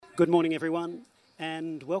Good morning, everyone,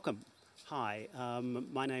 and welcome. Hi,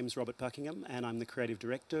 my name's Robert Buckingham, and I'm the Creative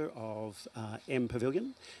Director of M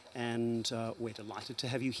Pavilion, and we're delighted to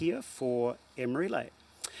have you here for M Relay.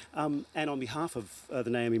 And on behalf of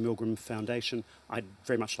the Naomi Milgram Foundation, I'd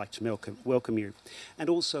very much like to welcome you, and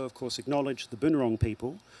also, of course, acknowledge the Boonwurrung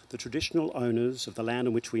people, the traditional owners of the land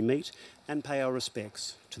on which we meet, and pay our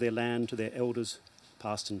respects to their land, to their elders,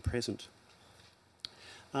 past and present.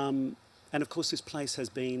 And of course, this place has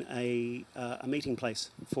been a meeting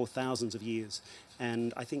place for thousands of years,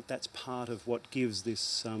 and I think that's part of what gives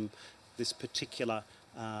this this particular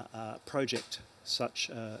project such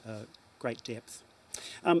great depth.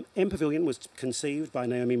 M Pavilion was conceived by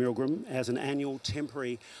Naomi Milgram as an annual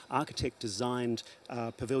temporary architect-designed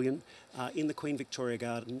pavilion in the Queen Victoria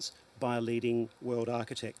Gardens by a leading world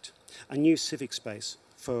architect, a new civic space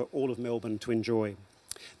for all of Melbourne to enjoy.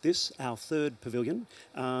 This, our third pavilion,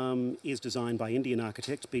 is designed by Indian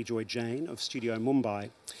architect Bijoy Jain of Studio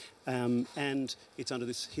Mumbai, and it's under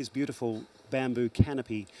his beautiful bamboo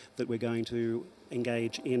canopy that we're going to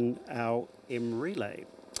engage in our M Relay.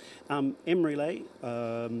 M Relay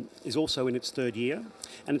is also in its third year,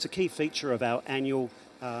 and it's a key feature of our annual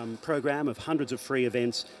program of hundreds of free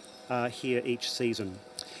events here each season.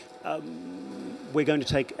 We're going to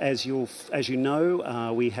take, as you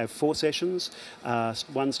know, we have 4 sessions,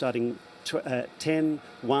 one starting at 10,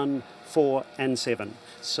 1, 4 and 7.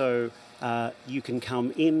 So you can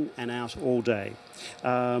come in and out all day.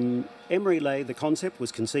 M Relay, the concept,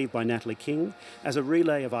 was conceived by Natalie King as a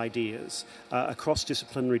relay of ideas, a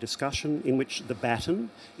cross-disciplinary discussion in which the baton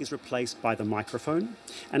is replaced by the microphone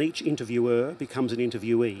and each interviewer becomes an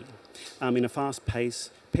interviewee in a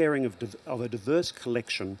fast-paced pairing of a diverse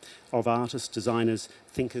collection of artists, designers,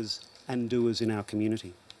 thinkers and doers in our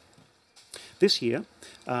community. This year,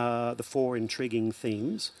 the 4 intriguing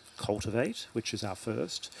themes, Cultivate, which is our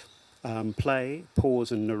first, Play,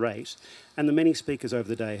 Pause and Narrate, and the many speakers over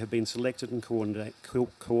the day have been selected and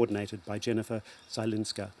coordinated by Jennifer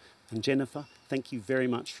Zielinska. And Jennifer, thank you very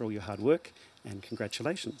much for all your hard work and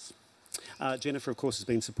congratulations. Jennifer, of course, has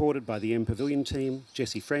been supported by the M Pavilion team,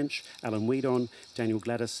 Jesse French, Alan Weedon, Daniel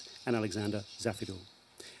Gladys and Alexander Zafidul.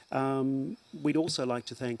 We'd also like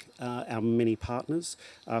to thank our many partners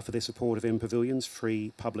for their support of M Pavilion's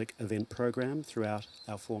free public event program throughout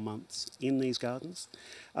our 4 months in these gardens.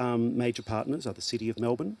 Major partners are the City of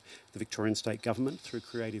Melbourne, the Victorian State Government through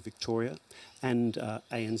Creative Victoria and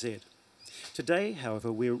ANZ. Today,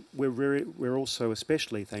 however, we're also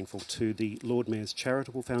especially thankful to the Lord Mayor's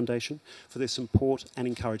Charitable Foundation for their support and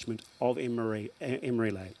encouragement of M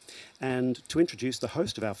Relay. And to introduce the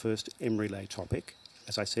host of our first M Relay topic,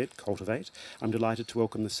 as I said, Cultivate, I'm delighted to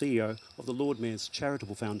welcome the CEO of the Lord Mayor's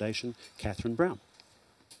Charitable Foundation, Catherine Brown.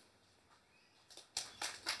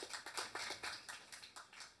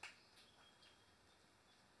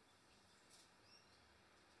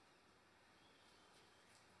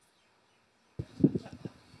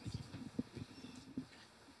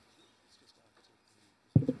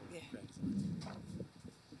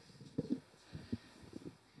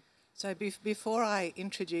 So before I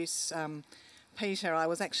introduce Peter, I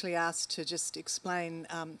was actually asked to just explain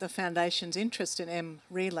the Foundation's interest in M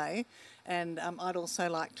Relay, and I'd also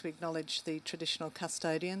like to acknowledge the traditional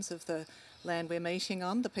custodians of the land we're meeting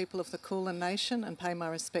on, the people of the Kulin Nation, and pay my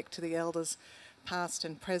respect to the elders past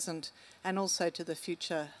and present, and also to the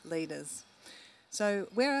future leaders. So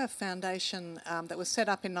we're a foundation that was set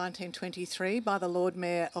up in 1923 by the Lord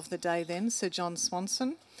Mayor of the day then, Sir John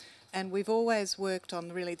Swanson. And we've always worked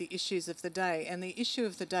on really the issues of the day. And the issue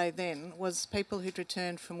of the day then was people who'd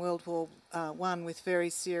returned from World War I with very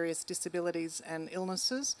serious disabilities and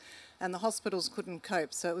illnesses, and the hospitals couldn't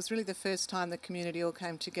cope. So it was really the first time the community all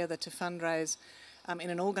came together to fundraise in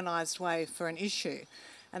an organised way for an issue.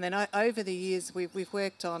 And then over the years, we've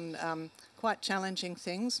worked on quite challenging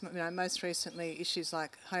things, most recently issues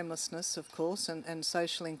like homelessness, of course, and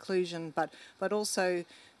social inclusion, but also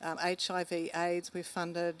HIV/AIDS we've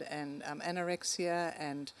funded, and anorexia,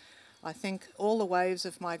 and I think all the waves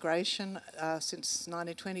of migration since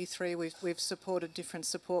 1923 we've supported different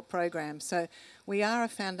support programs. So we are a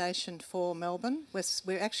foundation for Melbourne.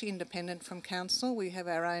 We're actually independent from council. We have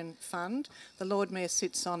our own fund. The Lord Mayor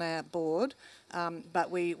sits on our board, but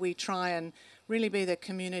we try and really be the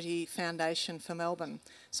community foundation for Melbourne.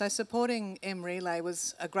 So supporting M Relay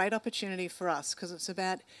was a great opportunity for us because it's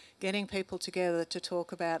about getting people together to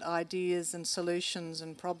talk about ideas and solutions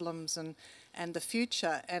and problems and the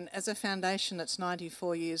future. And as a foundation that's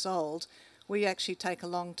 94 years old, we actually take a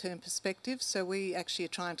long-term perspective. So we actually are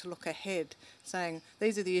trying to look ahead, saying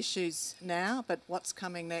these are the issues now, but what's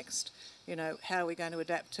coming next how are we going to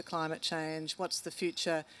adapt to climate change? What's the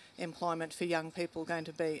future employment for young people going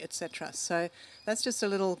to be, etc. So that's just a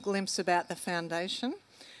little glimpse about the foundation.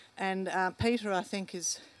 And Peter, I think,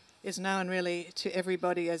 is known really to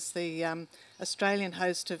everybody as the Australian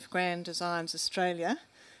host of Grand Designs Australia,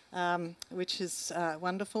 which is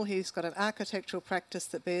wonderful. He's got an architectural practice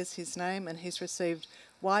that bears his name, and he's received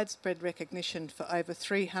widespread recognition for over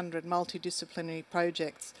 300 multidisciplinary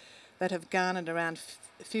projects that have garnered around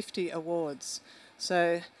 50 awards.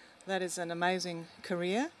 So that is an amazing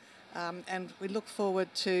career. And we look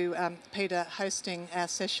forward to Peter hosting our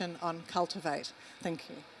session on Cultivate. Thank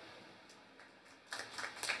you.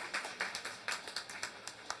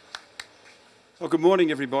 Well, good morning,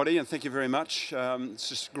 everybody, and thank you very much. It's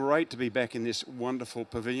just great to be back in this wonderful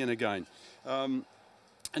pavilion again.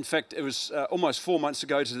 In fact, it was almost 4 months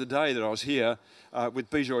ago to the day that I was here with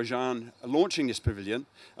Bijoy Jain launching this pavilion.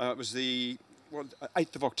 It was the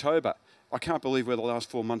 8th of October. I can't believe where the last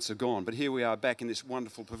 4 months have gone, but here we are back in this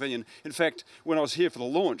wonderful pavilion. In fact, when I was here for the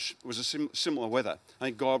launch, it was a similar weather. I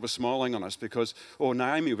think God was smiling on us or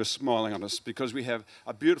Naomi was smiling on us, because we have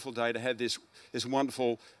a beautiful day to have this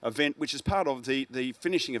wonderful event, which is part of the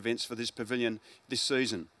finishing events for this pavilion this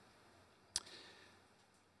season.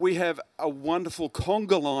 We have a wonderful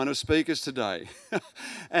conga line of speakers today.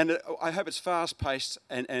 And I hope it's fast-paced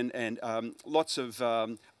and lots of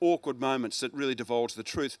awkward moments that really divulge the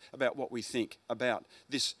truth about what we think about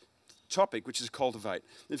this topic, which is Cultivate.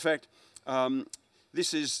 In fact,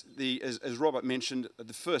 this is, as Robert mentioned,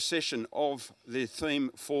 the first session of the theme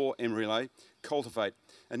for MRelay, Cultivate,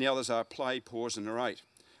 and the others are Play, Pause and Narrate.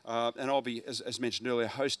 And I'll be, as mentioned earlier,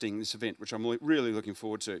 hosting this event, which I'm really looking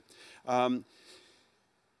forward to.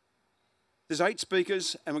 There's 8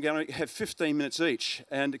 speakers, and we're going to have 15 minutes each.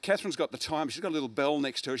 And Catherine's got the time. She's got a little bell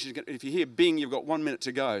next to her. If you hear bing, you've got 1 minute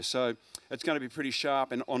to go. So it's going to be pretty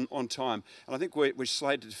sharp and on time. And I think we're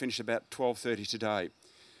slated to finish about 12:30 today.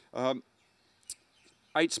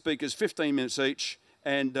 8 speakers, 15 minutes each.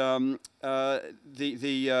 And I'll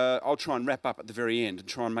try and wrap up at the very end and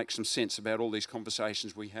try and make some sense about all these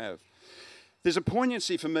conversations we have. There's a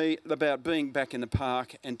poignancy for me about being back in the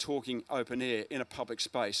park and talking open air in a public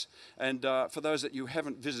space. And for those that you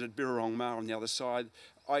haven't visited Birrarong Marr on the other side,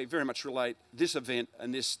 I very much relate this event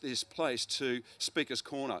and this place to Speaker's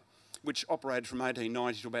Corner, which operated from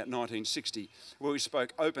 1890 to about 1960, where we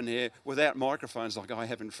spoke open air without microphones like I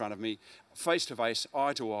have in front of me, face to face,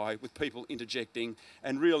 eye to eye, with people interjecting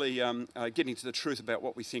and really getting to the truth about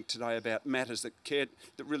what we think today about matters that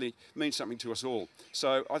really mean something to us all.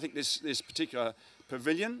 So I think this particular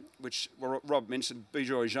pavilion, which Rob mentioned,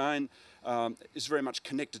 Bijoy Jain, is very much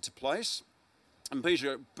connected to place. And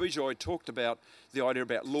Bijoy talked about the idea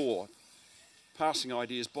about law, passing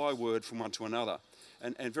ideas by word from one to another.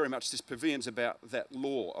 And very much this pavilion's about that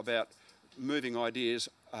law, about moving ideas,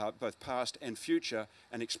 both past and future,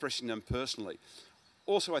 and expressing them personally.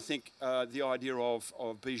 Also, I think the idea of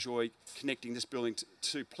Bijoy connecting this building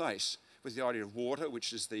to place with the idea of water,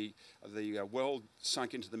 which is the well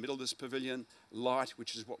sunk into the middle of this pavilion, light,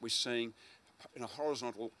 which is what we're seeing in a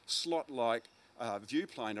horizontal slot-like view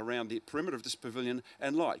plane around the perimeter of this pavilion,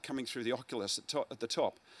 and light coming through the oculus at the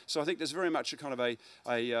top. So I think there's very much a kind of a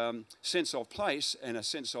sense of place and a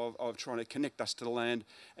sense of trying to connect us to the land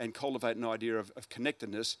and cultivate an idea of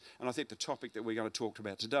connectedness. And I think the topic that we're going to talk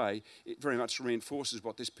about today, it very much reinforces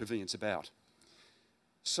what this pavilion's about.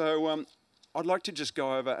 So I'd like to just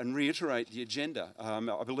go over and reiterate the agenda.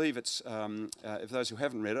 I believe it's, for those who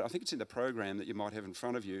haven't read it, I think it's in the program that you might have in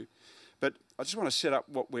front of you. But I just want to set up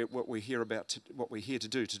what we're here to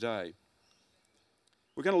do today.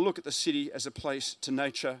 We're going to look at the city as a place to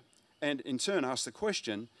nature, and in turn ask the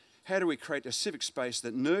question, how do we create a civic space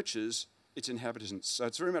that nurtures its inhabitants? So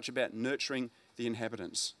it's very much about nurturing the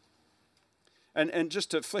inhabitants. And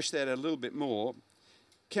just to flesh that out a little bit more,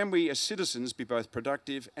 can we as citizens be both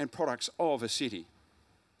productive and products of a city?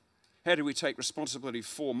 How do we take responsibility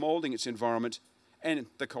for moulding its environment and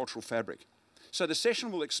the cultural fabric? So the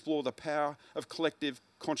session will explore the power of collective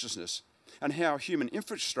consciousness and how human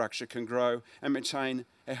infrastructure can grow and maintain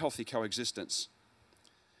a healthy coexistence.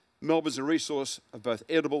 Melbourne's a resource of both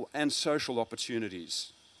edible and social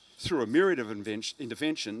opportunities. Through a myriad of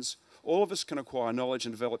interventions, all of us can acquire knowledge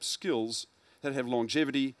and develop skills that have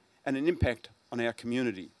longevity and an impact on our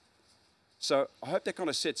community. So I hope that kind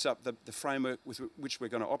of sets up the framework with which we're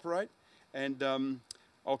going to operate. And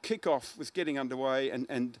I'll kick off with getting underway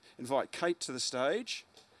and invite Kate to the stage.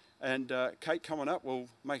 And Kate, come on up, we'll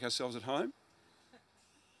make ourselves at home.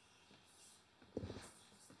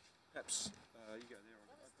 Perhaps you go there.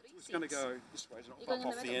 I'm just going to go this way. I'll pop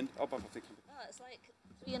off the end. Oh, it's like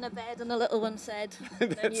Three in a bed and the little one said,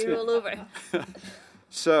 then you roll over.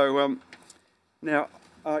 So now,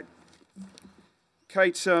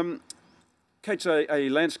 Kate's a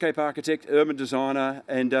landscape architect, urban designer,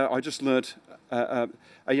 and I just learnt a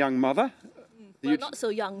young mother. Well, not so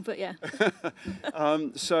young, but yeah.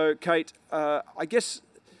 So, Kate, I guess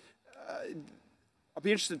I'd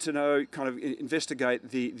be interested to know, kind of investigate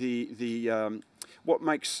the what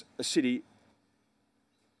makes a city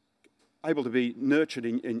able to be nurtured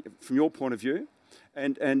from your point of view,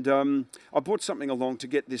 and I brought something along to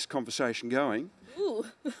get this conversation going. Ooh.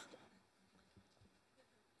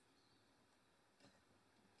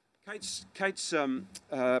 Kate's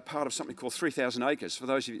part of something called 3,000 Acres. For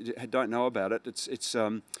those of you who don't know about it, it's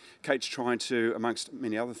Kate's trying to, amongst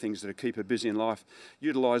many other things that keep her busy in life,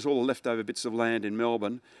 utilise all the leftover bits of land in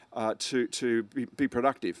Melbourne to be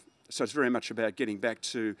productive. So it's very much about getting back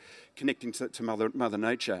to connecting to Mother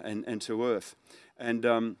Nature and to Earth.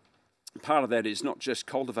 And part of that is not just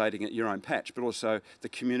cultivating at your own patch, but also the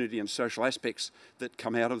community and social aspects that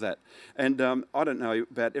come out of that. And I don't know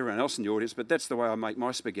about everyone else in the audience, but that's the way I make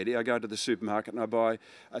my spaghetti. I go to the supermarket and I buy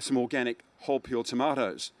some organic whole peel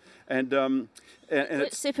tomatoes. And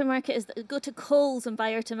Which supermarket is that? Go to Coles and buy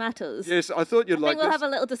your tomatoes. Yes, I thought you'd like I think we'll this. have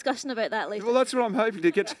a little discussion about that later. Well, that's what I'm hoping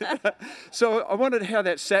to get to. So I wondered how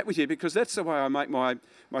that sat with you, because that's the way I make my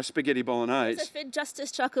spaghetti bolognese. There's a food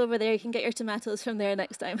justice truck over there. You can get your tomatoes from there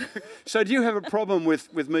next time. So do you have a problem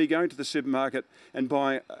with me going to the supermarket and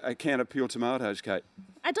buying a can of peel tomatoes, Kate?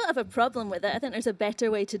 I don't have a problem with it. I think there's a better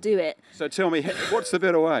way to do it. So tell me, what's the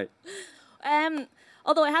better way?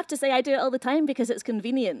 Although I have to say I do it all the time because it's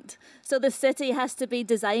convenient. So the city has to be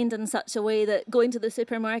designed in such a way that going to the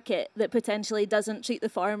supermarket that potentially doesn't treat the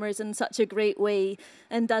farmers in such a great way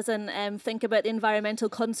and doesn't think about the environmental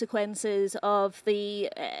consequences of the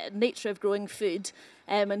nature of growing food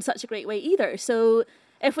in such a great way either. So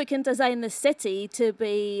if we can design the city to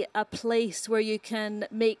be a place where you can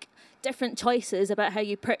make different choices about how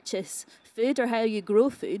you purchase food or how you grow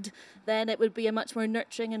food, then it would be a much more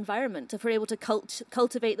nurturing environment if we're able to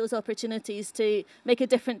cultivate those opportunities to make a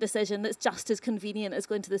different decision that's just as convenient as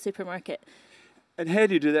going to the supermarket. And how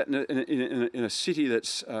do you do that in a city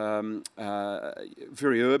that's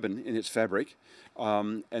very urban in its fabric,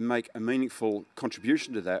 and make a meaningful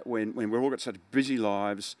contribution to that when we've all got such busy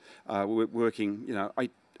lives, we're working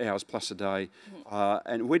 8 hours plus a day,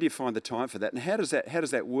 and where do you find the time for that? And how does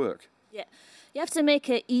that work? Yeah, you have to make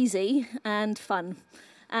it easy and fun.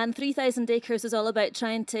 And 3,000 Acres is all about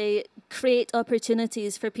trying to create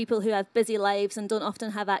opportunities for people who have busy lives and don't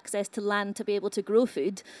often have access to land to be able to grow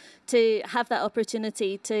food, to have that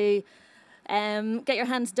opportunity to get your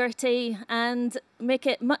hands dirty and make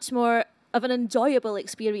it much more of an enjoyable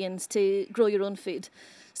experience to grow your own food.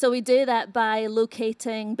 So we do that by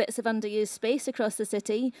locating bits of underused space across the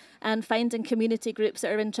city and finding community groups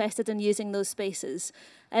that are interested in using those spaces.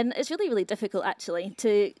 And it's really, really difficult, actually,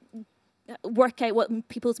 to work out what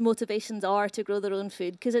people's motivations are to grow their own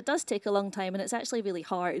food, because it does take a long time and it's actually really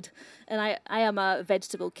hard. And I am a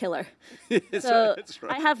vegetable killer. So that's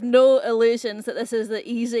right. I have no illusions that this is the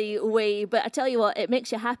easy way, but I tell you what, it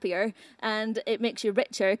makes you happier and it makes you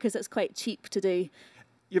richer because it's quite cheap to do.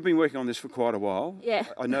 You've been working on this for quite a while. Yeah.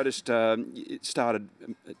 I noticed it started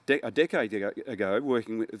a decade ago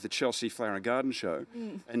working with the Chelsea Flower and Garden Show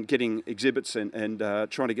and getting exhibits and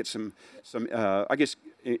trying to get some I guess,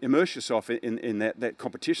 immerse yourself in that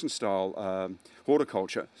competition style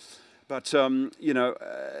horticulture. But,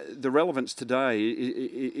 the relevance today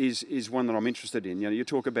is one that I'm interested in. You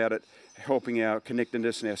talk about it helping our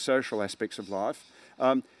connectedness and our social aspects of life.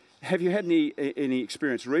 Have you had any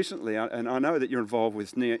experience recently? And I know that you're involved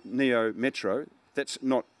with Neo Metro. That's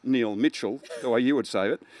not Neil Mitchell, the way you would say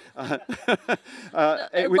it.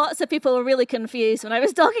 Lots of people were really confused when I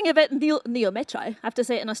was talking about Neo Metro. I have to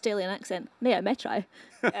say it in Australian accent. Neo Metro.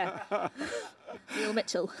 Yeah. Neil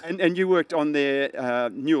Mitchell. And you worked on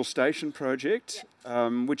their Newell Station project,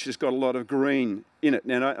 which has got a lot of green in it.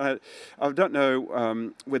 Now, I don't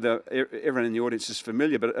know whether everyone in the audience is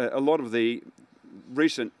familiar, but a lot of the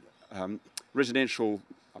recent residential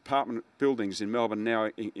apartment buildings in Melbourne now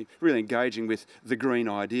are really engaging with the green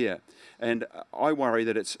idea. And I worry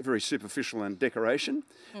that it's very superficial and decoration.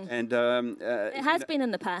 And it has been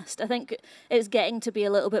in the past. I think it's getting to be a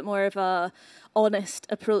little bit more of a honest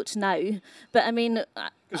approach now. But I mean,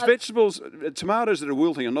 Because vegetables, tomatoes that are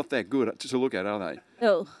wilting are not that good to look at, are they?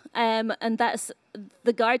 No, and that's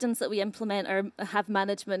the gardens that we implement have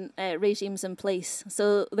management regimes in place,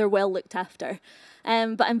 so they're well looked after.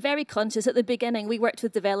 But I'm very conscious at the beginning we worked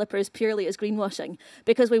with developers purely as greenwashing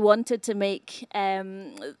because we wanted to make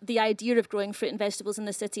the idea of growing fruit and vegetables in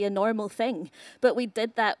the city a normal thing. But we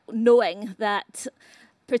did that knowing that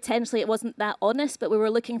potentially it wasn't that honest, but we were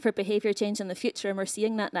looking for behaviour change in the future, and we're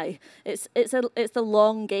seeing that now. It's the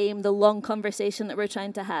long game, the long conversation that we're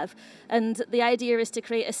trying to have, and the idea is to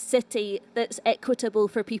create a city that's equitable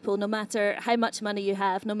for people, no matter how much money you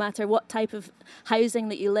have, no matter what type of housing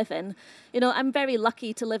that you live in. You know, I'm very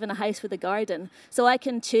lucky to live in a house with a garden, so I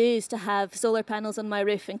can choose to have solar panels on my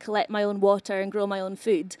roof and collect my own water and grow my own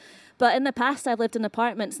food. But in the past, I've lived in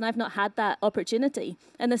apartments and I've not had that opportunity.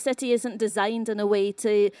 And the city isn't designed in a way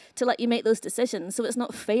to let you make those decisions. So it's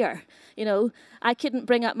not fair. You know, I couldn't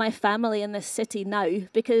bring up my family in this city now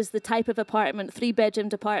because the type of apartment,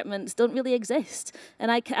 3-bedroomed apartments, don't really exist. And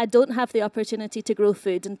I don't have the opportunity to grow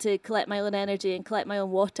food and to collect my own energy and collect my own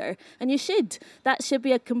water. And you should. That should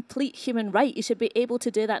be a complete human right. You should be able to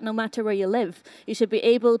do that no matter where you live. You should be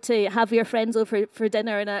able to have your friends over for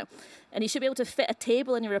dinner and you should be able to fit a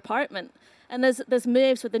table in your apartment. And there's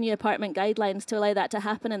moves with the new apartment guidelines to allow that to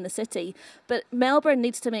happen in the city. But Melbourne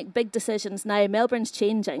needs to make big decisions now. Melbourne's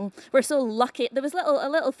changing. We're so lucky. There was a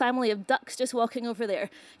little family of ducks just walking over there.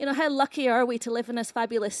 You know, how lucky are we to live in this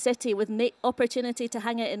fabulous city with opportunity to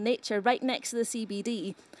hang out in nature right next to the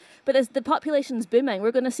CBD? But as the population's booming,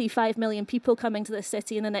 we're going to see 5 million people coming to this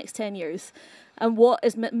city in the next 10 years. And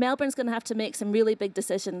Melbourne's going to have to make some really big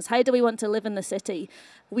decisions. How do we want to live in the city?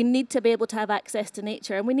 We need to be able to have access to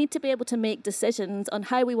nature, and we need to be able to make decisions on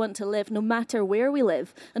how we want to live, no matter where we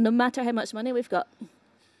live, and no matter how much money we've got.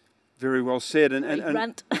 Very well said.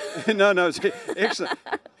 Rant. No, it's excellent.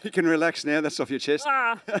 You can relax now. That's off your chest.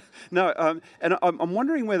 No, and I'm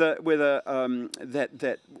wondering whether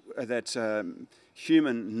that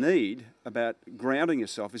human need about grounding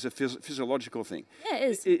yourself is a physiological thing. Yeah,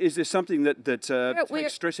 it is. Is there something that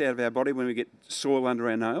takes stress out of our body when we get soil under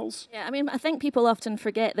our nails? Yeah, I mean, I think people often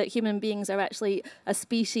forget that human beings are actually a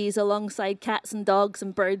species alongside cats and dogs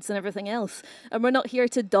and birds and everything else. And we're not here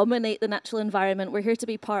to dominate the natural environment. We're here to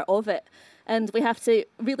be part of it. And we have to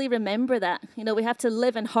really remember that. You know, we have to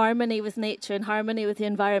live in harmony with nature and harmony with the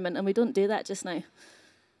environment, and we don't do that just now.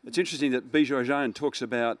 It's interesting that Bijoy talks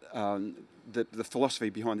about the philosophy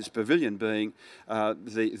behind this pavilion being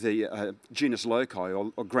the genus loci,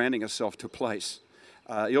 or grounding yourself to place.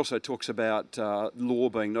 He also talks about law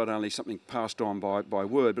being not only something passed on by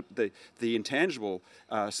word, but the intangible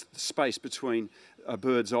space between a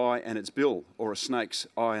bird's eye and its bill, or a snake's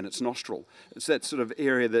eye and its nostril. It's that sort of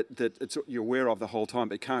area that you're aware of the whole time,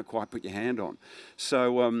 but can't quite put your hand on.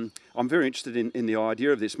 So I'm very interested in the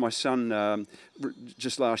idea of this. My son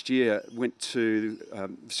just last year went to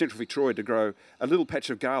Central Victoria to grow a little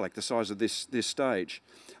patch of garlic the size of this stage.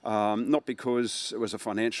 Not because it was a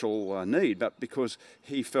financial need, but because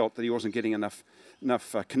he felt that he wasn't getting enough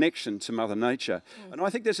connection to Mother Nature. And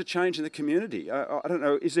I think there's a change in the community. I don't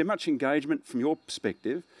know, is there much engagement from your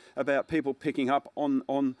perspective about people picking up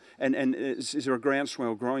on and is there a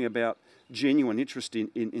groundswell growing about genuine interest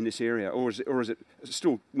in this area, or is it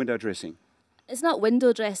still window dressing? It's not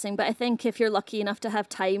window dressing, but I think if you're lucky enough to have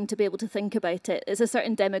time to be able to think about it, it's a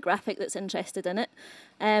certain demographic that's interested in it.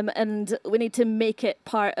 And we need to make it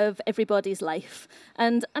part of everybody's life.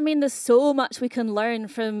 And I mean, there's so much we can learn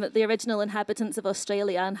from the original inhabitants of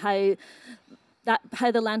Australia and how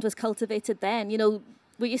the land was cultivated then. You know,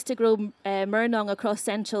 we used to grow murnong across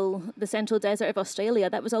the central desert of Australia.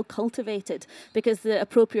 That was all cultivated because the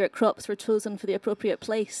appropriate crops were chosen for the appropriate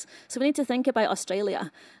place. So we need to think about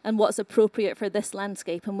Australia and what's appropriate for this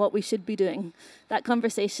landscape and what we should be doing. That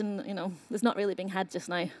conversation, you know, is not really being had just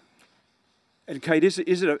now. And Kate, is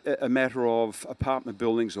it a matter of apartment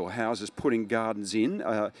buildings or houses putting gardens in?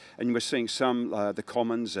 And we're seeing some, the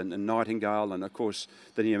Commons and Nightingale, and of course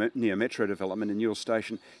the Neo Metro development in Newell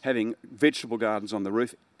Station, having vegetable gardens on the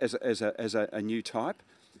roof as a new type.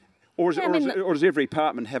 Or does every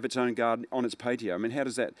apartment have its own garden on its patio? I mean,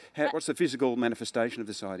 what's the physical manifestation of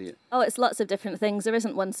this idea? Oh, it's lots of different things. There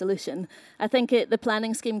isn't one solution. I think the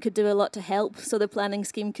planning scheme could do a lot to help. So the planning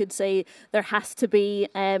scheme could say there has to be,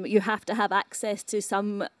 you have to have access to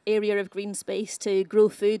some area of green space to grow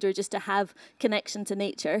food or just to have connection to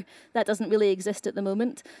nature. That doesn't really exist at the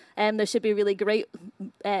moment. There should be really great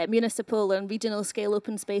municipal and regional scale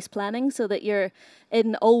open space planning so that you're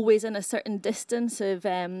always in a certain distance of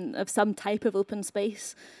some type of open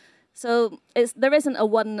space. So there isn't a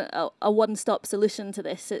one-stop solution to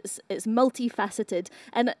this. It's multifaceted,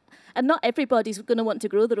 and not everybody's going to want to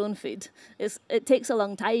grow their own food. It takes a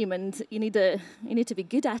long time, and you need to be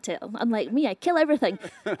good at it. Unlike me, I kill everything.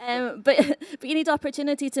 But you need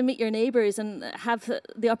opportunity to meet your neighbours and have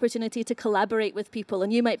the opportunity to collaborate with people.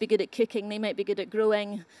 And you might be good at cooking, they might be good at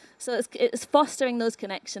growing. So it's fostering those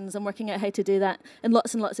connections and working out how to do that in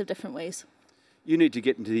lots and lots of different ways. You need to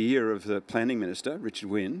get into the ear of the Planning Minister, Richard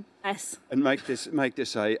Wynne, Yes. and make this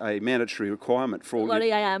a mandatory requirement for all. Don't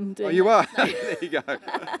worry, I am doing. Oh, you that. are. There you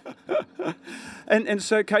go. and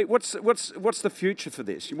so, Kate, what's the future for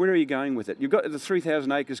this? Where are you going with it? You've got the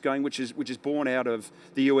 3,000 acres going, which is born out of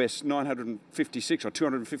the US 956 or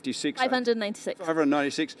 256. 596.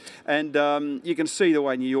 596, and you can see the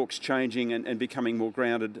way New York's changing and becoming more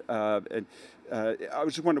grounded. I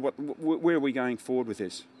was just wondering, where are we going forward with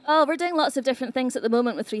this? Oh, we're doing lots of different things at the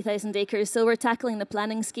moment with 3,000 acres. So we're tackling the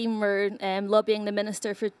planning scheme. We're lobbying the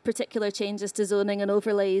minister for particular changes to zoning and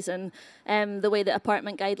overlays and the way that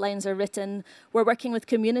apartment guidelines are written. We're working with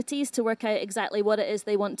communities to work out exactly what it is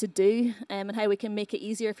they want to do and how we can make it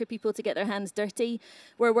easier for people to get their hands dirty.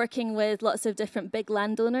 We're working with lots of different big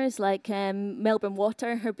landowners like Melbourne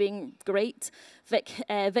Water, who are being great. Vic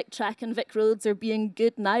Track and Vic Roads are being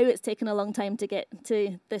good now. It's taken a long time to get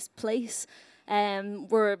to this place.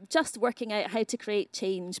 We're just working out how to create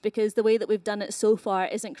change, because the way that we've done it so far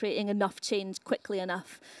isn't creating enough change quickly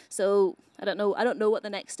enough. So I don't know what the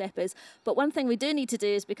next step is. But one thing we do need to do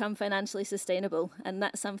is become financially sustainable, and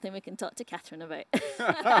that's something we can talk to Catherine about.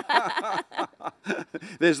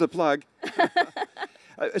 There's the plug.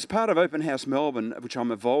 As part of Open House Melbourne, which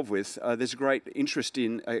I'm involved with, there's a great interest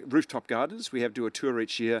in rooftop gardens. We do a tour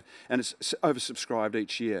each year, and it's oversubscribed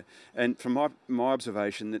each year. And from my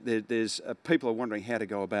observation, there's people are wondering how to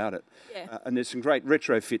go about it. Yeah. And there's some great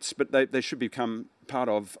retrofits, but they should become part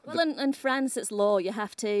of... Well, in France, it's law. You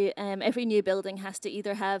have to, every new building has to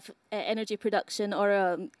either have energy production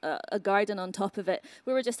or a garden on top of it.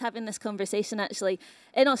 We were just having this conversation, actually.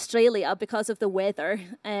 In Australia, because of the weather,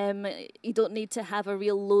 you don't need to have a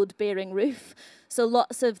real load-bearing roof. So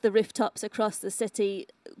lots of the rooftops across the city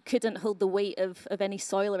couldn't hold the weight of any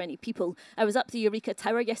soil or any people. I was up the Eureka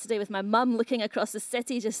Tower yesterday with my mum, looking across the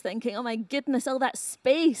city, just thinking, oh my goodness, all that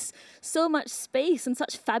space, so much space and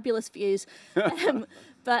such fabulous views.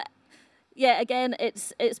 But yeah, again,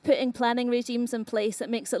 it's putting planning regimes in place that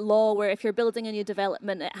makes it law, where if you're building a new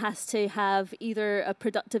development, it has to have either a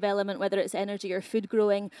productive element, whether it's energy or food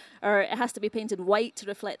growing, or it has to be painted white to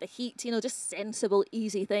reflect the heat, just sensible,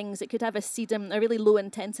 easy things. It could have a really low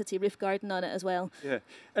intensity roof garden on it as well. Yeah,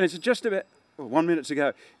 and it's just about 1 minute to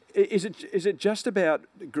go. Is it just about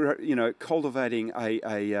cultivating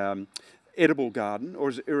a edible garden, or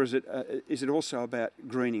is it also about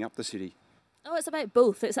greening up the city? Oh, it's about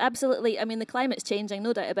both. It's absolutely, the climate's changing,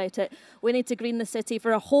 no doubt about it. We need to green the city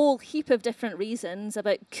for a whole heap of different reasons,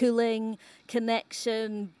 about cooling,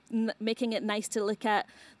 connection, making it nice to look at.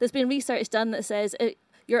 There's been research done that says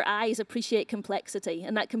your eyes appreciate complexity,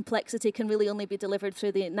 and that complexity can really only be delivered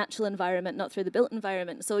through the natural environment, not through the built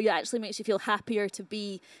environment. So it actually makes you feel happier to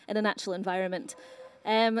be in a natural environment.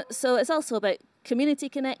 So it's also about community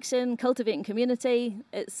connection, cultivating community.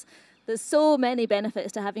 There's so many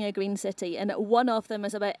benefits to having a green city, and one of them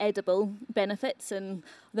is about edible benefits and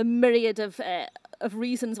the myriad of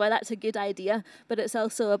reasons why that's a good idea. But it's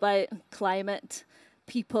also about climate,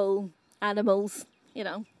 people, animals,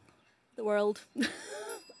 the world.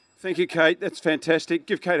 Thank you, Kate. That's fantastic.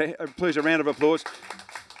 Give Kate please a round of applause.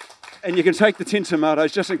 And you can take the tin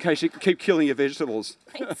tomatoes just in case you keep killing your vegetables.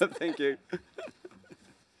 Thank you.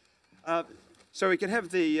 So we can have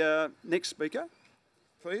the next speaker,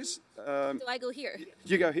 please. Do I go here?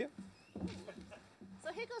 You go here.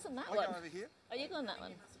 So who goes on that I one? go over here. Are you going that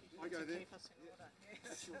one? I go there.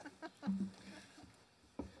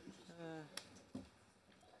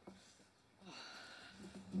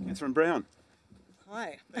 Catherine Brown,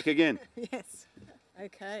 Hi. back again. Yes.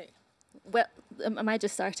 Okay. Well, am I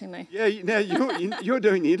just starting now? Yeah, now you're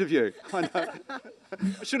doing the interview. I know.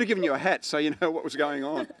 I should have given you a hat so you know what was going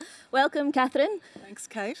on. Welcome, Catherine. Thanks,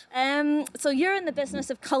 Kate. So you're in the business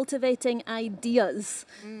of cultivating ideas.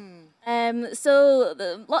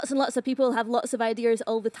 So lots and lots of people have lots of ideas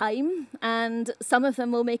all the time, and some of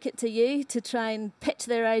them will make it to you to try and pitch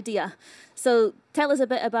their idea. So tell us a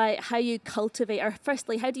bit about how you cultivate, or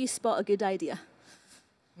firstly, how do you spot a good idea?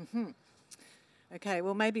 Okay,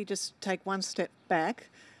 well, maybe just take one step back.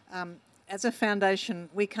 As a foundation,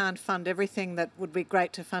 we can't fund everything that would be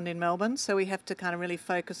great to fund in Melbourne, so we have to kind of really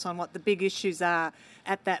focus on what the big issues are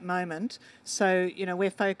at that moment. So, we're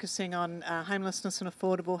focusing on homelessness and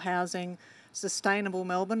affordable housing, Sustainable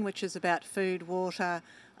Melbourne, which is about food, water,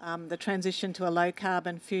 the transition to a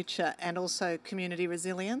low-carbon future, and also community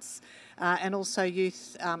resilience, and also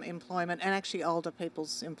youth employment, and actually older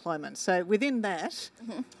people's employment. So within that,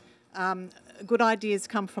 good ideas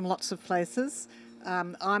come from lots of places.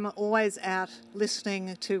 I'm always out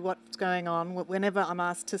listening to what's going on. Whenever I'm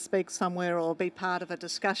asked to speak somewhere or be part of a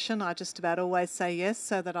discussion, I just about always say yes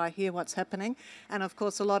so that I hear what's happening. And of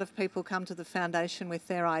course, a lot of people come to the foundation with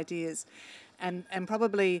their ideas. And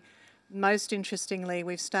probably most interestingly,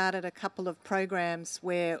 we've started a couple of programs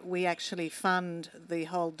where we actually fund the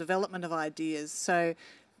whole development of ideas. So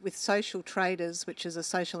with Social Traders, which is a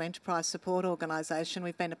social enterprise support organisation,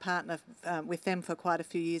 we've been a partner with them for quite a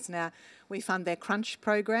few years now. We fund their Crunch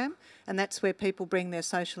program, and that's where people bring their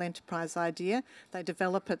social enterprise idea. They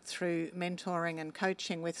develop it through mentoring and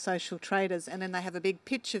coaching with Social Traders, and then they have a big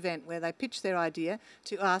pitch event where they pitch their idea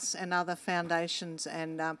to us and other foundations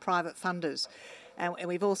and private funders. And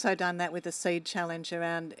we've also done that with the Seed Challenge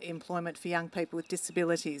around employment for young people with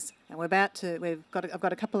disabilities. And I've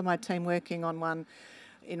got a couple of my team working on one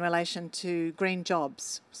in relation to green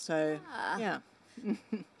jobs. So, yeah.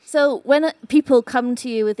 So when people come to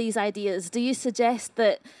you with these ideas, do you suggest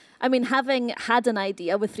that, I mean, having had an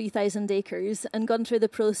idea with 3,000 acres and gone through the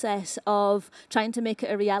process of trying to make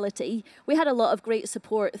it a reality, we had a lot of great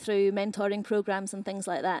support through mentoring programs and things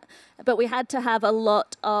like that. But we had to have a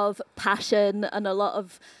lot of passion and a lot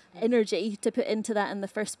of energy to put into that in the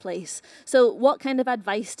first place. So what kind of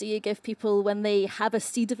advice do you give people when they have a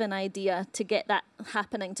seed of an idea to get that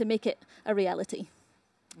happening, to make it a reality?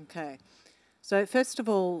 Okay. So first of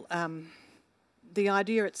all, the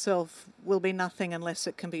idea itself will be nothing unless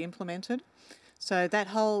it can be implemented. So that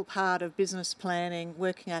whole part of business planning,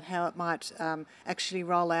 working out how it might actually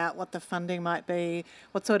roll out, what the funding might be,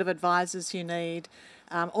 what sort of advisors you need,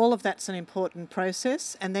 all of that's an important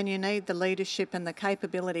process. And then you need the leadership and the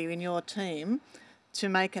capability in your team to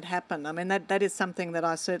make it happen. I mean, that is something that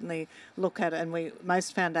I certainly look at, and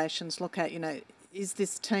most foundations look at, is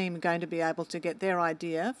this team going to be able to get their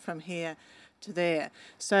idea from here to there?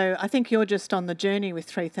 So I think you're just on the journey with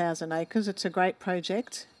 3,000 acres. It's a great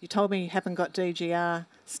project. You told me you haven't got DGR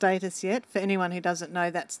status yet. For anyone who doesn't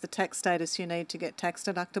know, that's the tax status you need to get tax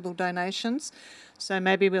deductible donations. So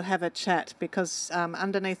maybe we'll have a chat, because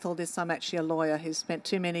underneath all this, I'm actually a lawyer who's spent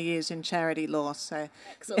too many years in charity law. So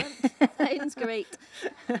excellent. Sounds great.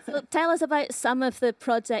 So tell us about some of the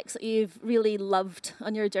projects that you've really loved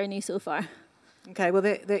on your journey so far. Okay, well,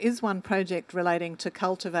 there is one project relating to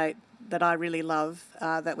Cultivate that I really love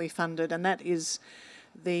that we funded, and that is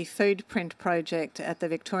the food print project at the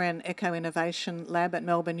Victorian Eco Innovation Lab at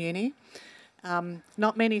Melbourne Uni.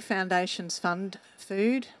 Not many foundations fund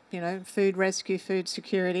food, food rescue, food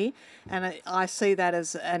security, and I see that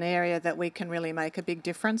as an area that we can really make a big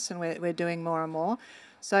difference, and we're doing more and more.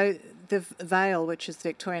 So the VALE, which is the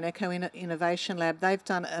Victorian Eco Innovation Lab, they've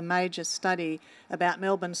done a major study about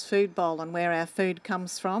Melbourne's food bowl and where our food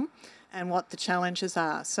comes from and what the challenges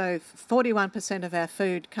are. So 41% of our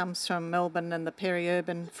food comes from Melbourne and the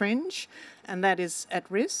peri-urban fringe, and that is at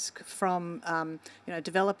risk from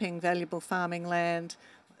developing valuable farming land,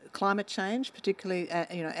 climate change particularly,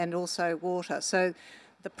 and also water. So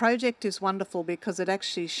the project is wonderful because it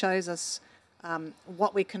actually shows us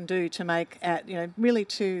what we can do to make, really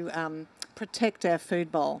to protect our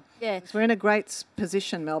food bowl. Yeah. We're in a great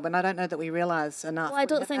position, Melbourne. I don't know that we realise enough. Well, I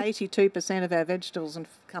don't think 82% of our vegetables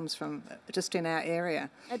comes from just in our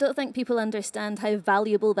area. I don't think people understand how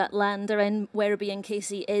valuable that land around Werribee and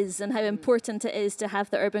Casey is, and how important it is to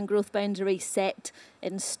have the urban growth boundary set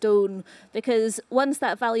in stone, because once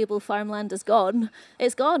that valuable farmland is gone,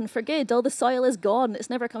 it's gone for good. All the soil is gone. It's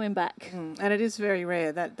never coming back. And it is very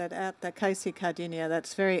rare. That Casey Cardinia,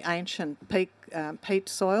 that's very ancient peat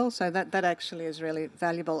soil, so that actually is really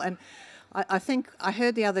valuable. And I think I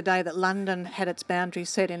heard the other day that London had its boundary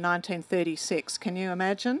set in 1936. Can you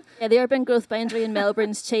imagine? Yeah, the urban growth boundary in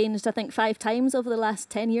Melbourne's changed, I think, 5 times over the last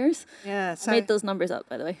 10 years. Yeah, I made those numbers up,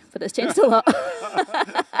 by the way, but it's changed a lot.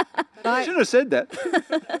 I should have said that.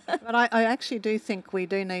 But I actually do think we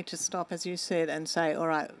do need to stop, as you said, and say, all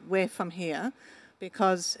right, we're from here.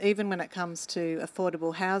 Because even when it comes to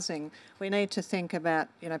affordable housing, we need to think about,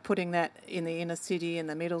 putting that in the inner city, in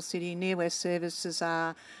the middle city, near where services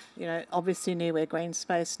are, obviously near where green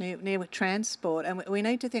space, near where transport. And we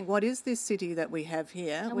need to think, what is this city that we have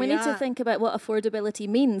here? And we need to think about what affordability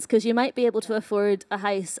means, because you might be able to afford a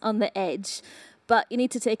house on the edge, but you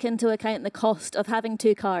need to take into account the cost of having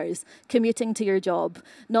 2 cars, commuting to your job,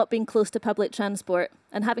 not being close to public transport,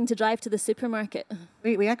 and having to drive to the supermarket.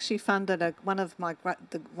 We actually funded one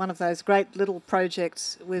of those great little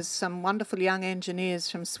projects with some wonderful young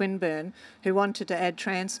engineers from Swinburne who wanted to add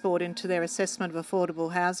transport into their assessment of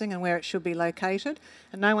affordable housing and where it should be located.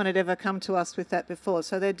 And no one had ever come to us with that before,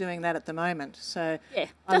 so they're doing that at the moment. So Yeah,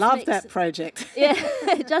 I love that project. Yeah,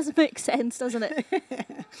 it does make sense, doesn't it?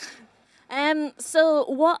 So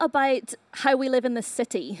what about how we live in the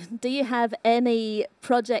city? Do you have any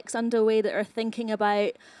projects underway that are thinking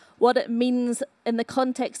about what it means in the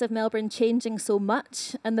context of Melbourne changing so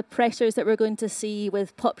much and the pressures that we're going to see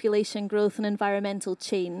with population growth and environmental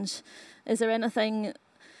change? Is there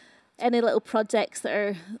any little projects that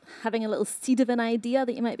are having a little seed of an idea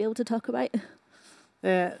that you might be able to talk about?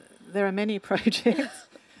 There are many projects.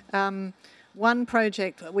 One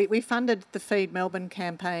project, we funded the Feed Melbourne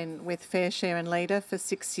campaign with Fair Share and Leader for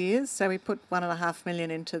 6 years, so we put $1.5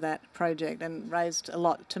 million into that project and raised a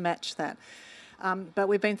lot to match that. But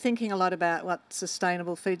we've been thinking a lot about what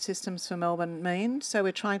sustainable food systems for Melbourne mean, so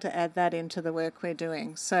we're trying to add that into the work we're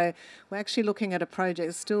doing. So we're actually looking at a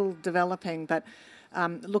project, still developing, but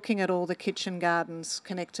looking at all the kitchen gardens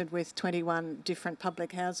connected with 21 different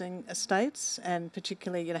public housing estates, and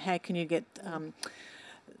particularly, how can you get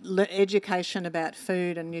education about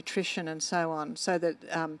food and nutrition and so on, so that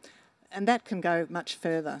and that can go much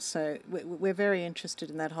further. So we're very interested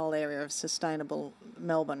in that whole area of sustainable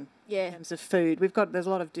Melbourne in terms of food. There's a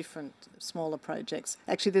lot of different smaller projects.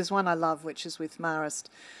 Actually, there's one I love, which is with Marist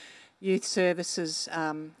Youth Services,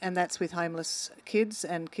 and that's with homeless kids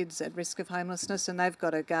and kids at risk of homelessness, and they've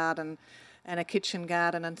got a garden and a kitchen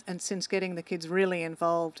garden, and since getting the kids really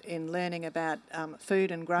involved in learning about food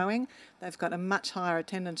and growing, they've got a much higher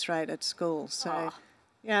attendance rate at school. So,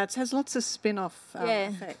 it has lots of spin-off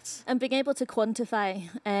effects. And being able to quantify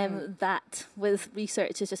that with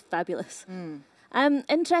research is just fabulous. I'm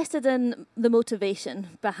interested in the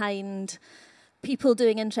motivation behind people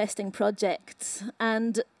doing interesting projects,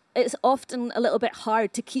 and it's often a little bit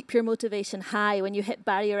hard to keep your motivation high when you hit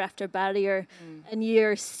barrier after barrier and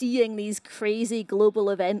you're seeing these crazy global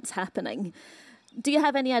events happening. Do you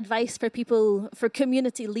have any advice for people, for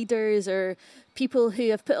community leaders or people who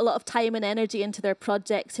have put a lot of time and energy into their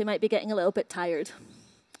projects who might be getting a little bit tired?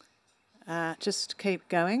 Just keep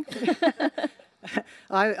going.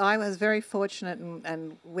 I was very fortunate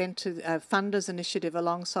and went to a funders initiative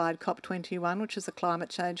alongside COP21, which is a climate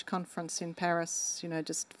change conference in Paris,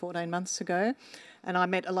 just 14 months ago. And I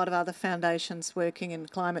met a lot of other foundations working in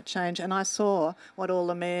climate change, and I saw what all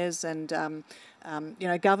the mayors and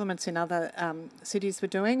governments in other cities were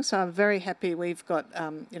doing. So I'm very happy we've got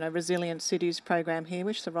Resilient Cities program here,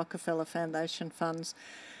 which the Rockefeller Foundation funds.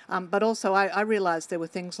 But also I realised there were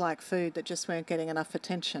things like food that just weren't getting enough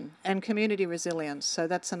attention, and community resilience. So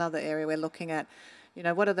that's another area we're looking at.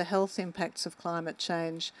 What are the health impacts of climate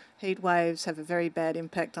change? Heat waves have a very bad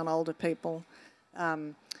impact on older people.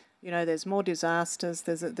 There's more disasters.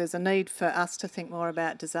 There's a need for us to think more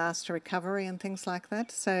about disaster recovery and things like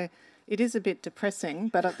that. So it is a bit depressing,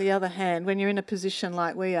 but on the other hand, when you're in a position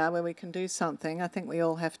like we are where we can do something, I think we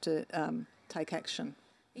all have to take action.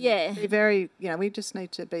 Yeah. We just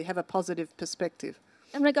need to have a positive perspective.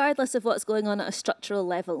 And regardless of what's going on at a structural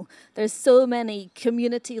level, there's so many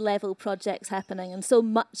community level projects happening and so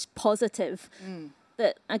much positive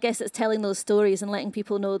that I guess it's telling those stories and letting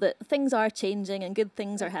people know that things are changing and good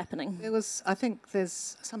things are happening. I think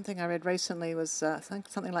there's something I read recently was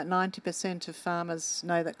something like 90% of farmers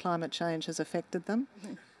know that climate change has affected them.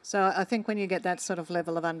 So I think when you get that sort of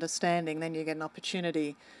level of understanding, then you get an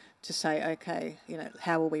opportunity to say, okay,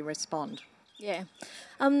 how will we respond? Yeah.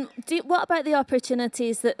 What about the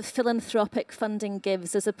opportunities that philanthropic funding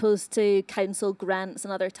gives as opposed to council grants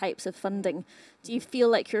and other types of funding? Do you feel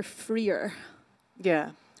like you're freer?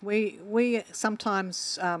 Yeah. We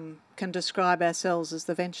sometimes can describe ourselves as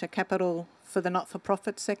the venture capital for the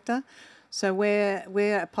not-for-profit sector. So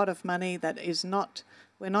we're a pot of money that is not,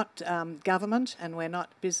 we're not government and we're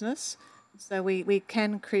not business. So we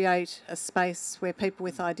can create a space where people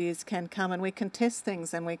with ideas can come and we can test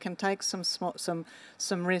things and we can take some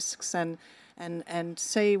risks and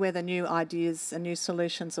see whether new ideas and new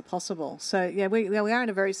solutions are possible. So we are in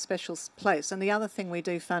a very special place. And the other thing we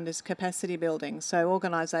do fund is capacity building. So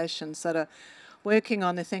organisations that are working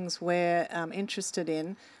on the things we're interested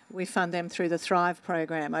in, we fund them through the Thrive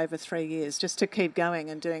program over 3 years just to keep going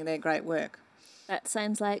and doing their great work. That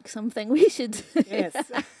sounds like something we should do. Yes.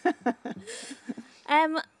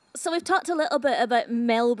 So we've talked a little bit about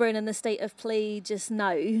Melbourne and the state of play just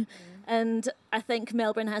now. And I think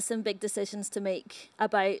Melbourne has some big decisions to make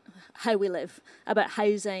about how we live, about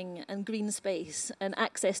housing and green space and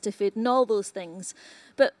access to food and all those things.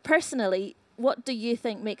 But personally, what do you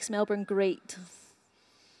think makes Melbourne great?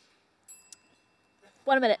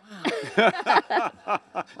 1 minute.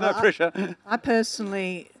 No pressure. I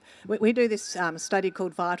personally, we do this study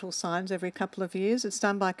called Vital Signs every couple of years. It's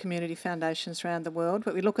done by community foundations around the world,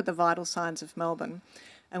 but we look at the vital signs of Melbourne.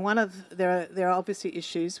 And there are obviously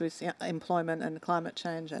issues with employment and climate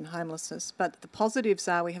change and homelessness, but the positives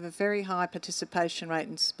are we have a very high participation rate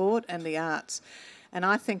in sport and the arts. And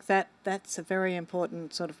I think that's a very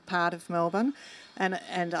important sort of part of Melbourne. And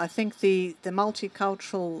I think the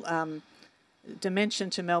multicultural dimension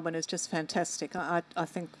to Melbourne is just fantastic. I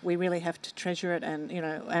think we really have to treasure it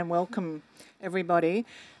and welcome everybody.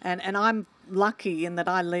 And I'm lucky in that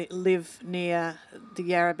I live near the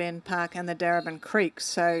Yarra Bend Park and the Darebin Creek,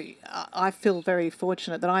 so I feel very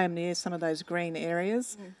fortunate that I am near some of those green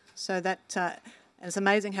areas. So that and it's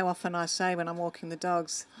amazing how often I say when I'm walking the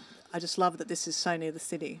dogs, I just love that this is so near the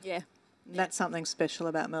city. Yeah. That's something special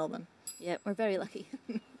about Melbourne. Yeah, we're very lucky.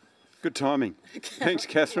 Good timing. Thanks,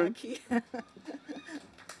 Catherine. Yeah,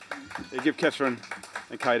 give Catherine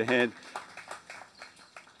and Kate a hand.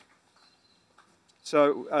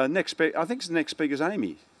 So I think the next speaker is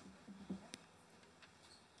Amy.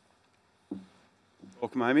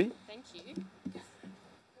 Welcome, Amy. Thank you.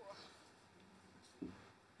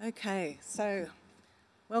 Okay, so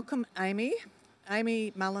welcome, Amy.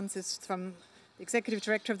 Amy Mullins is from the Executive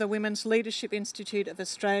Director of the Women's Leadership Institute of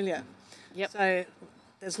Australia. Yep. So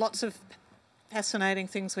there's lots of fascinating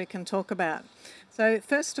things we can talk about. So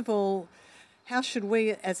first of all, how should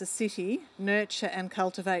we as a city nurture and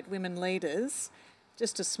cultivate women leaders?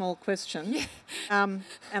 Just a small question. And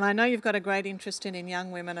I know you've got a great interest in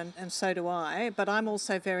young women, and so do I, but I'm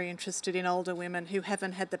also very interested in older women who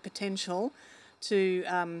haven't had the potential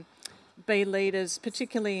to be leaders,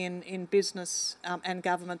 particularly in business and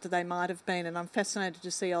government, that they might have been. And I'm fascinated to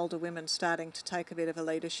see older women starting to take a bit of a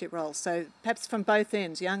leadership role. So perhaps from both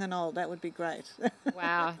ends, young and old, that would be great.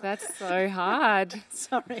 Wow, that's so hard.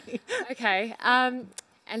 Sorry. Okay.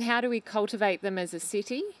 And how do we cultivate them as a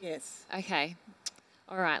city? Yes. Okay.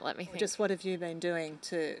 All right, let me think. Just what have you been doing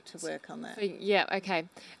to work on that? Yeah, okay.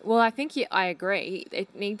 Well, I think I agree.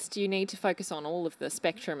 You need to focus on all of the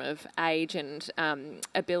spectrum of age and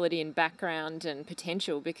ability and background and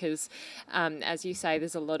potential because, as you say,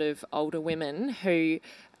 there's a lot of older women who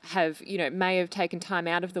may have taken time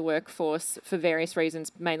out of the workforce for various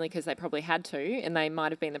reasons, mainly because they probably had to, and they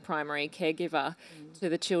might have been the primary caregiver to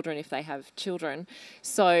the children if they have children.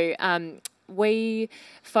 So we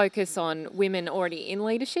focus on women already in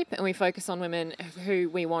leadership and we focus on women who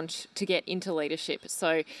we want to get into leadership.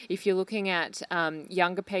 So if you're looking at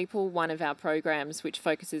younger people, one of our programs which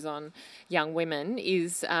focuses on young women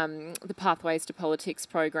is the Pathways to Politics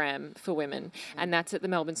program for women, and that's at the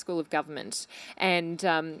Melbourne School of Government. And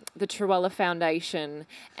the Truella Foundation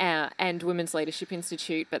and Women's Leadership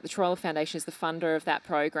Institute, but the Truella Foundation is the funder of that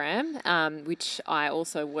program, which I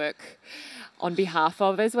also work on behalf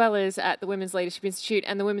of, as well as at the Women's Leadership Institute.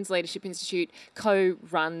 And the Women's Leadership Institute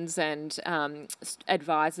co-runs and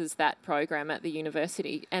advises that program at the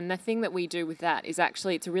university. And the thing that we do with that is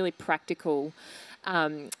actually it's a really practical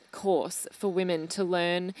course for women to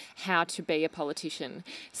learn how to be a politician.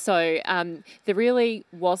 So there really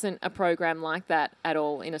wasn't a program like that at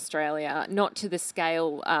all in Australia, not to the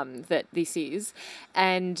scale that this is.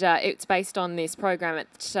 And it's based on this program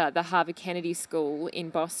at the Harvard Kennedy School in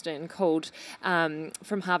Boston called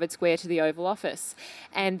From Harvard Square to the Oval Office.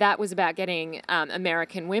 And that was about getting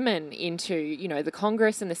American women into, the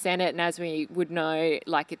Congress and the Senate. And as we would know,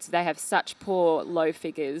 they have such poor low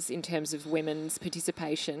figures in terms of women's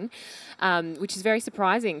participation, which is very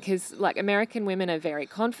surprising because American women are very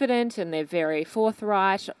confident and they're very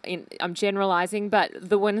forthright. I'm generalising, but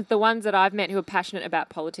the ones that I've met who are passionate about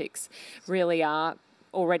politics really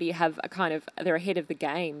already have they're ahead of the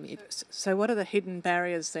game. So what are the hidden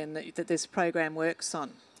barriers then that this program works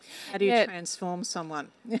on? How do you transform someone?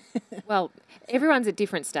 Well, everyone's at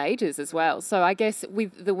different stages as well. So I guess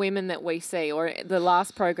with the women that we see, or the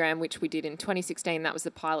last program which we did in 2016, that was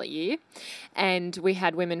the pilot year, and we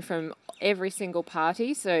had women from every single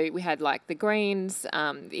party. So we had the Greens,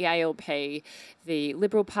 the ALP, the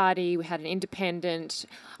Liberal Party, we had an independent.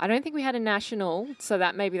 I don't think we had a national, so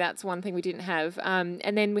that's one thing we didn't have.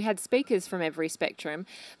 And then we had speakers from every spectrum.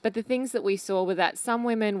 But the things that we saw were that some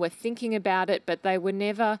women were thinking about it, but they were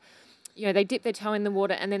never, they dipped their toe in the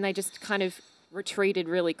water and then they just kind of retreated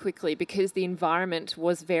really quickly because the environment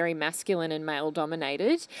was very masculine and male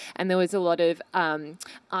dominated, and there was a lot of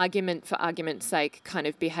argument for argument's sake kind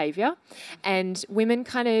of behaviour, and women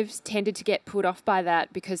kind of tended to get put off by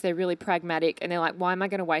that because they're really pragmatic and they're like, why am I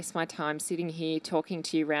going to waste my time sitting here talking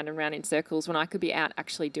to you round and round in circles when I could be out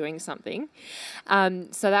actually doing something?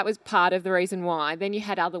 So that was part of the reason why. Then you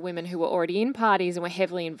had other women who were already in parties and were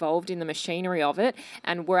heavily involved in the machinery of it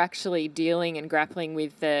and were actually dealing and grappling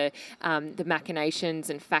with the machinations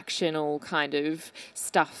and factional kind of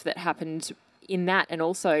stuff that happened in that, and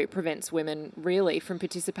also prevents women really from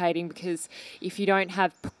participating, because if you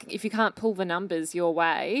can't pull the numbers your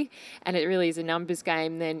way, and it really is a numbers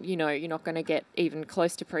game, then you're not going to get even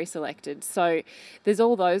close to pre-selected. So there's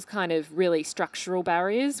all those kind of really structural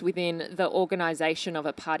barriers within the organisation of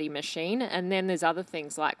a party machine, and then there's other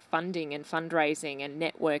things like funding and fundraising and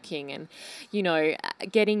networking and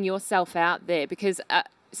getting yourself out there, because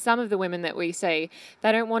some of the women that we see, they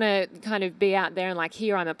don't want to kind of be out there and like,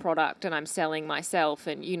 here I'm a product and I'm selling myself,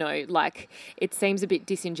 and it seems a bit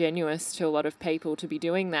disingenuous to a lot of people to be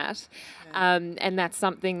doing that. Yeah. And that's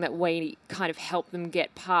something that we kind of help them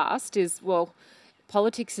get past is, well,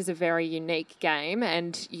 politics is a very unique game,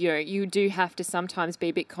 and you do have to sometimes be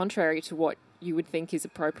a bit contrary to what you would think is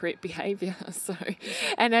appropriate behaviour. So,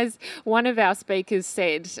 and as one of our speakers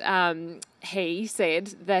said, he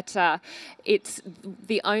said that it's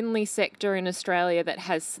the only sector in Australia that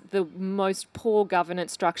has the most poor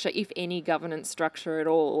governance structure, if any governance structure at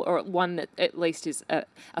all, or one that at least is a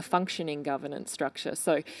functioning governance structure.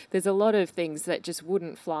 So there's a lot of things that just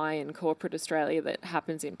wouldn't fly in corporate Australia that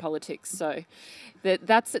happens in politics. So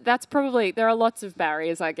that's probably, there are lots of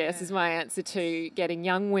barriers, I guess, is my answer to getting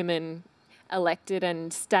young women elected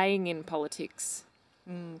and staying in politics.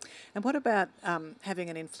 And what about having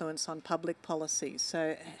an influence on public policy?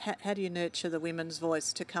 So how do you nurture the women's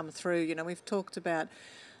voice to come through? We've talked about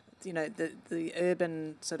the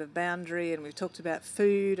urban sort of boundary, and we've talked about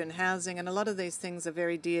food and housing, and a lot of these things are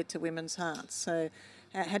very dear to women's hearts. So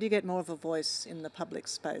how do you get more of a voice in the public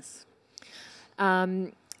space?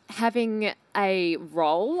 Having a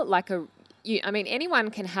role, like anyone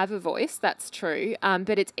can have a voice, that's true,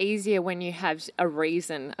 but it's easier when you have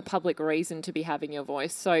a public reason to be having your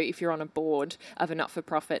voice. So if you're on a board of a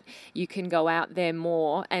not-for-profit, you can go out there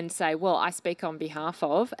more and say, well, I speak on behalf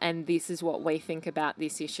of, and this is what we think about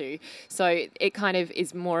this issue. So it kind of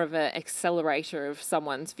is more of an accelerator of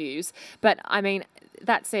someone's views. But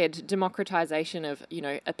that said, democratisation of,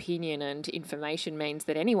 opinion and information means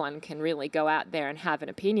that anyone can really go out there and have an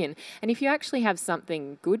opinion. And if you actually have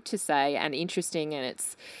something good to say and interesting and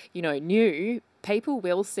it's, new, people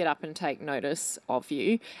will sit up and take notice of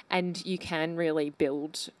you, and you can really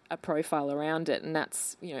build a profile around it. And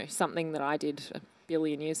that's, something that I did a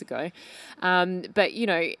billion years ago. But,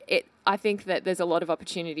 I think that there's a lot of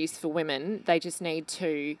opportunities for women. They just need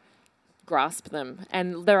to grasp them,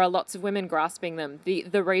 and there are lots of women grasping them.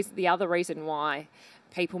 The other reason why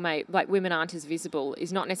women aren't as visible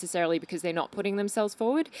is not necessarily because they're not putting themselves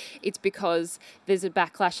forward. It's because there's a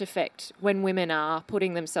backlash effect when women are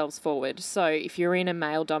putting themselves forward. So if you're in a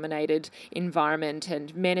male-dominated environment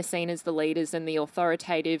and men are seen as the leaders and the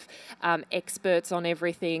authoritative experts on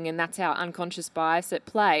everything, and that's our unconscious bias at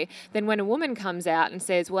play, then when a woman comes out and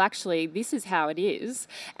says, well, actually, this is how it is,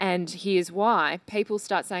 and here's why, people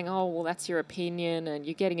start saying, oh, well, that's your opinion, and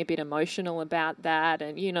you're getting a bit emotional about that,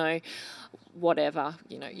 and, whatever,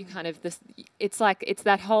 you kind of it's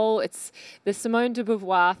the Simone de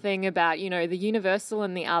Beauvoir thing about, the universal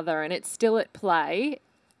and the other, and it's still at play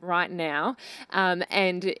right now,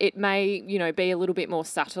 and it may, be a little bit more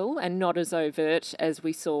subtle and not as overt as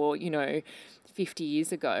we saw, 50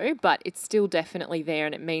 years ago, but it's still definitely there,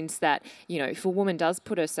 and it means that, if a woman does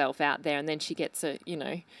put herself out there and then she gets a,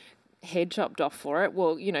 head chopped off for it,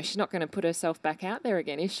 well, she's not going to put herself back out there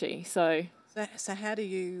again, is she? So how do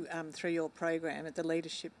you, through your program at the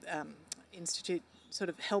Leadership Institute, sort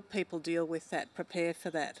of help people deal with that, prepare for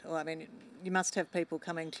that? Or, you must have people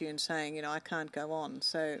coming to you and saying, I can't go on.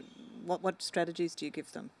 So what strategies do you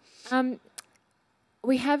give them?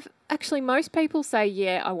 We have, actually, most people say,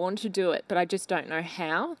 yeah, I want to do it, but I just don't know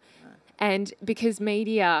how. And because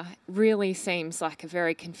media really seems like a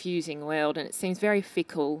very confusing world, and it seems very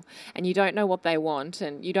fickle, and you don't know what they want,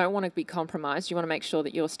 and you don't want to be compromised. You want to make sure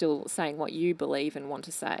that you're still saying what you believe and want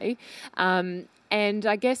to say. And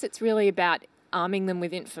I guess it's really about arming them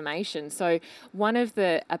with information. So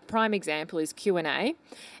a prime example is Q&A.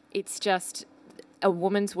 It's just a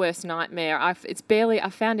woman's worst nightmare. I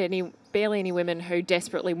found barely any women who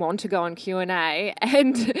desperately want to go on Q&A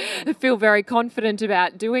and feel very confident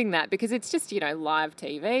about doing that, because it's just, live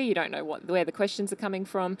TV. You don't know where the questions are coming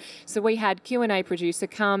from. So we had Q&A producer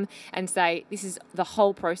come and say, this is the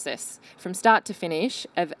whole process from start to finish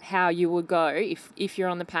of how you would go if you're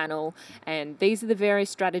on the panel, and these are the various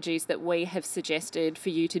strategies that we have suggested for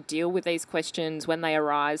you to deal with these questions when they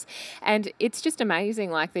arise. And it's just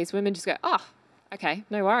amazing. Like, these women just go, oh, okay,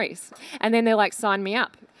 no worries. And then they're like, sign me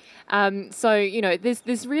up.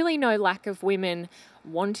 There's really no lack of women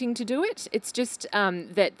wanting to do it. It's just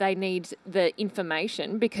that they need the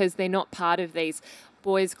information, because they're not part of these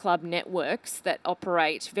boys' club networks that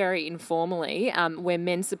operate very informally, where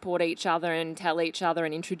men support each other and tell each other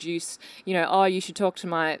and introduce, oh, you should talk to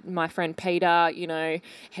my friend Peter,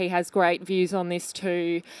 he has great views on this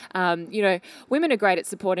too. Women are great at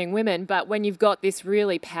supporting women, but when you've got this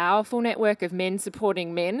really powerful network of men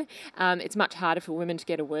supporting men, it's much harder for women to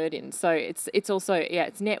get a word in. So it's also,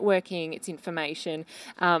 it's networking, it's information,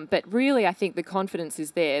 but really I think the confidence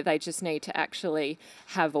is there. They just need to actually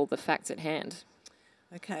have all the facts at hand.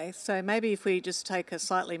 Okay, so maybe if we just take a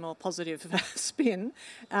slightly more positive spin,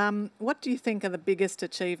 what do you think are the biggest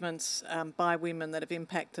achievements by women that have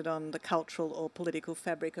impacted on the cultural or political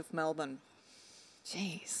fabric of Melbourne?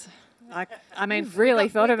 Jeez. I mean, You've really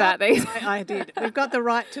thought about these. I did. We've got the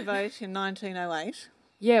right to vote in 1908.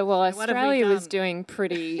 Yeah, well, So what have we Australia was done? doing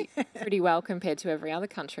pretty well compared to every other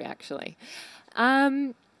country, actually.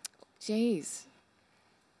 Geez.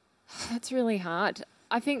 That's really hard.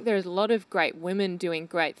 I think there's a lot of great women doing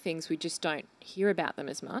great things. We just don't hear about them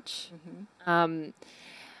as much. Mm-hmm.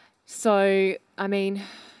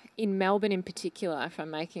 In Melbourne in particular, if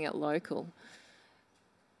I'm making it local,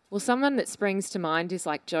 well, someone that springs to mind is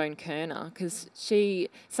like Joan Kerner, because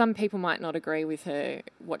some people might not agree with her,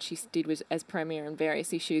 what she did as Premier on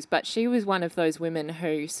various issues, but she was one of those women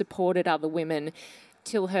who supported other women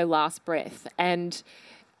till her last breath, and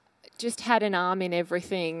just had an arm in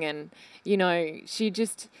everything. And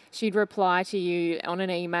she'd reply to you on an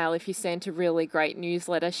email if you sent a really great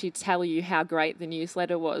newsletter. She'd tell you how great the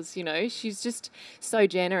newsletter was. She's just so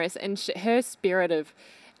generous, and her spirit of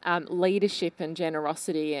leadership and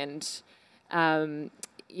generosity, and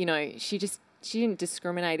she didn't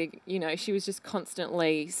discriminate. She was just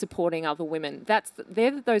constantly supporting other women.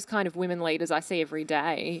 They're those kind of women leaders I see every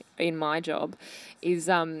day in my job, is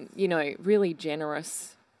really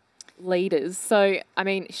generous leaders. So,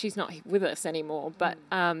 she's not with us anymore, but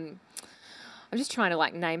I'm just trying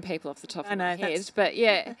to name people off the top of my head. But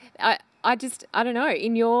yeah, I don't know.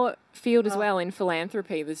 In your field as well, in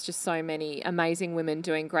philanthropy, there's just so many amazing women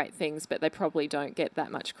doing great things, but they probably don't get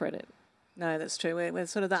that much credit. No, that's true. We're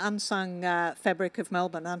sort of the unsung fabric of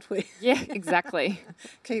Melbourne, aren't we? Yeah, exactly.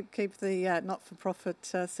 keep the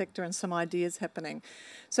not-for-profit sector and some ideas happening.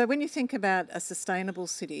 So when you think about a sustainable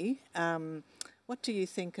city, what do you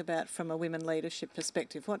think about from a women leadership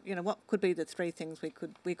perspective? What could be the three things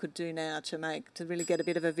we could do now to really get a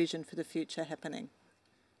bit of a vision for the future happening?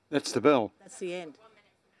 That's the bell. That's the end.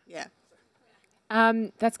 Yeah.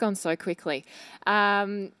 That's gone so quickly.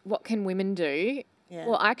 What can women do? Yeah.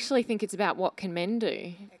 Well, I actually think it's about what can men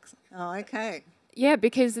do. Oh, okay. Yeah,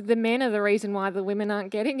 because the men are the reason why the women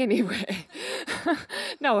aren't getting anywhere.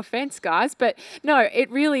 No offence, guys, but no, it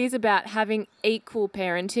really is about having equal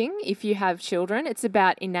parenting if you have children. It's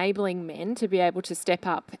about enabling men to be able to step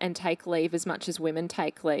up and take leave as much as women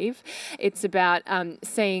take leave. It's about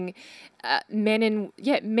seeing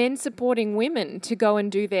men supporting women to go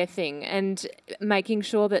and do their thing, and making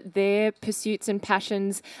sure that their pursuits and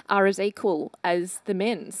passions are as equal as the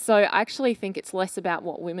men's. So I actually think it's less about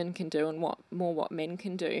what women can do and more what men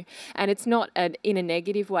can do. And it's not in a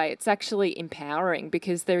negative way. It's actually empowering,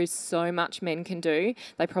 because there is so much men can do.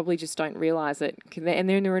 They probably just don't realise it. And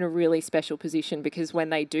they're in a really special position, because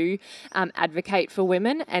when they do advocate for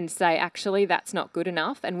women and say, actually, that's not good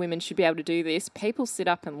enough and women should be able to do this, people sit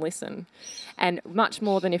up and listen. And much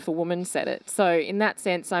more than if a woman said it. So in that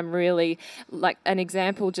sense, I'm really, like an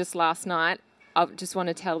example just last night, I just want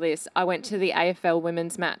to tell this. I went to the AFL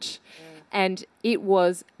women's match, and it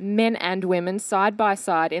was men and women side by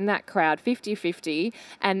side in that crowd, 50-50,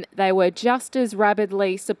 and they were just as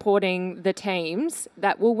rabidly supporting the teams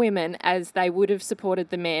that were women as they would have supported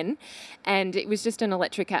the men. And it was just an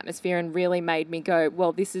electric atmosphere, and really made me go,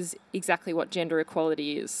 well, this is exactly what gender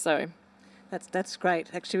equality is. So That's great.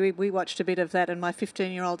 Actually, we watched a bit of that, and my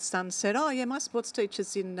 15-year-old son said, "Oh, yeah, my sports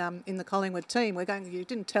teacher's in the Collingwood team." We're going, "You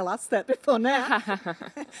didn't tell us that before now."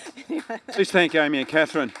 Anyway. Please thank Amy and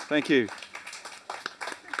Catherine. Thank you.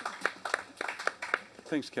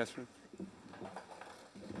 Thanks, Catherine.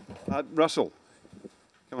 Russell,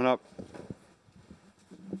 Come on up.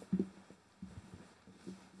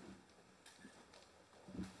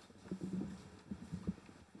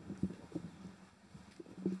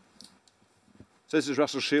 So this is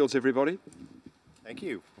Russell Shields, everybody. Thank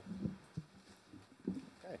you.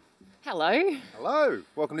 Hello. Hello.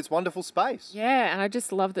 Welcome to this wonderful space. Yeah, and I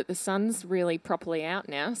just love that the sun's really properly out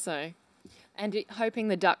now, so... And hoping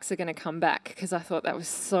the ducks are going to come back, because I thought that was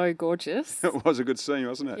so gorgeous. It was a good scene,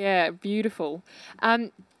 wasn't it? Yeah, beautiful.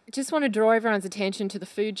 Just want to draw everyone's attention to the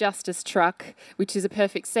Food Justice truck, which is a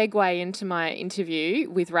perfect segue into my interview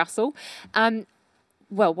with Russell.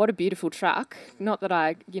 Well, what a beautiful truck. Not that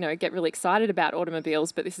I, get really excited about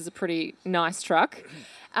automobiles, but this is a pretty nice truck.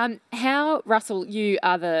 Russell, you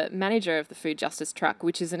are the manager of the Food Justice Truck,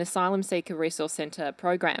 which is an asylum seeker resource centre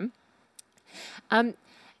program.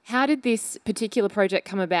 How did this particular project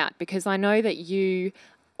come about? Because I know that you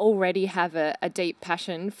already have a deep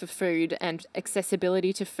passion for food and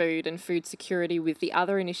accessibility to food and food security with the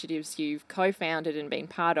other initiatives you've co-founded and been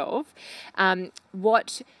part of.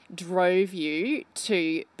 What drove you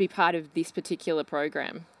to be part of this particular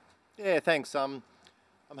program? Yeah, thanks. I'm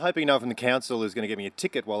hoping no one from the council is going to give me a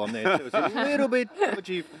ticket while I'm there too. It's a little bit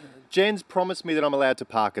dodgy. Jen's promised me that I'm allowed to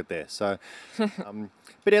park it there. So,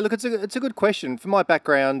 but yeah, look, it's a good question. For my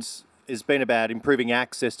background, has been about improving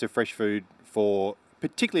access to fresh food for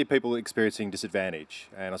particularly people experiencing disadvantage.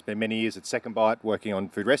 And I spent many years at Second Bite working on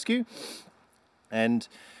food rescue. And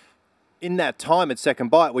in that time at Second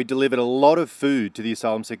Bite, we delivered a lot of food to the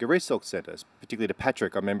asylum seeker resource centres, particularly to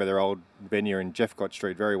Patrick. I remember their old venue in Jeffcott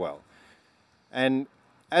Street very well. And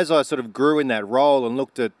as I sort of grew in that role and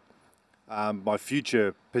looked at my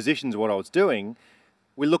future positions, what I was doing,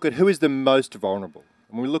 we look at who is the most vulnerable.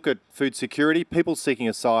 When we look at food security, people seeking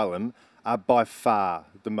asylum are by far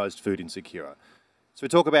the most food insecure. So we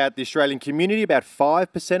talk about the Australian community, about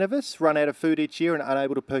 5% of us run out of food each year and are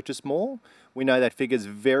unable to purchase more. We know that figure is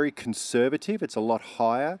very conservative. It's a lot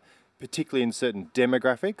higher, particularly in certain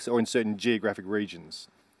demographics or in certain geographic regions.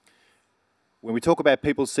 When we talk about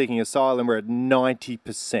people seeking asylum, we're at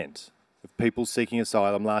 90% of people seeking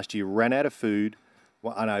asylum last year ran out of food,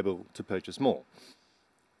 were unable to purchase more.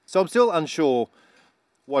 So I'm still unsure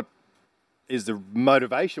what is the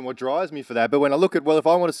motivation, what drives me for that. But when I look at, well, if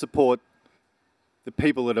I want to support the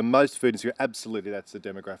people that are most food insecure, absolutely that's the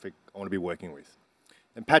demographic I want to be working with.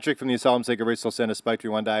 And Patrick from the Asylum Seeker Resource Centre spoke to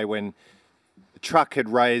me one day when the truck had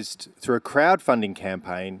raised, through a crowdfunding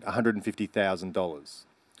campaign, $150,000.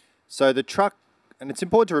 So the truck, and it's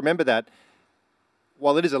important to remember that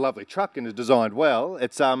while it is a lovely truck and is designed well,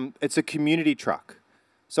 it's a community truck.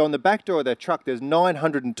 So on the back door of that truck, there's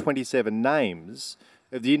 927 names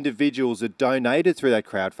of the individuals that donated through that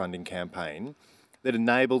crowdfunding campaign that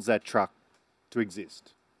enables that truck to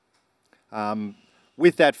exist.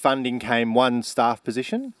 With that funding came one staff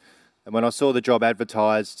position, and when I saw the job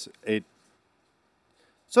advertised, it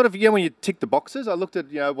sort of, when you tick the boxes, I looked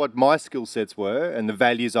at, what my skill sets were and the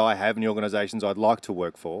values I have and the organisations I'd like to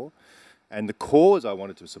work for and the cause I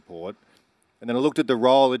wanted to support. And then I looked at the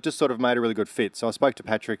role, it just sort of made a really good fit. So I spoke to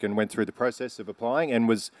Patrick and went through the process of applying and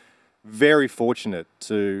was very fortunate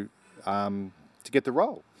to get the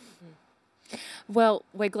role. Well,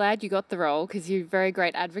 we're glad you got the role because you're a very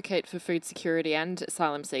great advocate for food security and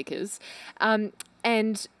asylum seekers.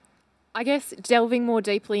 And I guess delving more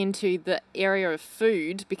deeply into the area of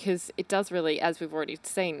food, because it does really, as we've already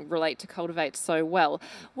seen, relate to Cultivate so well.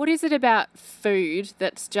 What is it about food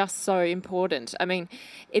that's just so important? I mean,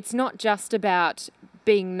 it's not just about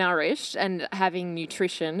being nourished and having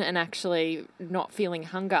nutrition and actually not feeling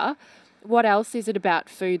hunger. What else is it about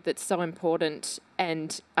food that's so important?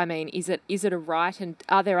 And I mean, is it a right? And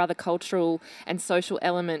are there other cultural and social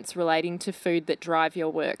elements relating to food that drive your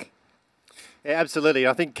work? Yeah, absolutely.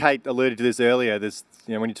 I think Kate alluded to this earlier. This,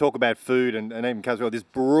 when you talk about food and even comes well, this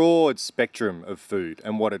broad spectrum of food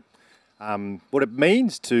and what it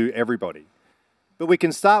means to everybody. But we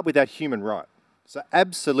can start with that human right. So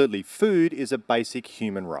absolutely, food is a basic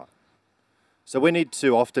human right. So we need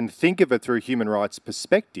to often think of it through a human rights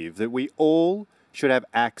perspective that we all should have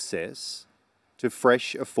access to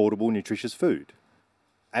fresh, affordable, nutritious food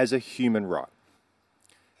as a human right.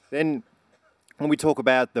 Then when we talk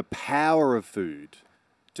about the power of food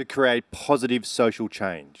to create positive social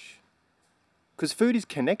change, because food is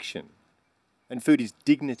connection and food is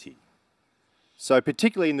dignity. So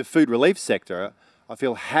particularly in the food relief sector, I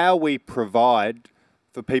feel how we provide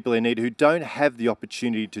for people in need who don't have the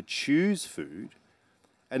opportunity to choose food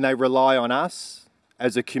and they rely on us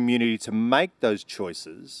as a community to make those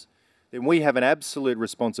choices, then we have an absolute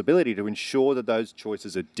responsibility to ensure that those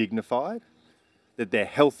choices are dignified, that they're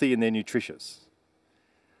healthy and they're nutritious.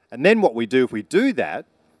 And then what we do, if we do that,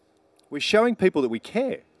 we're showing people that we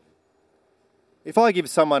care. If I give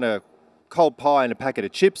someone a cold pie and a packet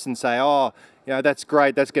of chips and say, oh, that's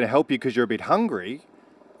great, that's going to help you because you're a bit hungry,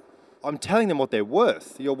 I'm telling them what they're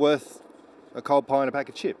worth. You're worth a cold pie and a pack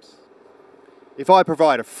of chips. If I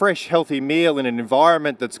provide a fresh, healthy meal in an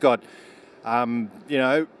environment that's got,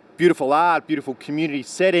 beautiful art, beautiful community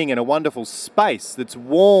setting and a wonderful space that's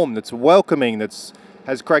warm, that's welcoming,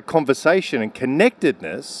 has great conversation and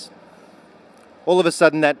connectedness, all of a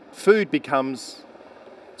sudden that food becomes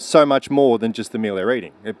so much more than just the meal they're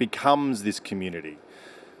eating. It becomes this community.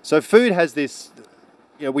 So food has this,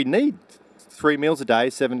 we need 3 meals a day,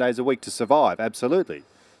 7 days a week to survive, absolutely.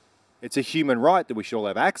 It's a human right that we should all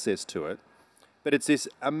have access to it, but it's this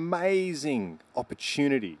amazing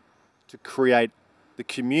opportunity to create the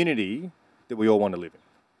community that we all want to live in.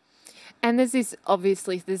 And there's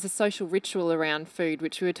a social ritual around food,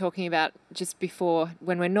 which we were talking about just before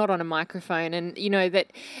when we're not on a microphone. And, that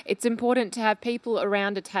it's important to have people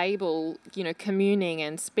around a table, communing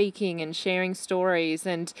and speaking and sharing stories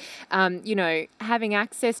and, having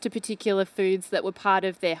access to particular foods that were part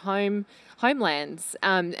of their homelands.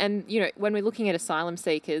 And, when we're looking at asylum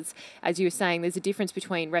seekers, as you were saying, there's a difference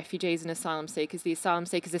between refugees and asylum seekers. The asylum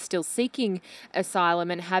seekers are still seeking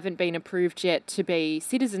asylum and haven't been approved yet to be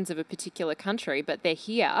citizens of a particular country, but they're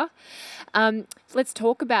here. Let's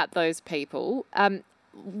talk about those people.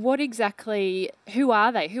 Who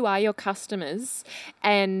are they? Who are your customers?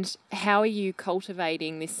 And how are you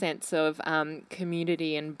cultivating this sense of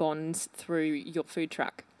community and bonds through your food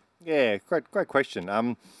truck? Yeah, great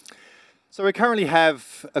question. So we currently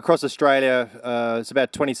have, across Australia, it's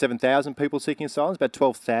about 27,000 people seeking asylum, about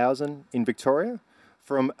 12,000 in Victoria,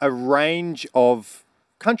 from a range of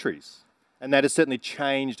countries. And that has certainly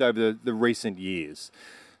changed over the recent years.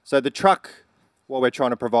 So the truck, while we're trying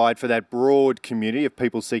to provide for that broad community of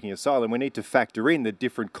people seeking asylum, we need to factor in the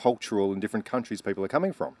different cultural and different countries people are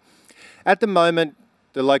coming from. At the moment,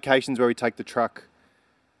 the locations where we take the truck,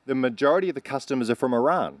 the majority of the customers are from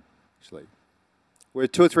Iran, actually. Where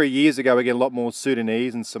 2 or 3 years ago, we get a lot more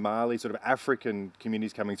Sudanese and Somali, sort of African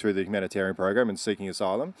communities coming through the humanitarian program and seeking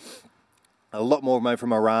asylum. A lot more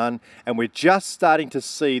from Iran, and we're just starting to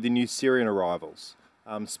see the new Syrian arrivals,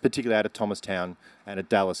 particularly out of Thomastown and at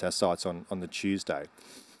Dallas, our sites on the Tuesday.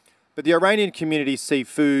 But the Iranian community see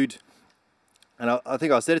food, and I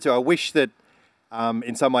think I said it too, I wish that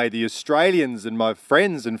in some way the Australians and my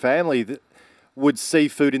friends and family would see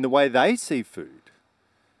food in the way they see food.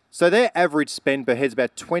 So their average spend per head is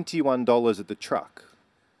about $21 at the truck,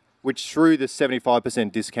 which through the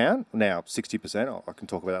 75% discount, now 60%, I can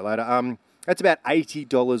talk about that later, that's about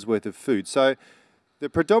 $80 worth of food. So the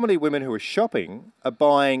predominantly women who are shopping are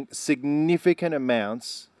buying significant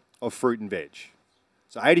amounts of fruit and veg.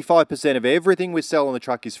 So 85% of everything we sell on the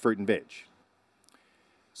truck is fruit and veg.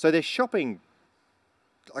 So they're shopping,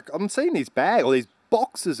 like I'm seeing these bags or these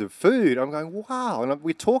boxes of food. I'm going, wow. And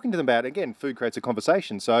we're talking to them about, again, food creates a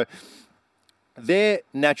conversation. So their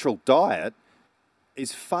natural diet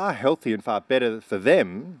is far healthier and far better for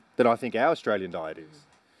them than I think our Australian diet is.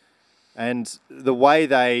 And the way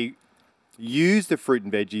they use the fruit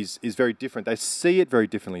and veggies is very different. They see it very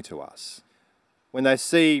differently to us. When they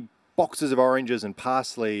see boxes of oranges and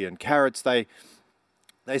parsley and carrots, they're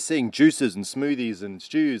seeing juices and smoothies and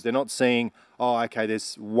stews. They're not seeing, oh, okay,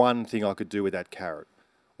 there's one thing I could do with that carrot,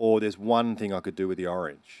 or there's one thing I could do with the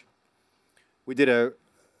orange. We did an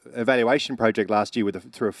evaluation project last year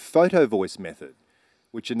through a photo voice method,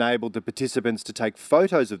 which enabled the participants to take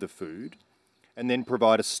photos of the food and then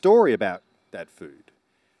provide a story about that food.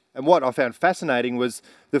 And what I found fascinating was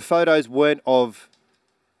the photos weren't of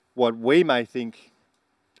what we may think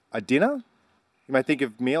a dinner. You may think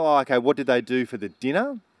of meal, oh, okay, what did they do for the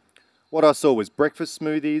dinner? What I saw was breakfast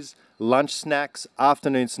smoothies, lunch snacks,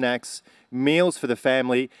 afternoon snacks, meals for the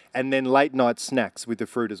family, and then late night snacks with the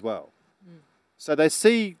fruit as well. So they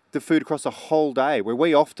see the food across a whole day, where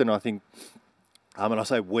we often, I think, and I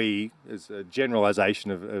say we as a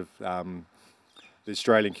generalisation of the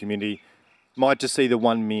Australian community, might just see the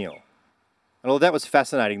one meal. And all that was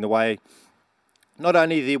fascinating, the way, not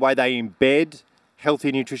only the way they embed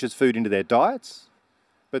healthy, nutritious food into their diets,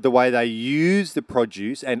 but the way they use the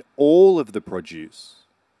produce and all of the produce.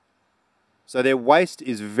 So their waste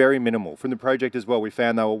is very minimal. From the project as well, we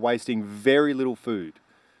found they were wasting very little food.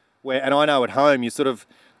 And I know at home, you sort of,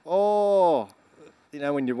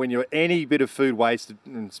 when you're any bit of food wasted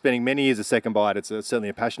and spending many years a second bite, it's certainly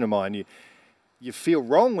a passion of mine. You feel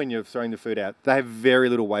wrong when you're throwing the food out. They have very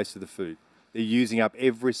little waste of the food. They're using up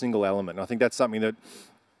every single element. And I think that's something that,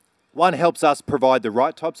 one, helps us provide the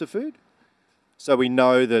right types of food. So we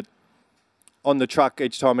know that On the truck,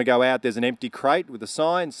 each time we go out, there's an empty crate with a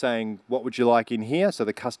sign saying, what would you like in here? So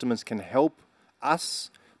the customers can help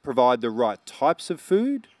us provide the right types of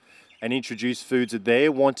food and introduce foods that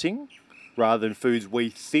they're wanting rather than foods we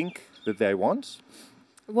think that they want.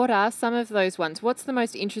 What are some of those ones? What's the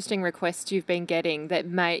most interesting request you've been getting that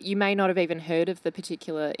you may not have even heard of the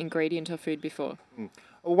particular ingredient or food before?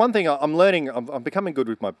 Well, one thing I'm learning, I'm becoming good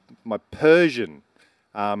with my Persian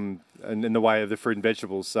and in the way of the fruit and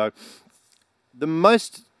vegetables. So the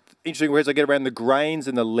most interesting words I get around the grains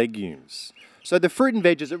and the legumes. So the fruit and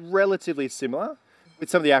veggies are relatively similar. With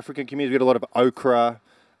some of the African communities, we get a lot of okra,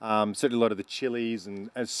 certainly a lot of the chilies, and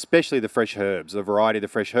especially the fresh herbs, the variety of the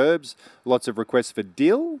fresh herbs. Lots of requests for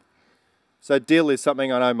dill. So dill is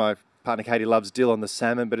something, I know my partner Katie loves dill on the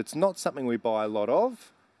salmon, but it's not something we buy a lot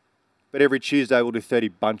of. But every Tuesday we'll do 30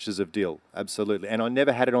 bunches of dill, absolutely. And I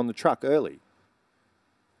never had it on the truck early.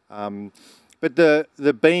 But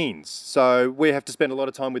the beans, so we have to spend a lot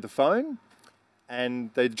of time with the phone, and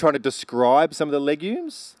they're trying to describe some of the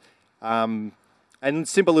legumes, and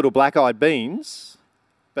simple little black-eyed beans,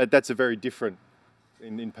 but that's a very different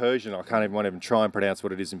in Persian. I can't even try and pronounce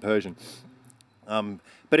what it is in Persian.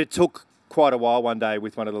 But it took quite a while one day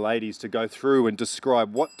with one of the ladies to go through and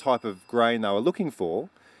describe what type of grain they were looking for,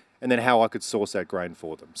 and then how I could source that grain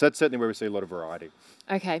for them. So that's certainly where we see a lot of variety.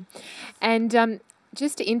 Okay. And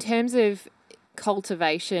just in terms of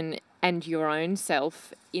cultivation and your own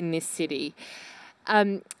self in this city,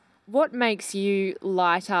 what makes you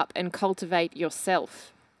light up and cultivate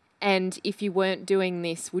yourself? And if you weren't doing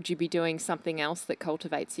this, would you be doing something else that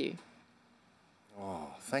cultivates you? Oh,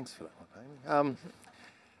 thanks for that one, Amy.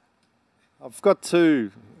 I've got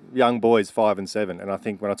two young boys, 5 and 7, and I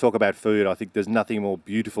think when I talk about food, I think there's nothing more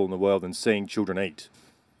beautiful in the world than seeing children eat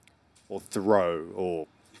or throw or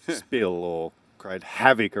spill or create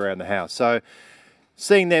havoc around the house. So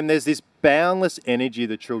seeing them, there's this boundless energy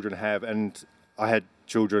that children have, and I had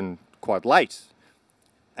children quite late,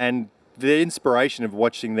 and the inspiration of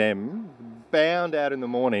watching them bound out in the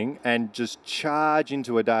morning and just charge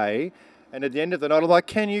into a day, and at the end of the night I'm like,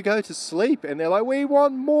 can you go to sleep? And they're like, we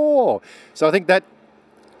want more. So I think that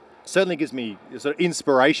certainly gives me sort of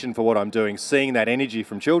inspiration for what I'm doing, seeing that energy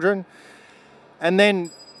from children. And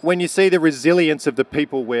then when you see the resilience of the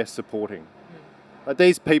people we're supporting, like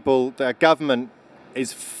these people, the government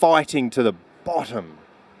is fighting to the bottom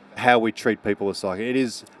how we treat people with psychic. It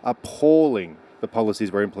is appalling, the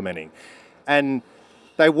policies we're implementing. And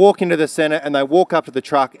they walk into the centre and they walk up to the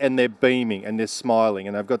truck and they're beaming and they're smiling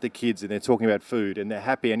and they've got their kids and they're talking about food and they're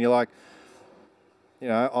happy. And you're like, you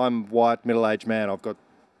know, I'm white, middle-aged man. I've got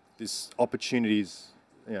this opportunities,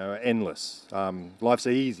 you know, endless. Life's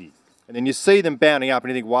easy. And then you see them bounding up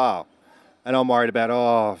and you think, wow. And I'm worried about,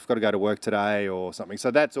 I've got to go to work today or something. So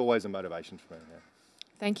that's always a motivation for me. Yeah.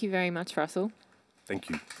 Thank you very much, Russell. Thank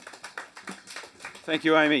you. Thank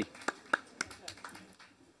you, Amy.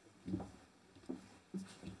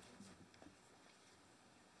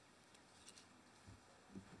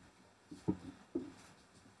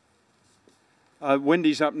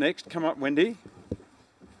 Wendy's up next. Come up, Wendy.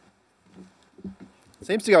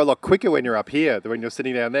 Seems to go a lot quicker when you're up here than when you're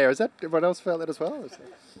sitting down there. Is that everyone else felt that as well?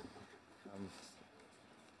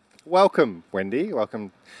 Welcome, Wendy.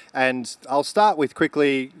 Welcome. And I'll start with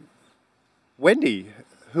quickly, Wendy,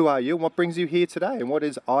 who are you and what brings you here today? And what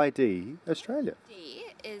is ID Australia? D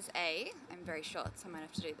is I'm very short, so I might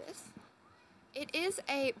have to do this. It is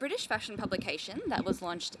a British fashion publication that was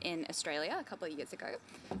launched in Australia a couple of years ago.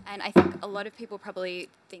 And I think a lot of people probably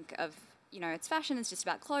think of, you know, it's fashion, it's just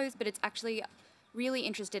about clothes, but it's actually really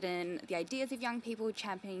interested in the ideas of young people,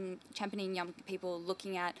 championing young people,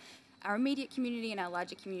 looking at our immediate community and our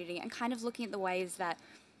larger community, and kind of looking at the ways that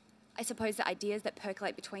I suppose the ideas that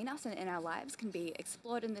percolate between us and in our lives can be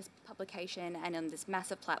explored in this publication and on this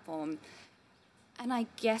massive platform. And I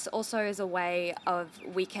guess also as a way of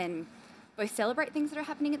we can both celebrate things that are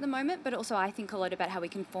happening at the moment, but also I think a lot about how we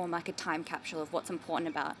can form like a time capsule of what's important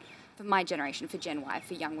about for my generation, for Gen Y,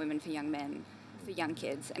 for young women, for young men, for young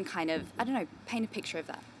kids, and kind of, I don't know, paint a picture of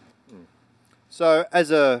that. So as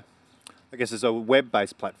a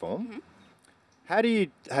web-based platform, how do you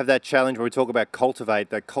have that challenge where we talk about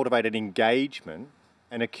cultivated engagement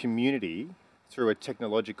and a community through a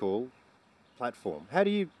technological platform? How do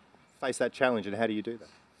you face that challenge and how do you do that?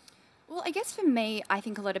 Well, I guess for me, I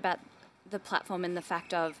think a lot about the platform and the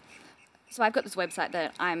fact of, so I've got this website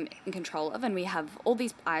that I'm in control of and we have all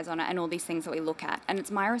these eyes on it and all these things that we look at. And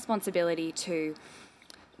it's my responsibility to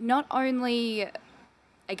not only,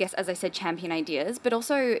 I guess, as I said, champion ideas, but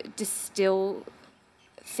also distill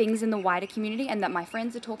things in the wider community and that my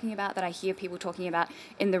friends are talking about, that I hear people talking about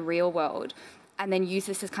in the real world, and then use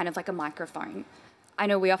this as kind of like a microphone. I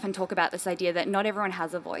know we often talk about this idea that not everyone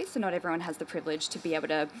has a voice and not everyone has the privilege to be able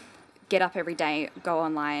to get up every day, go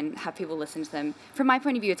online, have people listen to them. From my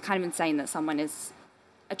point of view, it's kind of insane that someone is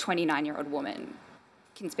a 29-year-old woman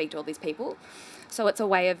can speak to all these people. So it's a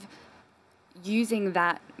way of using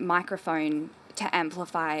that microphone to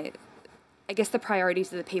amplify, I guess, the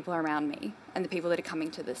priorities of the people around me and the people that are coming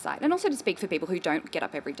to this site, and also to speak for people who don't get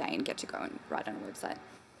up every day and get to go and write on a website.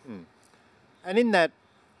 And in that,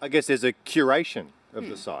 I guess there's a curation of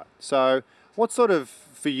the site. So what sort of,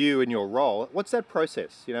 for you in your role, what's that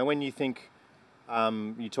process? You know, when you think,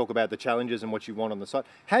 you talk about the challenges and what you want on the site,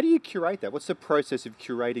 how do you curate that? What's the process of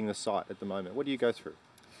curating the site at the moment? What do you go through?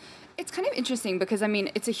 It's kind of interesting because, I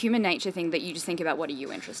mean, it's a human nature thing that you just think about what are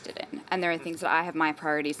you interested in. And there are things that I have my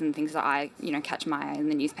priorities and things that I, you know, catch my eye in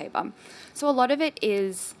the newspaper. So a lot of it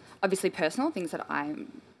is obviously personal, things that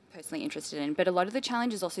I'm personally interested in, but a lot of the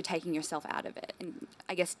challenge is also taking yourself out of it and,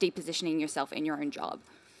 I guess, depositioning yourself in your own job.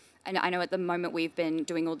 And I know at the moment we've been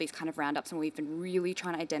doing all these kind of roundups and we've been really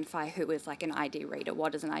trying to identify who is like an ID reader.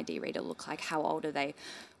 What does an ID reader look like? How old are they?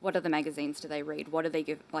 What other magazines do they read? What do they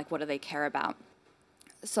give, like, what do they care about?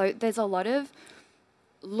 So there's a lot of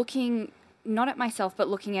looking, not at myself, but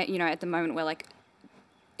looking at, you know, at the moment where, like,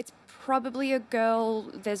 it's probably a girl,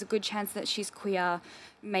 there's a good chance that she's queer,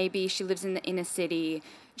 maybe she lives in the inner city,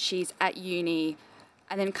 she's at uni,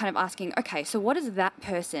 and then kind of asking, okay, so what is that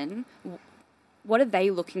person, what are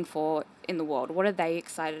they looking for in the world? What are they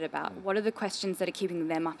excited about? What are the questions that are keeping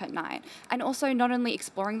them up at night? And also not only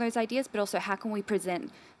exploring those ideas, but also how can we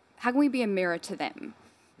be a mirror to them?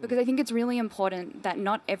 Because I think it's really important that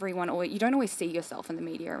not everyone, or you don't always see yourself in the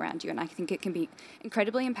media around you. And I think it can be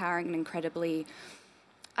incredibly empowering and incredibly,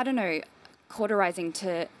 I don't know, cauterizing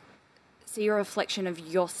to see a reflection of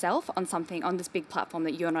yourself on something, on this big platform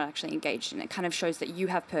that you're not actually engaged in. It kind of shows that you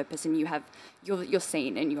have purpose and you're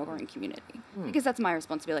seen in your own community. Because that's my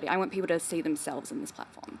responsibility. I want people to see themselves in this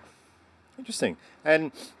platform. Interesting.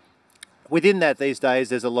 And within that these days,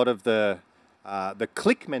 there's a lot of the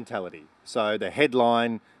click mentality. So the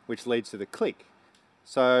headline, which leads to the click.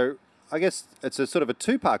 So I guess it's a sort of a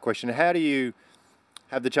two-part question. How do you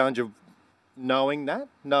have the challenge of knowing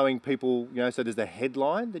people, you know, so there's the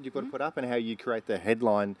headline that you've got to put up and how you create the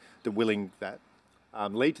headline, the willing that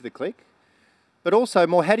lead to the click. But also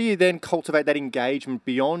more, how do you then cultivate that engagement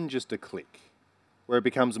beyond just a click, where it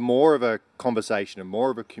becomes more of a conversation and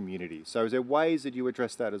more of a community? So is there ways that you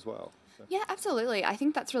address that as well? Yeah, absolutely. I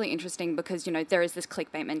think that's really interesting because, you know, there is this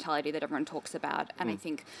clickbait mentality that everyone talks about. And I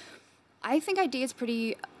think IDEA is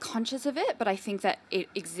pretty conscious of it, but I think that it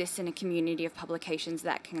exists in a community of publications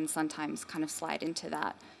that can sometimes kind of slide into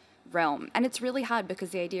that realm. And it's really hard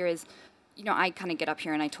because the idea is, you know, I kind of get up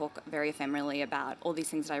here and I talk very ephemerally about all these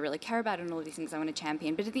things that I really care about and all these things I want to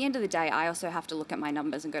champion. But at the end of the day, I also have to look at my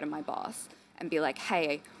numbers and go to my boss and be like,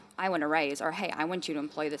 hey, I want a raise, or hey, I want you to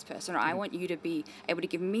employ this person, or I want you to be able to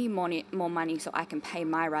give me more money so I can pay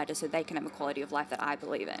my writers so they can have a quality of life that I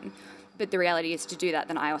believe in. But the reality is, to do that,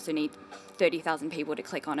 then I also need 30,000 people to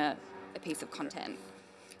click on a piece of content.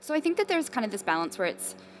 So I think that there's kind of this balance where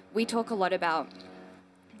we talk a lot about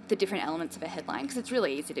the different elements of a headline, because it's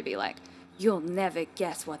really easy to be like, you'll never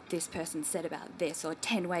guess what this person said about this, or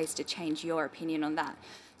 10 ways to change your opinion on that.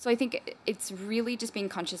 So I think it's really just being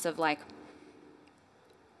conscious of, like,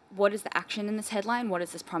 what is the action in this headline? What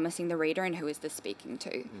is this promising the reader, and who is this speaking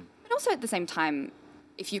to? But also at the same time,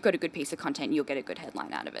 if you've got a good piece of content, you'll get a good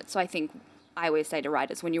headline out of it. So I think I always say to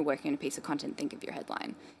writers, when you're working on a piece of content, think of your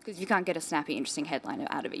headline. Because if you can't get a snappy, interesting headline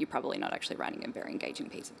out of it, you're probably not actually writing a very engaging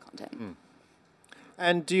piece of content.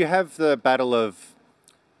 And do you have the battle of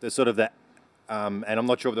the sort of the, and I'm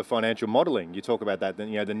not sure of the financial modelling, you talk about that,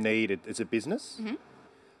 you know, the need, it's a business.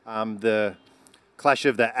 The clash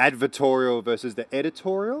of the advertorial versus the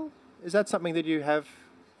editorial. Is that something that you have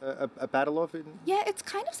a battle of? Yeah, it's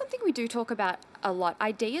kind of something we do talk about a lot.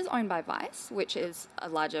 IDEA is owned by Vice, which is a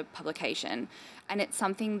larger publication, and it's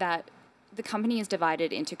something that the company is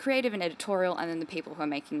divided into creative and editorial, and then the people who are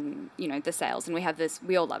making, you know, the sales. And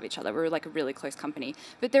we all love each other. We're like a really close company.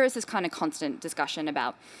 But there is this kind of constant discussion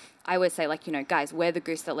about, I always say, like, you know, guys, we're the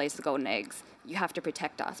goose that lays the golden eggs. You have to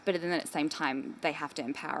protect us. But then at the same time, they have to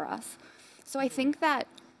empower us. So I think that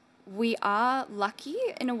we are lucky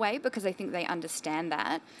in a way because I think they understand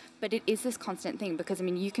that, but it is this constant thing because, I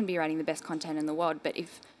mean, you can be writing the best content in the world, but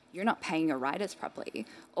if you're not paying your writers properly,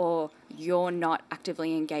 or you're not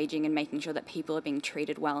actively engaging and making sure that people are being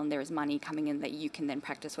treated well and there is money coming in that you can then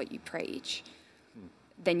practice what you preach,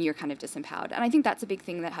 then you're kind of disempowered. And I think that's a big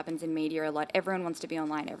thing that happens in media a lot. Everyone wants to be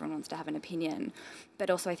online, everyone wants to have an opinion, but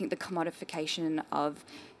also I think the commodification of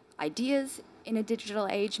ideas in a digital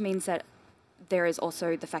age means that there is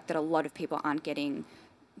also the fact that a lot of people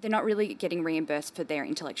they're not really getting reimbursed for their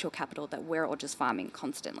intellectual capital, that we're all just farming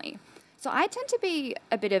constantly. So I tend to be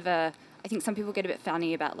a bit of I think some people get a bit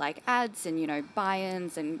funny about like ads and,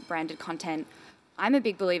 buy-ins and branded content. I'm a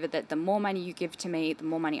big believer that the more money you give to me, the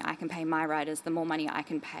more money I can pay my writers, the more money I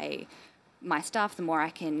can pay my staff, the more I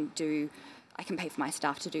can pay for my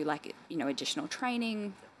staff to do additional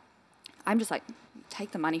training. I'm just like,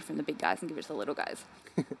 take the money from the big guys and give it to the little guys.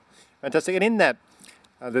 Fantastic. And in that,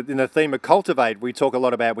 in the theme of cultivate, we talk a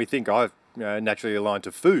lot about, we think naturally aligned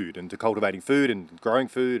to food and to cultivating food and growing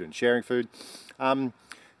food and sharing food.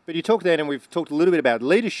 But you talked then, and we've talked a little bit about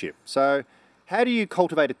leadership. So how do you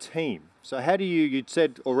cultivate a team? So how do you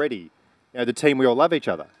said already, the team, we all love each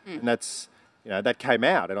other. And that's, that came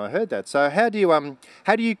out and I heard that. So how do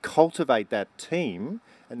you cultivate that team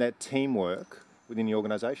and that teamwork within the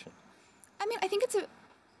organisation? I mean, I think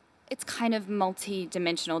it's kind of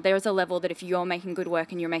multi-dimensional. There is a level that if you're making good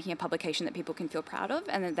work and you're making a publication that people can feel proud of,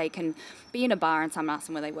 and that they can be in a bar and someone asks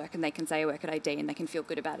them where they work and they can say I work at ID and they can feel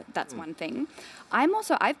good about it. That's one thing.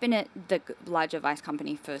 I've been at the larger Vice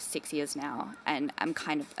company for 6 years now, and I'm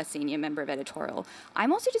kind of a senior member of editorial.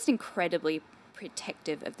 I'm also just incredibly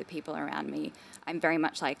protective of the people around me. I'm very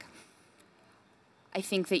much like, I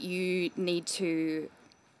think that you need to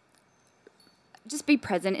just be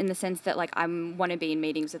present in the sense that I want to be in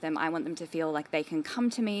meetings with them. I want them to feel like they can come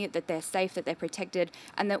to me, that they're safe, that they're protected,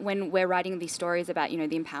 and that when we're writing these stories about, the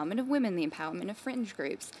empowerment of women, the empowerment of fringe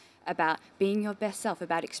groups, about being your best self,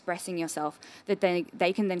 about expressing yourself, that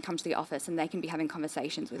they can then come to the office and they can be having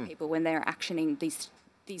conversations with people when they're actioning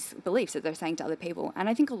these beliefs that they're saying to other people. And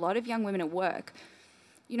I think a lot of young women at work,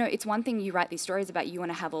 it's one thing you write these stories about, you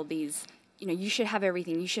want to have all these, you should have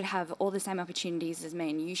everything, you should have all the same opportunities as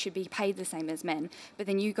men, you should be paid the same as men. But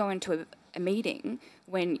then you go into a meeting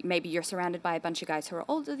when maybe you're surrounded by a bunch of guys who are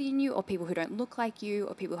older than you, or people who don't look like you,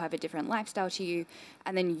 or people who have a different lifestyle to you,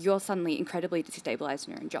 and then you're suddenly incredibly destabilized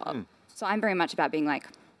in your own job. So I'm very much about being like,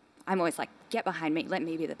 I'm always like, get behind me, let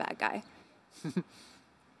me be the bad guy.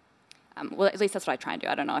 Well, at least that's what I try and do.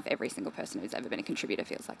 I don't know if every single person who's ever been a contributor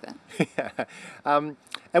feels like that.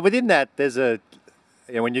 And within that, there's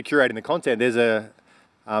when you're curating the content, there's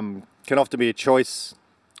can often be a choice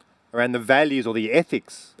around the values or the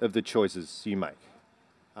ethics of the choices you make.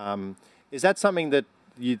 Is that something that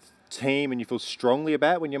you team and you feel strongly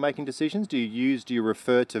about when you're making decisions? Do you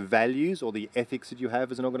refer to values or the ethics that you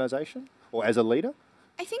have as an organisation or as a leader?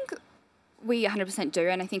 I think we 100% do,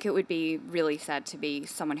 and I think it would be really sad to be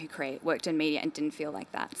someone who worked in media and didn't feel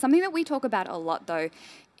like that. Something that we talk about a lot, though,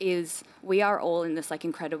 is we are all in this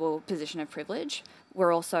incredible position of privilege.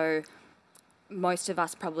 We're also, most of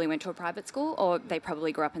us probably went to a private school, or they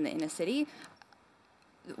probably grew up in the inner city.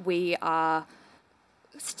 We are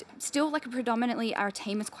still predominantly, our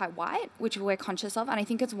team is quite white, which we're conscious of, and I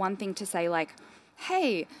think it's one thing to say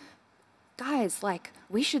hey, guys,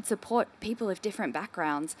 we should support people of different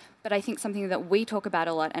backgrounds. But I think something that we talk about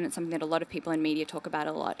a lot, and it's something that a lot of people in media talk about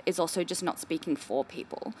a lot, is also just not speaking for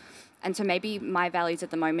people. And so maybe my values at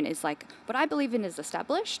the moment is what I believe in is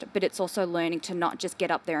established, but it's also learning to not just get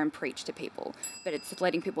up there and preach to people, but it's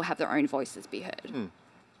letting people have their own voices be heard.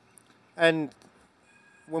 And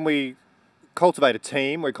when we cultivate a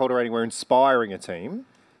team, we're inspiring a team,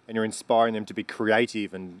 and you're inspiring them to be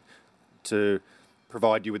creative and to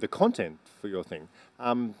provide you with the content for your thing.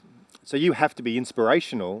 So you have to be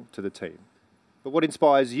inspirational to the team. But what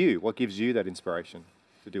inspires you? What gives you that inspiration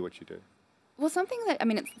to do what you do? Well, something that,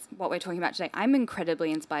 it's what we're talking about today. I'm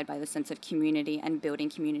incredibly inspired by the sense of community and building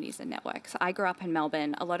communities and networks. I grew up in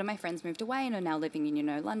Melbourne. A lot of my friends moved away and are now living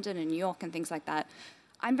in, London and New York and things like that.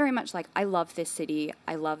 I'm very much I love this city.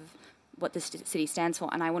 I love what this city stands for,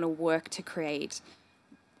 and I want to work to create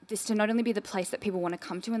this to not only be the place that people want to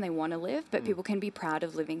come to and they want to live, but people can be proud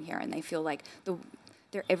of living here and they feel like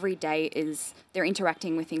their every day they're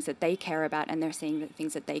interacting with things that they care about and they're seeing the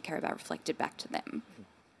things that they care about reflected back to them.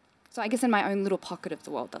 So I guess in my own little pocket of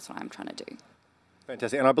the world, that's what I'm trying to do.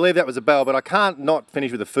 Fantastic. And I believe that was a bell, but I can't not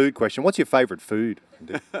finish with a food question. What's your favourite food?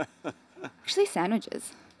 Actually,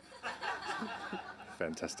 sandwiches.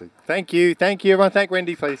 Fantastic. Thank you. Thank you, everyone. Thank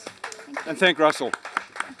Wendy, please. And thank Russell.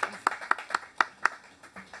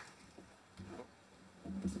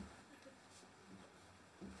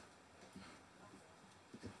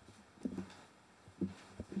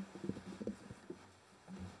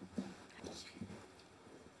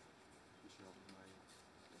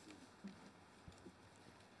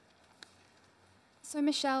 So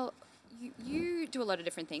Michelle, you do a lot of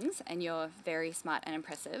different things and you're very smart and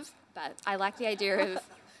impressive, but I like the idea of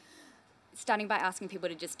starting by asking people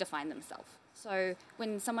to just define themselves. So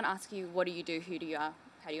when someone asks you, what do you do, who do you are,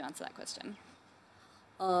 how do you answer that question?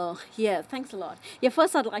 Yeah, thanks a lot. Yeah,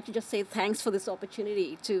 first I'd like to just say thanks for this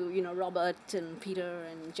opportunity to, Robert and Peter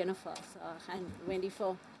and Jennifer and Wendy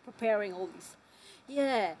for preparing all these.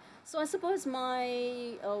 Yeah, so I suppose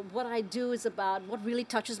what I do is about what really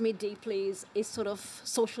touches me deeply is sort of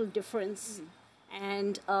social difference.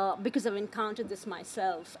 And because I've encountered this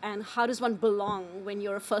myself, and how does one belong when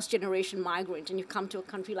you're a first-generation migrant and you come to a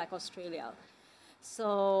country like Australia?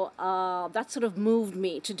 So that sort of moved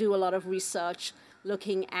me to do a lot of research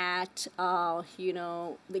looking at,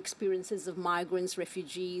 the experiences of migrants,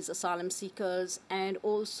 refugees, asylum seekers, and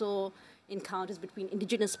also encounters between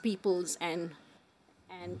indigenous peoples and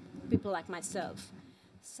people like myself.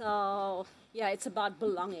 So yeah, it's about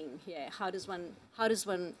belonging here. How does one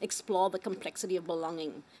explore the complexity of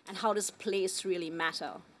belonging, and how does place really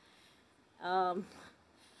matter?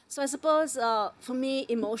 So I suppose for me,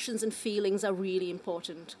 emotions and feelings are really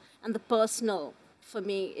important, and the personal for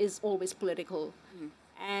me is always political.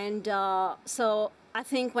 And so I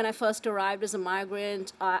think when I first arrived as a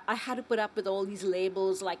migrant, I had to put up with all these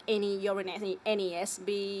labels like you're an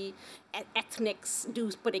NESB, ethnics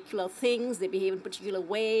do particular things, they behave in particular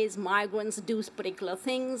ways, migrants do particular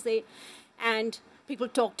things, and people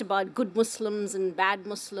talked about good Muslims and bad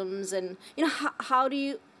Muslims, and how do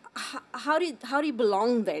you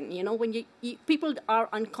belong then? When people are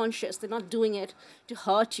unconscious, they're not doing it to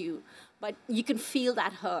hurt you, but you can feel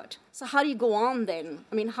that hurt. So how do you go on then?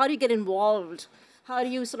 I mean, how do you get involved? How do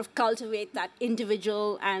you sort of cultivate that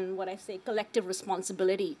individual and collective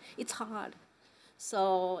responsibility? It's hard.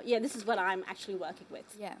 So yeah, this is what I'm actually working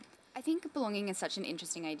with. Yeah. I think belonging is such an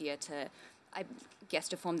interesting idea to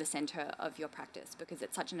form the center of your practice, because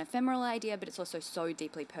it's such an ephemeral idea, but it's also so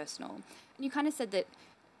deeply personal. And you kind of said that,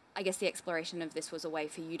 I guess the exploration of this was a way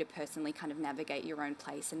for you to personally kind of navigate your own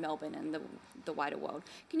place in Melbourne and the wider world.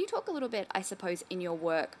 Can you talk a little bit, I suppose, in your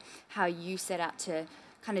work, how you set out to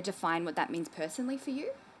kind of define what that means personally for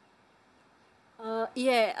you?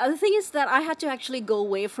 The thing is that I had to actually go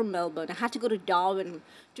away from Melbourne. I had to go to Darwin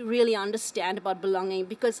to really understand about belonging,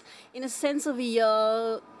 because in a sense of a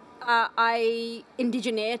year,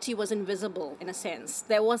 indigeneity was invisible in a sense.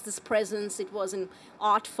 There was this presence, it was in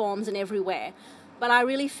art forms and everywhere. But I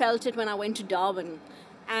really felt it when I went to Darwin.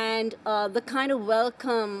 And the kind of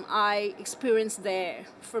welcome I experienced there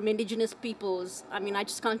from indigenous peoples, I mean, I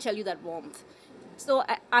just can't tell you that warmth. So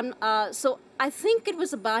I think it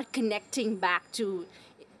was about connecting back to,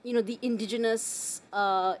 the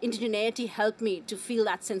indigeneity helped me to feel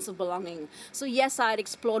that sense of belonging. So yes, I had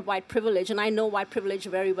explored white privilege, and I know white privilege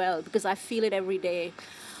very well because I feel it every day.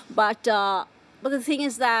 But the thing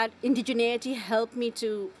is that indigeneity helped me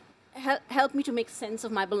to make sense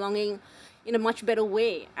of my belonging in a much better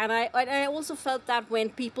way. And I also felt that when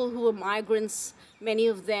people who were migrants, many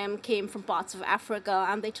of them came from parts of Africa,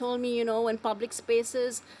 and they told me, in public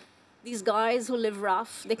spaces, these guys who live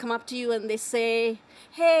rough, they come up to you and they say,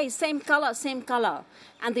 hey, same color,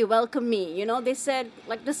 and they welcome me, they said,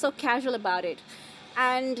 like, they're so casual about it.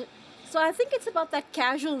 And so I think it's about that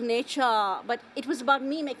casual nature, but it was about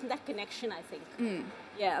me making that connection, I think.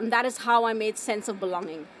 Yeah, and that is how I made sense of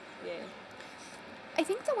belonging. Yeah. I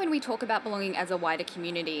think that when we talk about belonging as a wider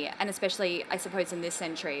community, and especially, I suppose, in this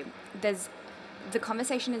century, the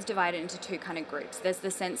conversation is divided into two kind of groups. There's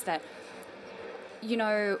the sense that,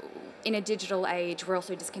 in a digital age, we're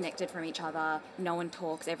also disconnected from each other. No one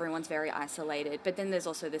talks. Everyone's very isolated. But then there's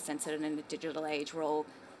also the sense that in a digital age,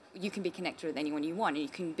 you can be connected with anyone you want, and you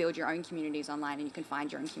can build your own communities online, and you can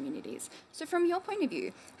find your own communities. So from your point of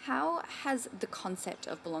view, how has the concept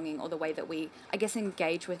of belonging, or the way that we, I guess,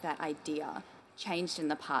 engage with that idea, changed in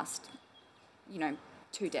the past,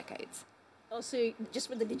 2 decades? Also, just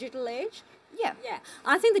with the digital age? Yeah. Yeah.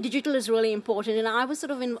 I think the digital is really important, and I was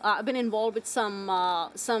I've been involved with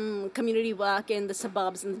some community work in the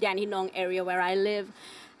suburbs in the Dandenong area where I live,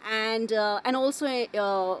 and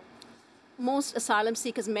also most asylum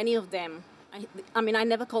seekers, many of them, I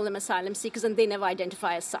never call them asylum seekers, and they never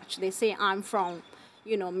identify as such. They say, I'm from,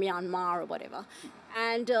 Myanmar or whatever.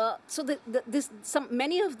 And so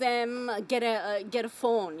many of them get a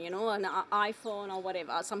phone, an iPhone or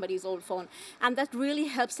whatever, somebody's old phone, and that really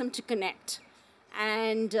helps them to connect.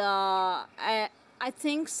 And I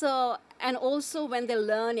think so. And also when they're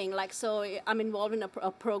learning, I'm involved in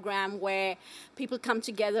a program where people come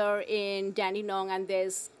together in Dandenong, and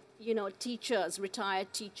there's teachers,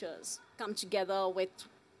 retired teachers, come together with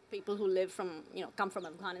people who come from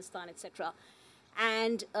Afghanistan, etc.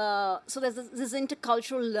 And so there's this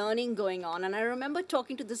intercultural learning going on. And I remember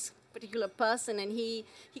talking to this particular person, and he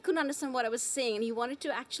couldn't understand what I was saying, and he wanted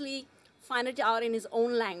to actually find it out in his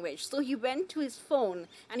own language. So he went to his phone,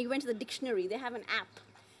 and he went to the dictionary. They have an app.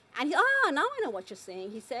 And now I know what you're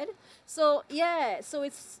saying, he said. So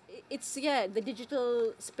the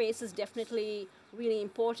digital space is definitely really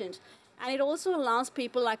important. And it also allows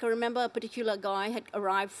people, like I remember a particular guy had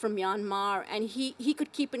arrived from Myanmar, and he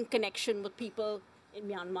could keep in connection with people in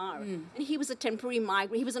Myanmar. And he was a temporary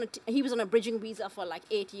migrant. He was on a bridging visa for like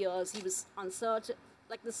 8 years. He was uncertain.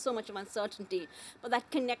 Like, there's so much of uncertainty. But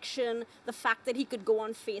that connection, the fact that he could go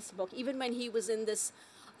on Facebook, even when he was in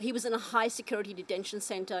a high security detention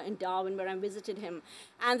center in Darwin where I visited him.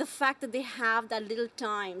 And the fact that they have that little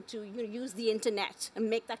time to use the internet and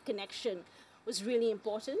make that connection was really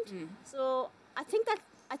important. So I think that's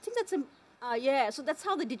so that's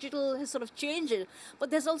how the digital has sort of changed it.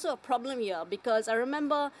 But there's also a problem here, because I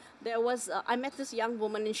remember I met this young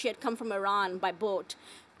woman, and she had come from Iran by boat.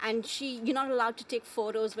 And you're not allowed to take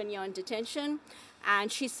photos when you're in detention.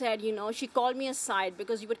 And she said, she called me aside,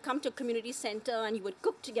 because you would come to a community center and you would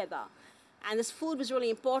cook together. And this food was really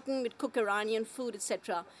important. We'd cook Iranian food,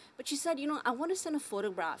 etc. But she said, I want to send a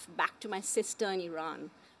photograph back to my sister in Iran.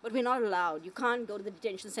 But we're not allowed. You can't go to the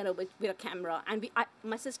detention center with a camera. And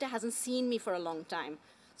my sister hasn't seen me for a long time.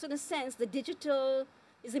 So in a sense, the digital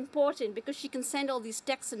is important, because she can send all these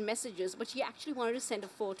texts and messages, but she actually wanted to send a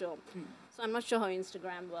photo. So I'm not sure how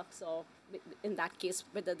Instagram works, or in that case,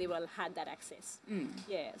 whether they will had that access.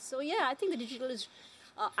 Yeah. So I think the digital is.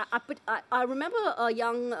 I remember a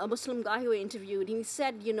young Muslim guy who I interviewed, and he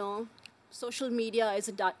said, social media is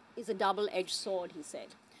a double-edged sword. He said.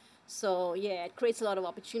 So it creates a lot of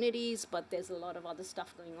opportunities, but there's a lot of other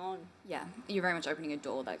stuff going on. Yeah, you're very much opening a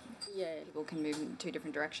door that people can move in two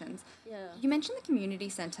different directions. Yeah. You mentioned the community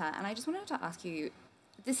centre, and I just wanted to ask you,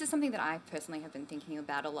 this is something that I personally have been thinking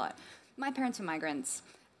about a lot. My parents were migrants,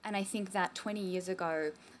 and I think that 20 years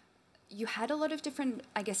ago, you had a lot of different,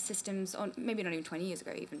 systems, or maybe not even 20 years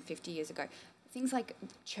ago, even 50 years ago, things like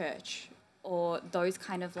church, or those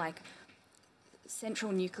kind of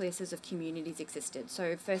central nucleuses of communities existed.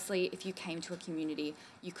 So firstly, if you came to a community,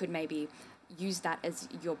 you could maybe use that as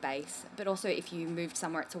your base, but also if you moved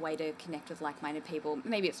somewhere, it's a way to connect with like-minded people.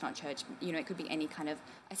 Maybe it's not church, it could be any kind of,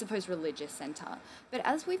 religious centre. But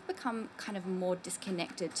as we've become kind of more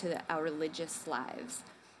disconnected to our religious lives,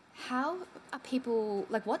 how are people,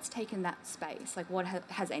 what's taken that space? What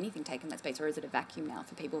has anything taken that space, or is it a vacuum now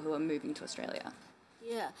for people who are moving to Australia?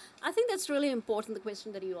 Yeah, I think that's really important, the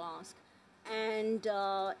question that you ask. And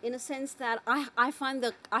in a sense that I find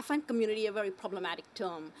community a very problematic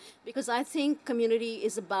term, because I think community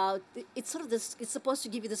is about, it's supposed to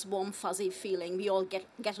give you this warm, fuzzy feeling. We all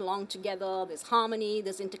get along together, there's harmony,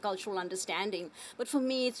 there's intercultural understanding. But for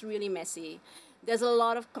me, it's really messy. There's a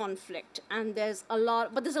lot of conflict, and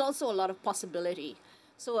but there's also a lot of possibility.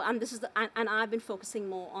 So, and I've been focusing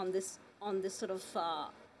more on this sort of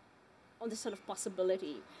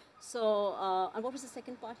possibility. So, and what was the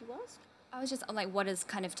second part you asked? I was just what has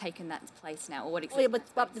kind of taken that place now, or what exists?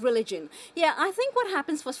 But religion. Yeah, I think what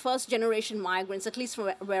happens for first-generation migrants, at least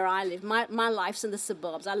from where I live, my life's in the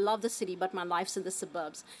suburbs. I love the city, but my life's in the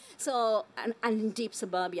suburbs. So, and in deep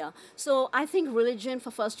suburbia. So I think religion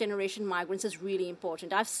for first-generation migrants is really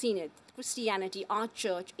important. I've seen it. Christianity, our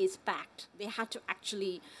church is packed. They had to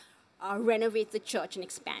actually renovate the church and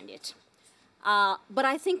expand it. But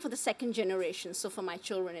I think for the second generation, so for my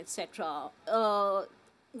children, etc.,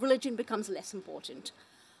 religion becomes less important.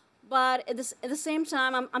 But at the same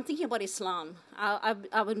time, I'm thinking about Islam.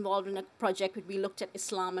 I'm involved in a project where we looked at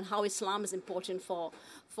Islam and how Islam is important for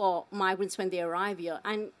migrants when they arrive here.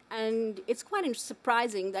 And it's quite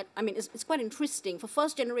surprising that, it's quite interesting. For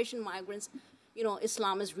first-generation migrants,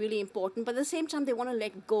 Islam is really important. But at the same time, they want to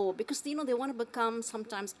let go because, they want to become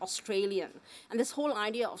sometimes Australian. And this whole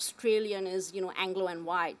idea of Australian is, Anglo and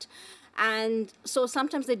white. And so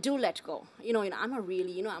sometimes they do let go.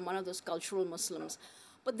 I'm one of those cultural Muslims.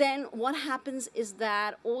 But then what happens is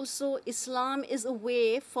that also Islam is a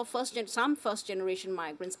way for some first-generation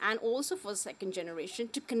migrants and also for second generation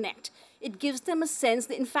to connect. It gives them a sense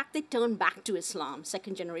that, in fact, they turn back to Islam,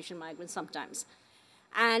 second-generation migrants sometimes.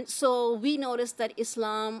 And so we noticed that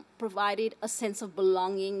Islam provided a sense of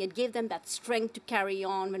belonging. It gave them that strength to carry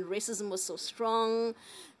on when racism was so strong,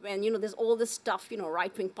 when, there's all this stuff,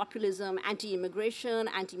 right-wing populism, anti-immigration,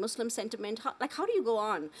 anti-Muslim sentiment. How do you go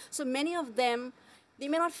on? So many of them, they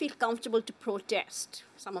may not feel comfortable to protest.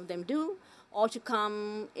 Some of them do, or to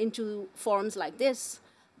come into forums like this.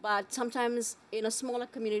 But sometimes in a smaller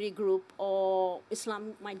community group, or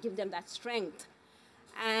Islam might give them that strength.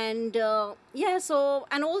 And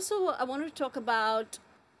and also I wanted to talk about,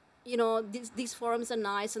 these forums are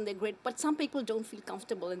nice and they're great, but some people don't feel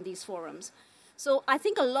comfortable in these forums. So I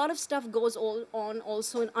think a lot of stuff goes on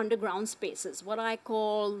also in underground spaces, what I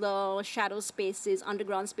call the shadow spaces,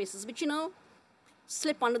 underground spaces, which,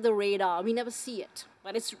 slip under the radar. We never see it.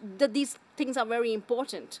 But it's that these things are very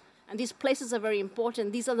important, and these places are very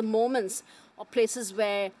important. These are the moments or places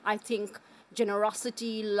where I think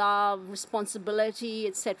generosity, love, responsibility,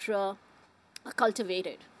 etc., are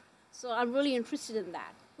cultivated. So I'm really interested in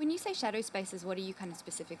that. When you say shadow spaces, what are you kind of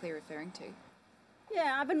specifically referring to?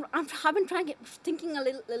 Yeah, I've been thinking a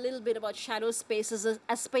little bit about shadow spaces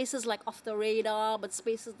as spaces like off the radar, but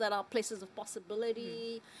spaces that are places of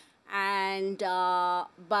possibility. And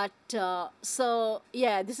so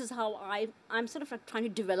yeah, this is how I'm sort of like trying to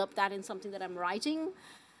develop that in something that I'm writing.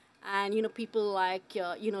 And people like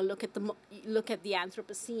look at the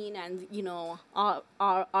Anthropocene and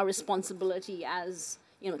our responsibility as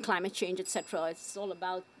climate change, etc. It's all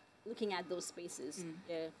about looking at those spaces.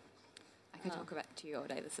 Yeah. I could talk about to you all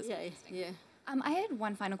day. This is interesting. Yeah. I had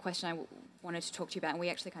one final question I wanted to talk to you about, and we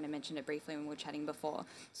actually kind of mentioned it briefly when we were chatting before.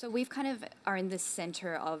 So we've kind of are in the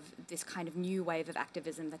centre of this kind of new wave of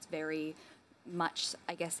activism that's very much,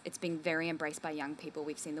 I guess, it's being very embraced by young people.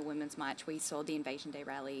 We've seen the Women's March. We saw the Invasion Day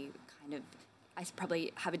rally kind of, I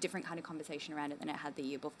probably have a different kind of conversation around it than it had the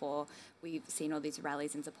year before. We've seen all these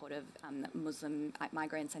rallies in support of Muslim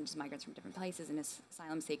migrants and just migrants from different places and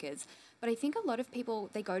asylum seekers. But I think a lot of people,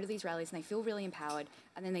 they go to these rallies and they feel really empowered,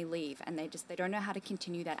 and then they leave and they don't know how to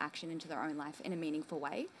continue that action into their own life in a meaningful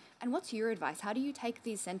way. And what's your advice? How do you take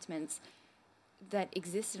these sentiments that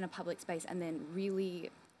exist in a public space and then really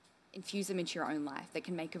infuse them into your own life that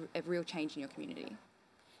can make a real change in your community?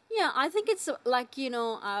 Yeah, I think it's like,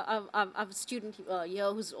 I've a student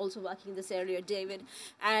here who's also working in this area, David,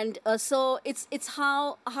 and so it's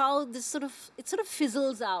how this sort of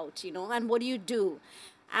fizzles out, and what do you do?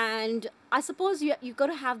 And I suppose you've got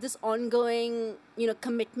to have this ongoing,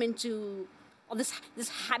 commitment to, or this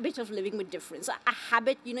habit of living with difference. A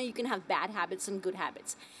habit, you can have bad habits and good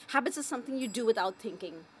habits. Habits is something you do without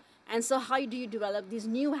thinking. And so how do you develop these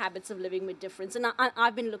new habits of living with difference? And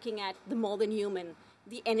I've been looking at the more than human,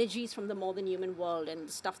 the energies from the more than human world, and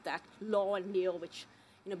the stuff that Law and Leo, which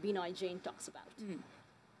Benoy Jane talks about.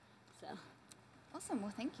 So, awesome.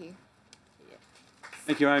 Well, thank you. Yeah.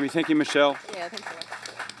 Thank you, Amy. Thank you, Michelle. Yeah, thanks a lot.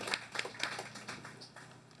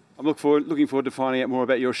 I'm looking forward to finding out more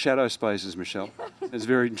about your shadow spaces, Michelle. It's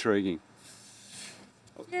very intriguing.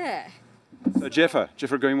 Yeah. So Jeffa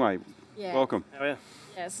Greenway, Yeah. welcome. How are you?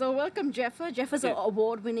 Yeah, so welcome, Jeffa. Jeffa's an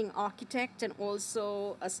award-winning architect, and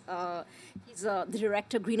also he's the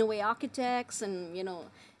director of Greenaway Architects, and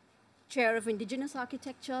chair of Indigenous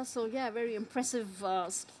Architecture. So yeah, very impressive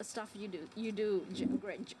stuff you do,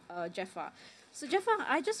 Jeffa. So Jeffa,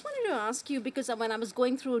 I just wanted to ask you, because when I was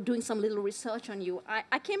going through doing some little research on you,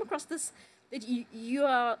 I came across this, that you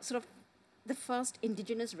are sort of the first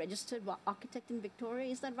Indigenous registered architect in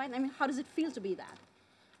Victoria. Is that right? I mean, how does it feel to be that?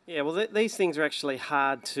 Yeah, well, these things are actually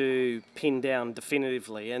hard to pin down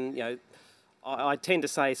definitively, and I tend to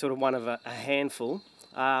say sort of one of a handful.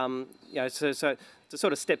 So to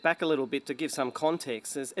sort of step back a little bit to give some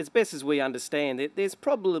context, as best as we understand it, there's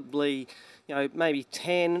probably maybe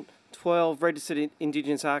 10, 12 registered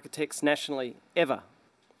Indigenous architects nationally ever,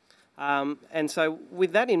 and so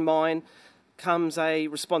with that in mind comes a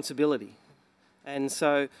responsibility, and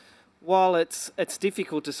so while it's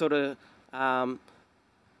difficult to sort of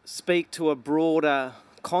speak to a broader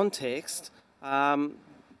context,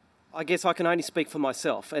 I guess I can only speak for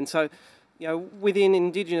myself. And so, within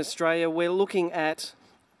Indigenous Australia, we're looking at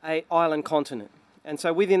an island continent. And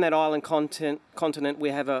so within that island continent, we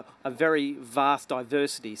have a very vast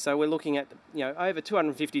diversity. So we're looking at, over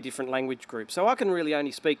 250 different language groups. So I can really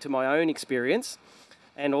only speak to my own experience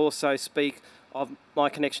and also speak of my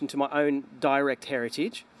connection to my own direct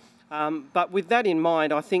heritage. But with that in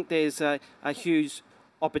mind, I think there's a huge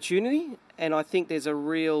opportunity, and I think there's a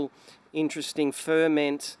real interesting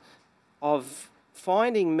ferment of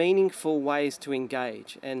finding meaningful ways to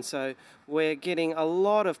engage. And so we're getting a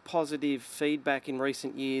lot of positive feedback in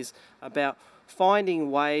recent years about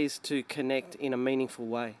finding ways to connect in a meaningful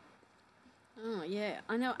way. Oh yeah,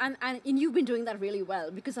 I know, and you've been doing that really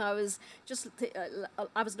well, because I was just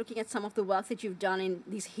I was looking at some of the work that you've done in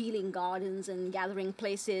these healing gardens and gathering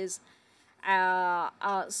places.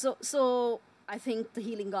 So I think the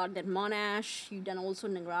Healing Garden at Monash, you've done also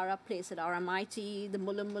Ngarara Place at RMIT, the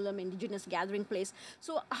Mulam Mulam Indigenous Gathering Place.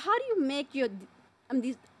 So how do you make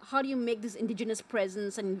how do you make this Indigenous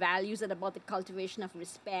presence and values that about the cultivation of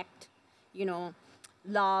respect,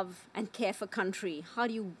 love and care for country? How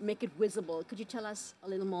do you make it visible? Could you tell us a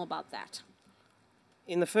little more about that?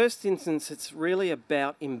 In the first instance, it's really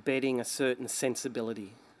about embedding a certain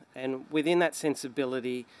sensibility. And within that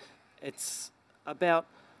sensibility, it's about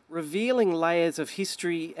revealing layers of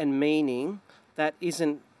history and meaning that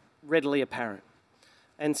isn't readily apparent.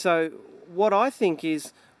 And so what I think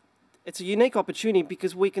is it's a unique opportunity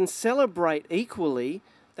because we can celebrate equally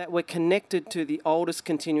that we're connected to the oldest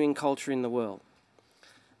continuing culture in the world.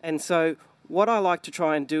 And so what I like to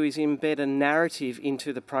try and do is embed a narrative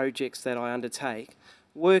into the projects that I undertake,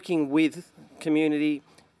 working with community,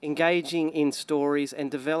 engaging in stories and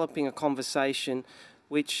developing a conversation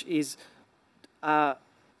which is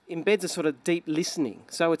embeds a sort of deep listening.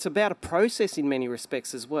 So it's about a process in many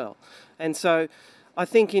respects as well. And so I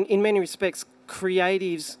think in many respects,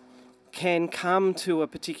 creatives can come to a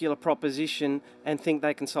particular proposition and think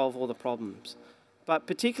they can solve all the problems. But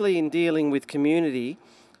particularly in dealing with community,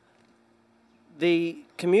 the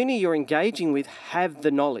community you're engaging with have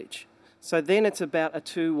the knowledge. So then it's about a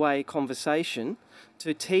two-way conversation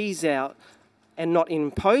to tease out and not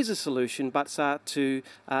impose a solution, but start to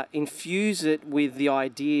infuse it with the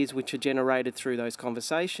ideas which are generated through those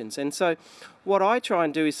conversations. And so what I try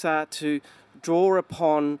and do is start to draw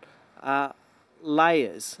upon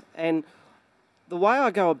layers. And the way I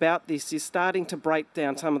go about this is starting to break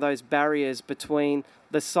down some of those barriers between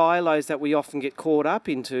the silos that we often get caught up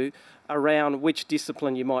into around which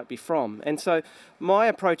discipline you might be from. And so my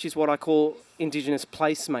approach is what I call Indigenous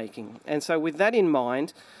placemaking. And so with that in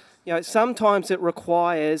mind, you know, sometimes it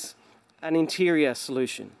requires an interior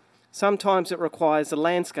solution. Sometimes it requires a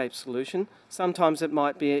landscape solution. Sometimes it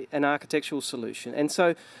might be an architectural solution. And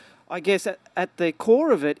so I guess at the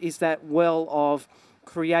core of it is that well of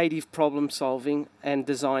creative problem solving and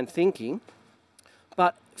design thinking,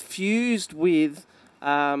 but fused with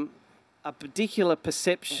a particular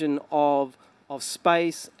perception of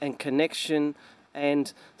space and connection,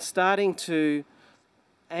 and starting to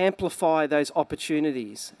amplify those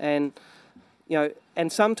opportunities. And you know,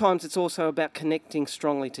 and sometimes it's also about connecting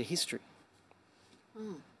strongly to history.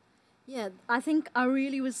 Yeah, I think I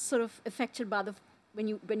really was sort of affected by when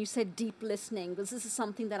you said deep listening, because this is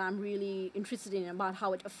something that I'm really interested in, about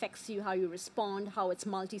how it affects you, how you respond, how it's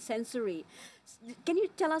multisensory. Can you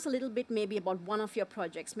tell us a little bit maybe about one of your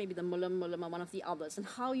projects, maybe the Mullum Mullum or one of the others, and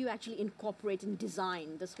how you actually incorporate in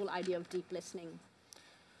design this whole idea of deep listening?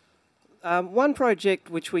 One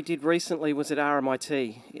project which we did recently was at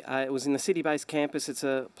RMIT. It was in the city-based campus. It's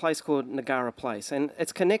a place called Nagara Place, and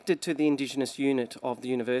it's connected to the Indigenous unit of the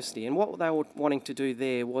university. And what they were wanting to do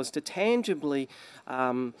there was to tangibly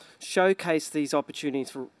showcase these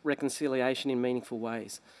opportunities for reconciliation in meaningful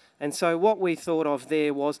ways. And so what we thought of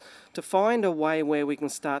there was to find a way where we can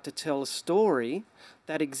start to tell a story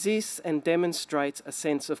that exists and demonstrates a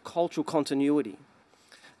sense of cultural continuity.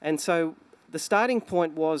 And so the starting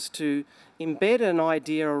point was to embed an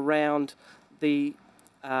idea around the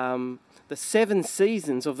 7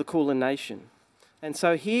 seasons of the Kulin Nation. And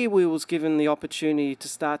so here we was given the opportunity to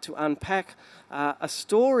start to unpack a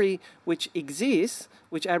story which exists,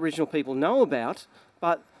 which Aboriginal people know about,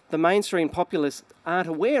 but the mainstream populace aren't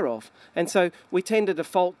aware of. And so we tend to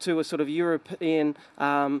default to a sort of European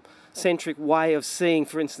centric way of seeing,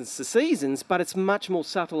 for instance, the seasons, but it's much more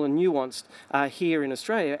subtle and nuanced here in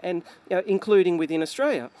Australia, and including within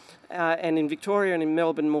Australia, and in Victoria and in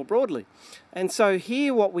Melbourne more broadly. And so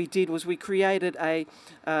here what we did was we created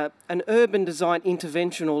an urban design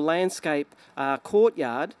interventional landscape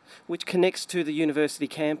courtyard which connects to the university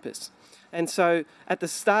campus. And so at the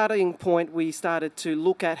starting point, we started to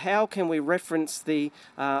look at how can we reference the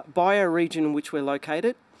bioregion in which we're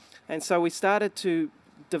located. And so we started to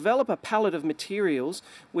develop a palette of materials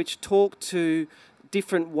which talk to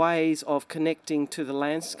different ways of connecting to the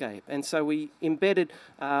landscape. And so we embedded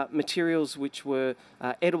materials which were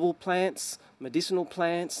edible plants, medicinal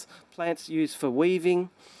plants, plants used for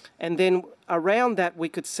weaving. And then around that, we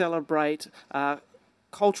could celebrate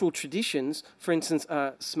cultural traditions, for instance,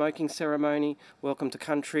 smoking ceremony, welcome to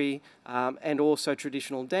country, and also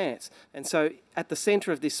traditional dance. And so at the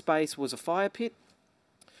centre of this space was a fire pit.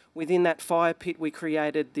 Within that fire pit, we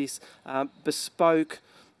created this bespoke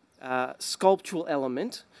sculptural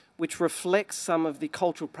element which reflects some of the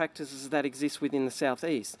cultural practices that exist within the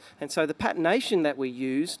southeast. And so the patination that we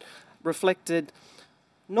used reflected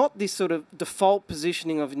not this sort of default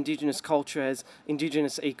positioning of Indigenous culture as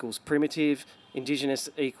Indigenous equals primitive, Indigenous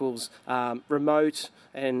equals remote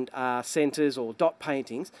and centres or dot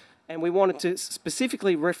paintings. And we wanted to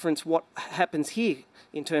specifically reference what happens here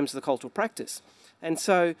in terms of the cultural practice. And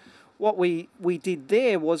so what we did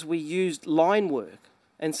there was we used line work.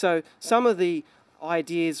 And so some of the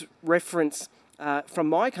ideas reference from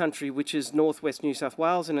my country, which is northwest New South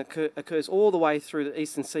Wales, and occurs all the way through the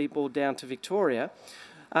eastern seaboard down to Victoria,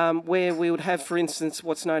 where we would have, for instance,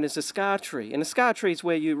 what's known as a scar tree. And a scar tree is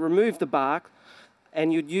where you remove the bark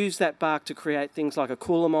and you'd use that bark to create things like a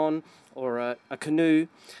coolamon or a canoe,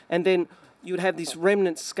 and then you'd have this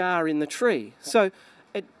remnant scar in the tree. So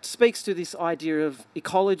it speaks to this idea of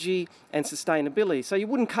ecology and sustainability. So you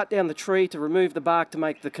wouldn't cut down the tree to remove the bark to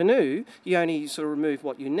make the canoe, you only sort of remove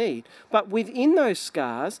what you need. But within those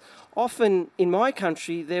scars, often in my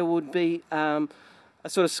country, there would be a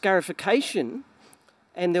sort of scarification,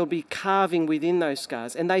 and there'll be carving within those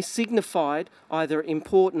scars. And they signified either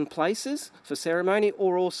important places for ceremony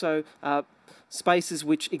or also spaces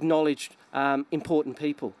which acknowledged important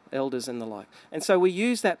people, elders and the like. And so we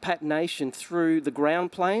use that patination through the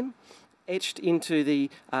ground plane, etched into the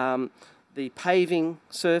paving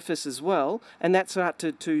surface as well, and that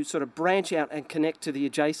started to sort of branch out and connect to the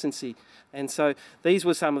adjacency. And so these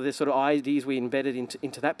were some of the sort of ideas we embedded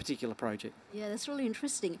into that particular project. Yeah, that's really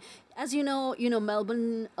interesting. As you know,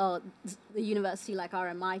 Melbourne, the university like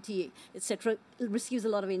RMIT, etc., receives a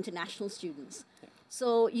lot of international students.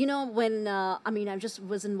 So, when, I just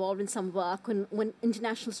was involved in some work, when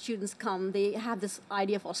international students come, they have this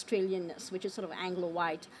idea of Australianness, which is sort of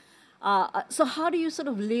Anglo-white. So how do you sort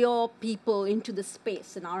of lure people into the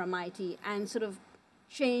space in RMIT and sort of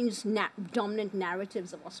change dominant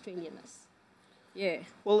narratives of Australianness? Yeah.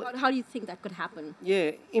 Well, how do you think that could happen?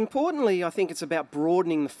 Yeah. Importantly, I think it's about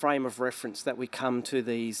broadening the frame of reference that we come to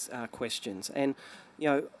these questions. And,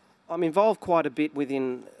 I'm involved quite a bit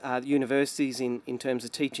within universities in terms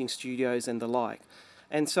of teaching studios and the like.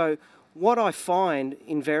 And so what I find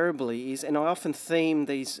invariably is, and I often theme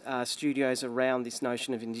these studios around this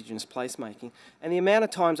notion of Indigenous placemaking, and the amount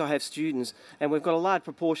of times I have students, and we've got a large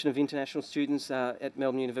proportion of international students at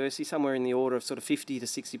Melbourne University, somewhere in the order of sort of 50 to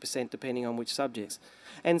 60% depending on which subjects.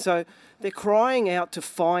 And so they're crying out to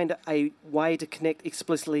find a way to connect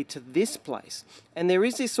explicitly to this place. And there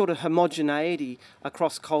is this sort of homogeneity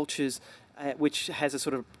across cultures which has a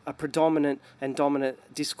sort of a predominant and dominant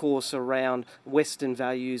discourse around Western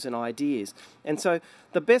values and ideas. And so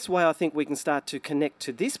the best way I think we can start to connect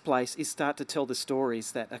to this place is start to tell the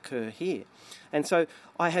stories that occur here. And so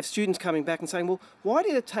I have students coming back and saying, well, why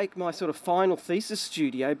did it take my sort of final thesis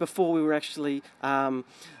studio before we were actually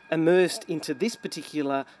immersed into this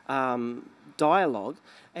particular dialogue?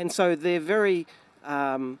 And so they're very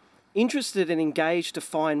interested and engaged to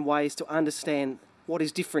find ways to understand what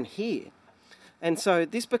is different here. And so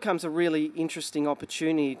this becomes a really interesting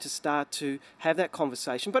opportunity to start to have that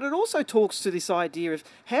conversation. But it also talks to this idea of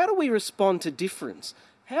how do we respond to difference?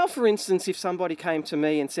 How, for instance, if somebody came to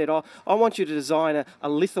me and said, oh, I want you to design a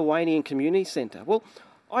Lithuanian community centre. Well,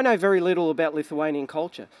 I know very little about Lithuanian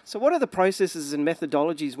culture. So what are the processes and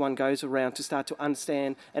methodologies one goes around to start to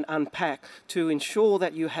understand and unpack to ensure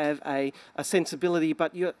that you have a sensibility,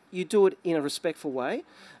 but you do it in a respectful way,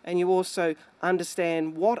 and you also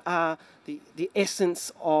understand what are the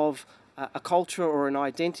essence of a culture or an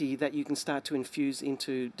identity that you can start to infuse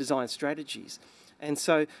into design strategies. And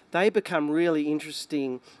so they become really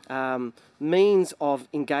interesting means of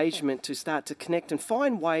engagement to start to connect and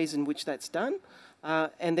find ways in which that's done.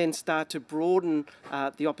 And then start to broaden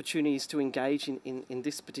the opportunities to engage in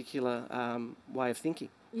this particular way of thinking.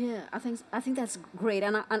 Yeah, I think that's great,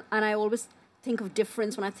 and I always think of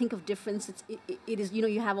difference. When I think of difference, it is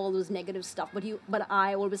you have all those negative stuff, but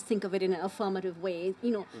I always think of it in an affirmative way.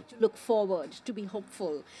 To look forward, to be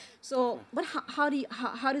hopeful. So, but how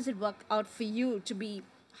does it work out for you to be?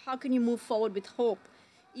 How can you move forward with hope,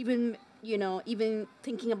 even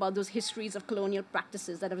thinking about those histories of colonial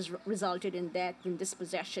practices that have resulted in death and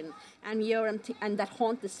dispossession, and and that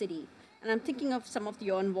haunt the city. And I'm thinking of some of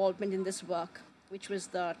your involvement in this work, which was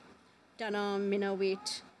the Tanami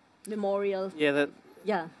Memorial.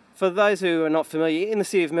 Yeah. For those who are not familiar, in the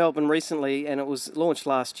city of Melbourne recently, and it was launched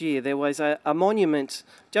last year, there was a monument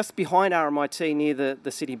just behind RMIT near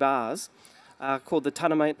the city bars called the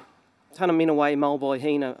Tanaminaway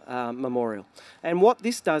Malboihina Memorial. And what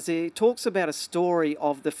this does, it talks about a story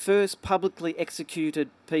of the first publicly executed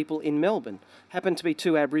people in Melbourne. Happened to be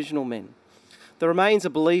 2 Aboriginal men. The remains are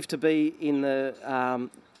believed to be in the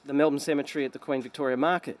Melbourne Cemetery at the Queen Victoria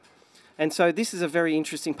Market. And so this is a very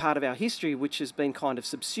interesting part of our history which has been kind of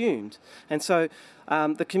subsumed. And so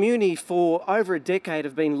the community for over a decade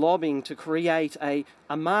have been lobbying to create a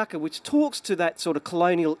marker which talks to that sort of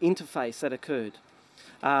colonial interface that occurred.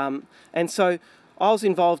 And so I was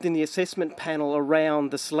involved in the assessment panel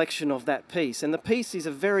around the selection of that piece. And the piece is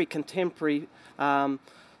a very contemporary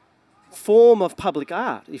form of public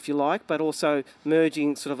art, if you like, but also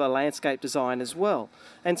merging sort of a landscape design as well.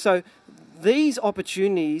 And so these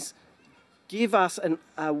opportunities give us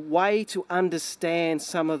a way to understand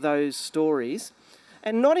some of those stories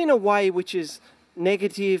and not in a way which is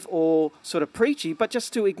negative or sort of preachy, but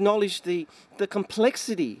just to acknowledge the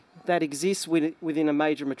complexity that exists within a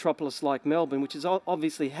major metropolis like Melbourne, which is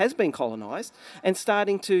obviously has been colonised, and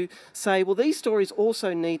starting to say, well, these stories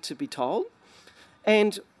also need to be told.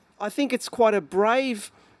 And I think it's quite a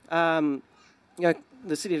brave, the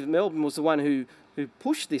City of Melbourne was the one who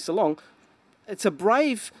pushed this along. It's a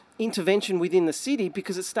brave intervention within the city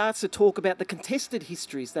because it starts to talk about the contested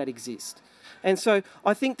histories that exist. And so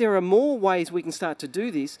I think there are more ways we can start to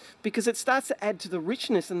do this because it starts to add to the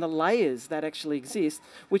richness and the layers that actually exist,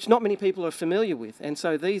 which not many people are familiar with. And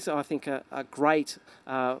so these, I think, are great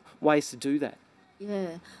ways to do that.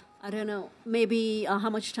 Yeah. I don't know. Maybe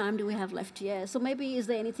how much time do we have left here? So maybe is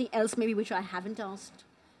there anything else maybe which I haven't asked,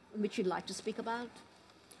 which you'd like to speak about?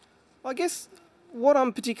 I guess what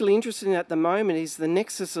I'm particularly interested in at the moment is the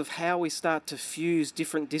nexus of how we start to fuse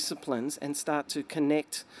different disciplines and start to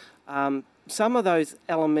connect some of those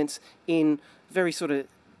elements in very sort of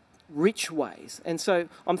rich ways. And so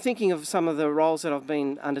I'm thinking of some of the roles that I've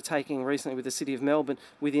been undertaking recently with the City of Melbourne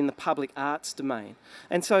within the public arts domain.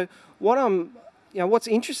 And so what's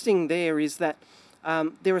interesting there is that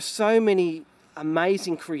there are so many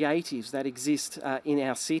amazing creatives that exist in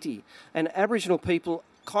our city, and Aboriginal people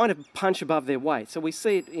kind of punch above their weight. So we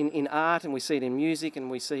see it in art, and we see it in music, and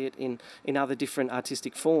we see it in other different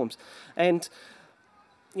artistic forms. And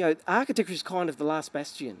architecture is kind of the last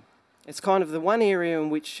bastion. It's kind of the one area in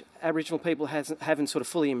which Aboriginal people haven't sort of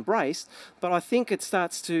fully embraced, but I think it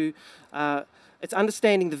starts to, it's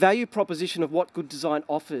understanding the value proposition of what good design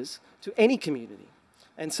offers to any community.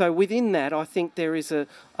 And so within that, I think there is a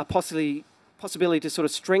possibility to sort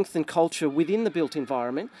of strengthen culture within the built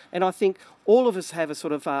environment, and I think all of us have a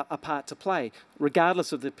sort of a part to play,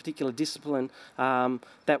 regardless of the particular discipline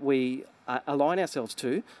that we align ourselves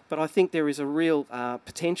to. But I think there is a real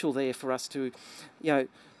potential there for us to,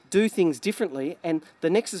 do things differently, and the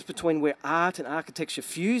nexus between where art and architecture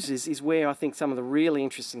fuses is where I think some of the really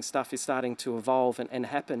interesting stuff is starting to evolve and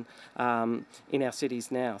happen in our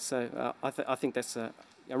cities now. So I think that's a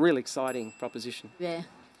really exciting proposition. Yeah.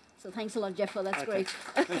 So thanks a lot, Jeff. That's great.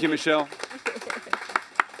 Thank you, Michelle.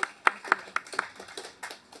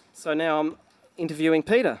 So now I'm interviewing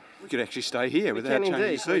Peter. We could actually stay here without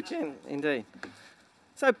changing seats. We can, indeed.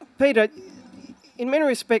 So, Peter, in many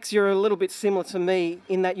respects, you're a little bit similar to me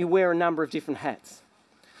in that you wear a number of different hats.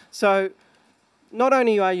 So, not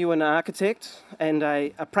only are you an architect and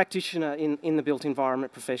a practitioner in the built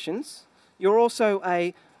environment professions, you're also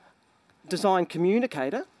a design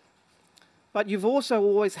communicator, but you've also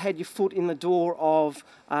always had your foot in the door of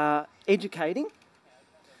educating,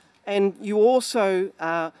 and you also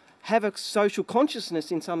have a social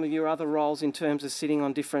consciousness in some of your other roles in terms of sitting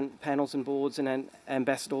on different panels and boards and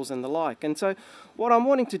ambassadors and the like. And so what I'm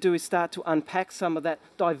wanting to do is start to unpack some of that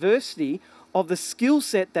diversity of the skill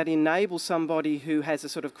set that enables somebody who has a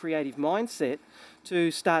sort of creative mindset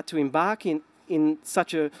to start to embark in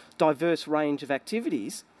such a diverse range of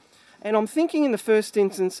activities. And I'm thinking in the first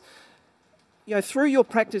instance, through your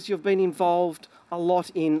practice, you've been involved a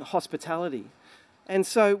lot in hospitality. And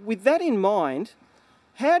so with that in mind,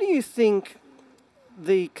 how do you think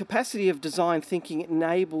the capacity of design thinking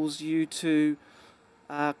enables you to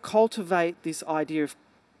cultivate this idea of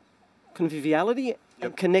conviviality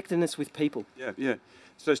and connectedness with people? Yeah.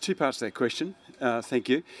 So there's two parts to that question. Thank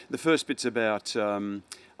you. The first bit's about,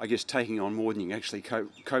 I guess, taking on more than you can actually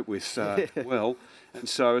cope with well. And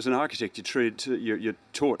so as an architect, you're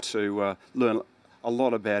taught to learn a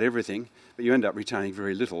lot about everything, but you end up retaining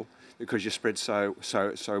very little because you're spread so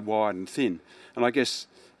wide and thin. And I guess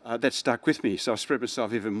that stuck with me. So I spread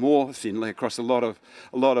myself even more thinly across a lot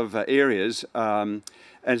of areas. And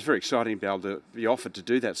it's very exciting to be able to be offered to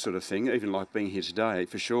do that sort of thing, even like being here today,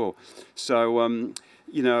 for sure. So,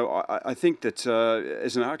 I think that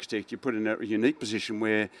as an architect, you're put in a unique position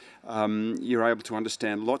where you're able to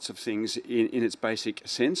understand lots of things in its basic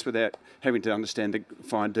sense without having to understand the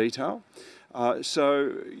fine detail. It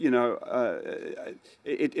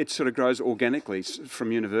sort of grows organically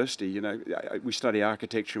from university. We study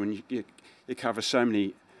architecture and you cover so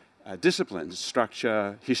many disciplines: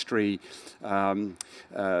 structure, history,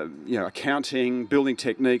 accounting, building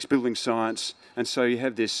techniques, building science, and so you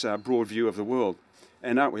have this broad view of the world.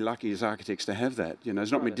 And aren't we lucky as architects to have that?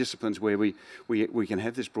 There's not many disciplines where we can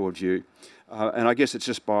have this broad view. And I guess it's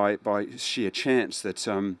just by sheer chance that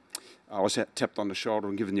I was tapped on the shoulder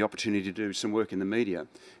and given the opportunity to do some work in the media,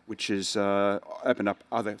 which has opened up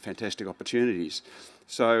other fantastic opportunities.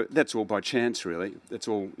 So that's all by chance, really. That's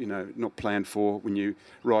all, not planned for when you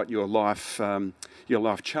write your life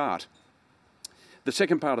chart. The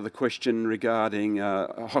second part of the question regarding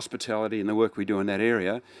hospitality and the work we do in that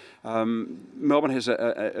area, Melbourne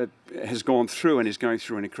has gone through and is going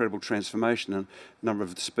through an incredible transformation, and a number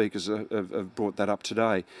of the speakers have brought that up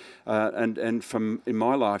today. And from in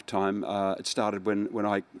my lifetime, it started when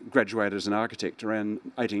I graduated as an architect around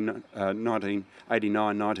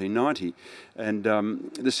 1989, 1990, and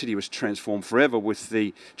the city was transformed forever with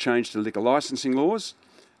the change to liquor licensing laws.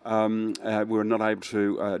 We were not able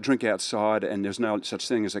to drink outside, and there's no such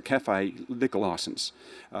thing as a cafe liquor licence.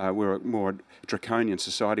 We're a more draconian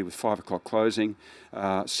society with 5 o'clock closing,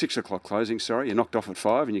 6 o'clock closing, sorry. You knocked off at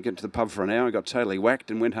 5 and you get to the pub for an hour and got totally whacked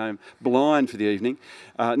and went home blind for the evening.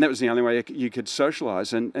 And that was the only way you could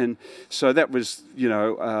socialise. And so that was,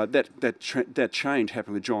 that change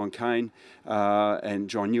happened with John Cain and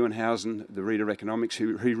John Neuenhausen, the reader of economics,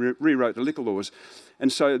 who rewrote the liquor laws.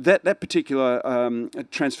 And so that particular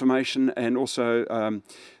transformation, and also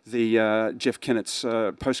the Jeff Kennett's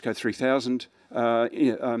Postcode 3000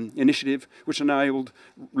 initiative, which enabled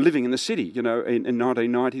living in the city. In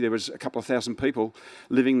 1990 there was a couple of thousand people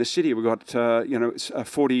living in the city. We've got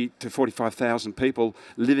 40 to 45,000 people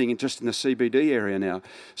living just in the CBD area now.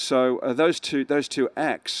 So those two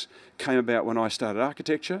acts came about when I started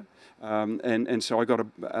architecture. And so I got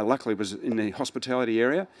luckily was in the hospitality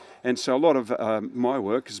area, and so a lot of my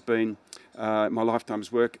work has been, my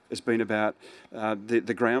lifetime's work has been about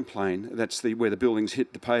the ground plane. That's where the buildings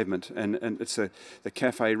hit the pavement, and it's the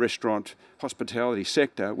cafe, restaurant, hospitality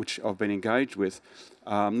sector which I've been engaged with.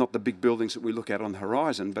 Not the big buildings that we look at on the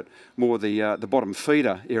horizon, but more the bottom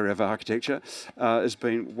feeder area of architecture has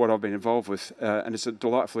been what I've been involved with, and it's a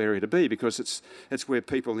delightful area to be because it's where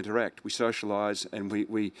people interact, we socialise, and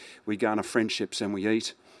we garner friendships, and we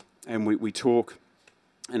eat, and we talk,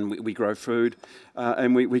 and we grow food,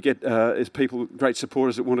 and we get as people great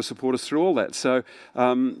supporters that want to support us through all that. So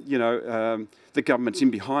the government's in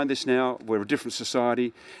behind this now. We're a different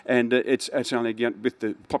society, and it's only again with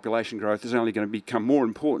the population growth, it's only going to become more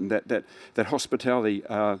important that hospitality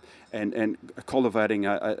and cultivating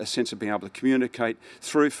a sense of being able to communicate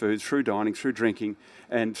through food, through dining, through drinking,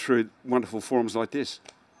 and through wonderful forums like this.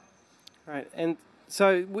 Right, and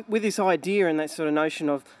so with this idea and that sort of notion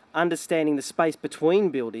of understanding the space between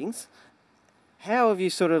buildings, how have you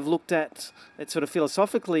sort of looked at it sort of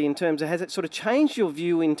philosophically in terms of, has it sort of changed your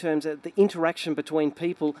view in terms of the interaction between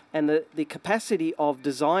people and the capacity of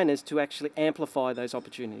designers to actually amplify those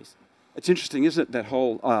opportunities? It's interesting, isn't it, that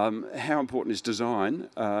whole, how important is design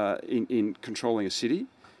in controlling a city?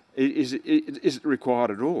 Is it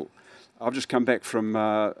required at all? I've just come back from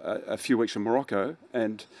a few weeks in Morocco,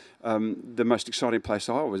 and the most exciting place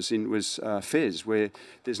I was in was Fez, where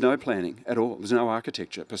there's no planning at all. There's no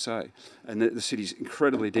architecture per se, and the city's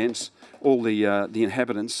incredibly dense. All the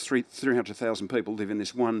inhabitants, 300,000 people, live in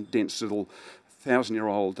this one dense little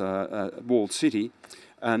 1,000-year-old walled city.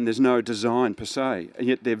 And there's no design per se, and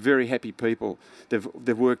yet they're very happy people.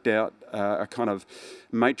 They've worked out a kind of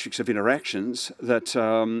matrix of interactions that,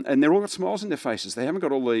 and they've all got smiles on their faces. They haven't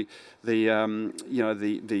got all the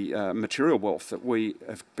material wealth that we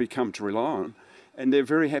have become to rely on, and they're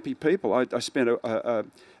very happy people. I spent a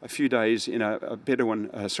few days in a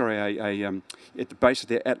Bedouin, at the base of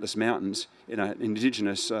the Atlas Mountains in an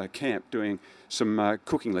indigenous camp doing some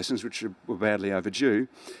cooking lessons, which were badly overdue.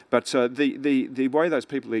 But the way those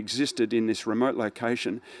people existed in this remote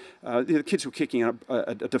location, the kids were kicking up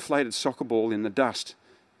a deflated soccer ball in the dust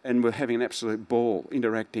and were having an absolute ball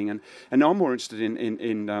interacting. And I'm more interested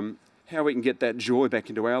in how we can get that joy back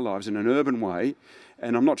into our lives in an urban way.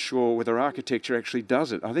 And I'm not sure whether architecture actually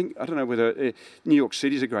does it. I don't know whether New York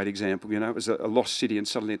City is a great example. It was a lost city and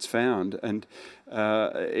suddenly it's found. And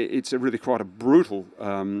it's really quite a brutal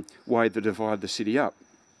way to divide the city up.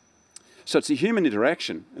 So it's the human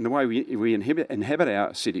interaction and the way we inhabit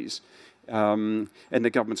our cities. And the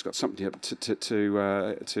government's got something to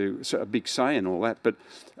a big say in all that. But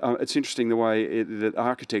it's interesting the way that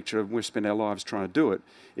architecture, we spend our lives trying to do it,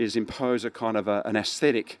 is impose a kind of an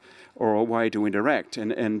aesthetic or a way to interact.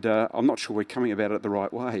 And I'm not sure we're coming about it the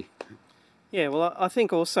right way. Yeah, well, I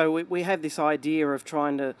think also we have this idea of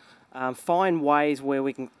trying to find ways where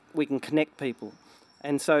we can connect people.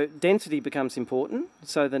 And so density becomes important.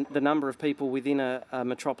 So the number of people within a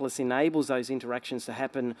metropolis enables those interactions to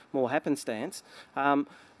happen more happenstance. And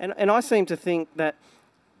I seem to think that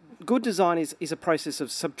good design is a process of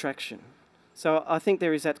subtraction. So I think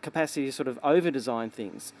there is that capacity to sort of over-design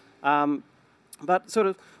things. But sort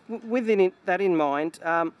of within that in mind,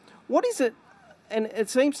 what is it, and it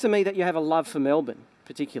seems to me that you have a love for Melbourne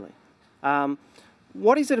particularly.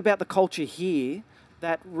 What is it about the culture here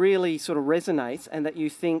that really sort of resonates and that you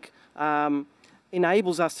think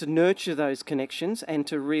enables us to nurture those connections and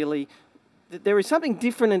to really... There is something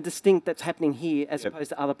different and distinct that's happening here as opposed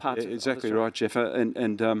to other parts of Exactly Australia. right, Jeff.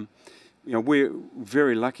 You know, we're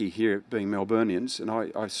very lucky here being Melburnians, and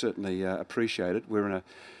I certainly appreciate it. We're in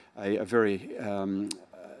a very...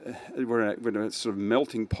 we're in a sort of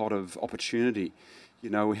melting pot of opportunity. You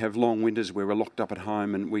know, we have long winters where we're locked up at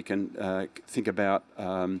home and we can think about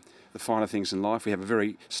the finer things in life. We have a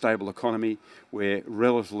very stable economy. We're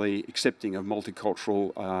relatively accepting of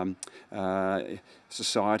multicultural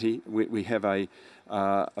society. We have a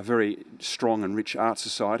very strong and rich art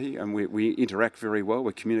society, and we interact very well.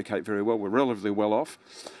 We communicate very well. We're relatively well off,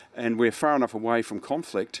 and we're far enough away from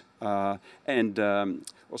conflict and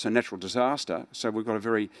also natural disaster. So we've got a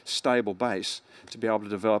very stable base to be able to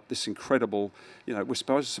develop this incredible, you know, we're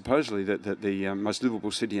supposedly the most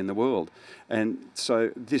livable city in the world. And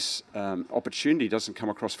so this opportunity doesn't come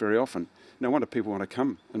across very often. No wonder people want to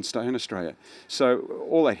come and stay in Australia. So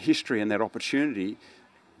all that history and that opportunity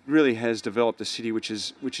really has developed a city which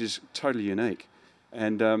is totally unique.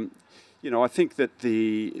 And you know, I think that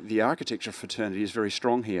the architecture fraternity is very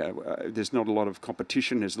strong here. There's not a lot of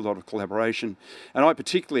competition, there's a lot of collaboration. And I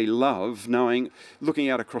particularly love looking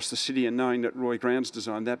out across the city and knowing that Roy Grounds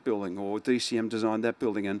designed that building, or DCM designed that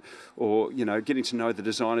building, or, you know, getting to know the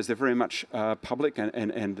designers. They're very much public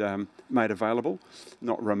and made available,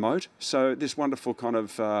 not remote. So this wonderful kind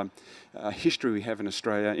of history we have in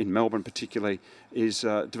Australia, in Melbourne particularly,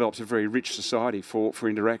 develops a very rich society for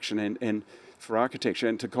interaction and for architecture,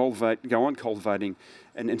 and to go on cultivating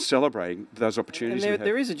and celebrating those opportunities. And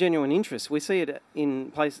there is a genuine interest. We see it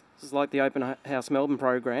in places like the Open House Melbourne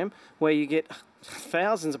program, where you get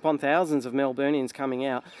thousands upon thousands of Melburnians coming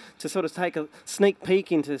out to sort of take a sneak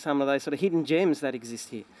peek into some of those sort of hidden gems that exist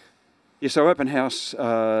here. Yeah, so Open House,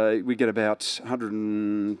 we get about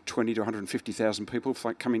 120 to 150,000 people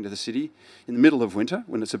coming to the city in the middle of winter,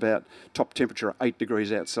 when it's about top temperature 8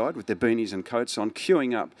 degrees outside, with their beanies and coats on,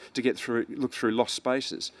 queuing up to look through lost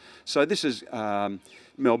spaces. So this is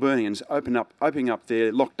Melburnians opening up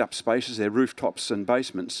their locked up spaces, their rooftops and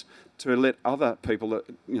basements, to let other people,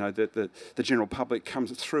 you know, the general public comes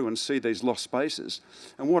through and see these lost spaces.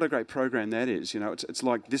 And what a great program that is. You know, it's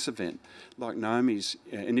like this event, like Naomi's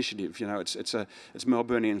initiative. You know, it's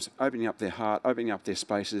Melburnians opening up their heart, opening up their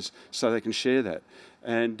spaces so they can share that.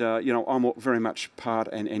 And you know, I'm very much part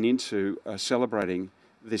and into celebrating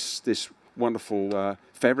this wonderful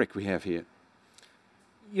fabric we have here.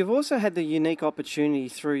 You've also had the unique opportunity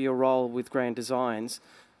through your role with Grand Designs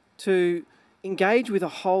to engage with a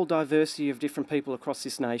whole diversity of different people across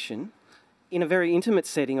this nation in a very intimate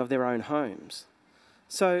setting of their own homes.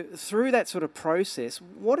 So through that sort of process,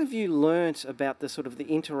 what have you learnt about the sort of the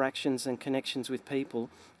interactions and connections with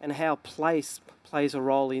people, and how place plays a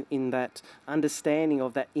role in that understanding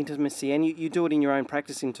of that intimacy? And you do it in your own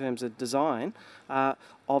practice in terms of design,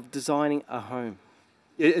 of designing a home.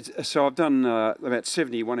 So I've done about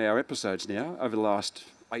 70 one-hour episodes now over the last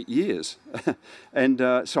 8 years. And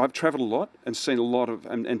so I've travelled a lot and seen a lot of,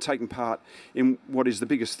 and taken part in what is the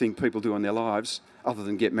biggest thing people do in their lives, other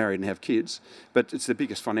than get married and have kids. But it's the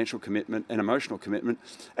biggest financial commitment and emotional commitment.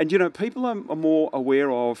 And, you know, people are more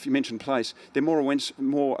aware of, you mentioned place, they're more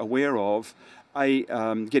aware of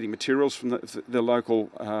getting materials from the local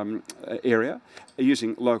area,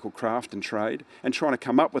 using local craft and trade, and trying to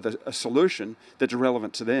come up with a solution that's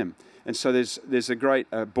relevant to them. And so there's a great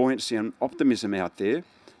buoyancy and optimism out there.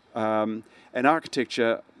 And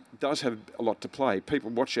architecture does have a lot to play.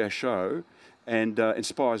 People watch our show and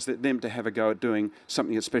inspires them to have a go at doing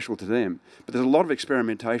something that's special to them. But there's a lot of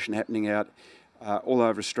experimentation happening out all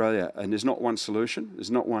over Australia, and there's not one solution,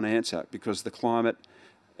 there's not one answer, because the climate,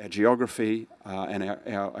 our geography, and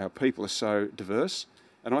our people are so diverse.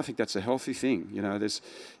 And I think that's a healthy thing. You know,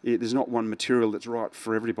 there's not one material that's right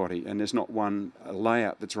for everybody, and there's not one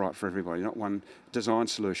layout that's right for everybody, not one design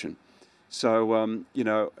solution. So you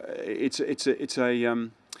know,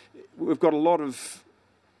 we've got a lot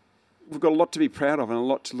to be proud of and a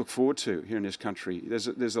lot to look forward to here in this country.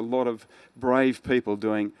 There's a lot of brave people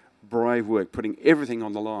doing brave work, putting everything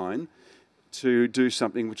on the line to do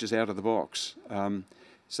something which is out of the box. So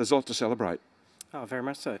there's a lot to celebrate. Oh, very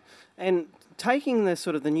much so. And taking the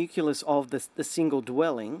sort of the nucleus of the single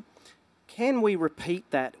dwelling, can we repeat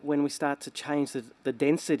that when we start to change the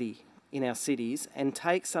density in our cities and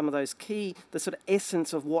take some of those the sort of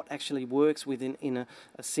essence of what actually works within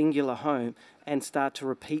a singular home, and start to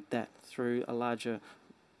repeat that through a larger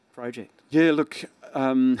project? Yeah, look,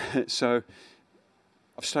 so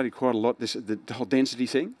I've studied quite a lot the whole density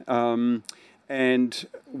thing. And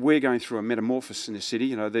we're going through a metamorphosis in the city.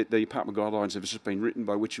 You know, the apartment guidelines have just been written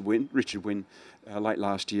by Richard Wynne late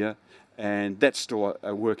last year, and that's still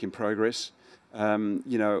a work in progress. You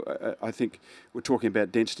know, I think we're talking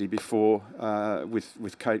about density before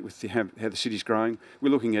with Kate, with how the city's growing.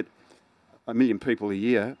 We're looking at 1 million people a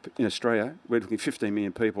year in Australia. We're looking at 15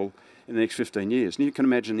 million people in the next 15 years. And you can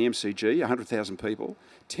imagine the MCG, 100,000 people,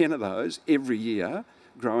 10 of those every year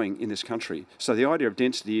growing in this country. So the idea of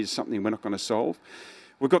density is something we're not going to solve.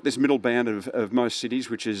 We've got this middle band of most cities,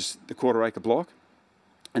 which is the quarter-acre block,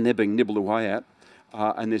 and they're being nibbled away at.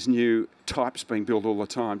 And there's new types being built all the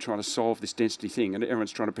time trying to solve this density thing, and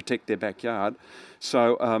everyone's trying to protect their backyard.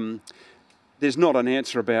 So there's not an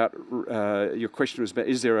answer about, your question was about,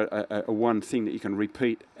 is there a one thing that you can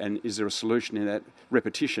repeat, and is there a solution in that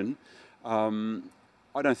repetition?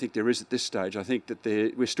 I don't think there is at this stage. I think that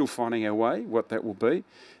we're still finding our way, what that will be.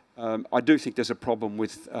 I do think there's a problem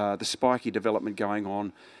with the spiky development going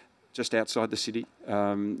on just outside the city.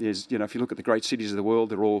 There's, you know, if you look at the great cities of the world,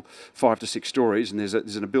 they're all 5 to 6 stories, and there's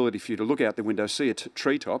an ability for you to look out the window, see a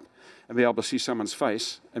treetop, and be able to see someone's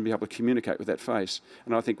face and be able to communicate with that face.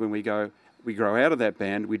 And I think when we grow out of that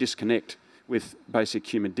band, we disconnect with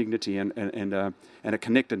basic human dignity and a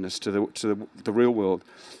connectedness to the real world.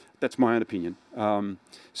 That's my own opinion. You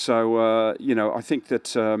know, I think that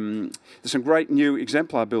there's some great new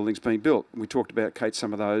exemplar buildings being built. We talked about, Kate,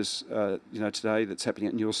 some of those, you know, today that's happening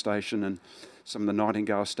at Newell Station and some of the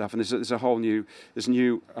Nightingale stuff. And there's a whole new,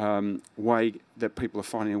 way that people are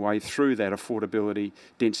finding a way through that affordability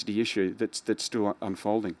density issue that's still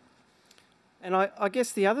unfolding. And I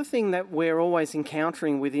guess the other thing that we're always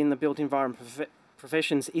encountering within the built environment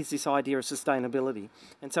professions is this idea of sustainability.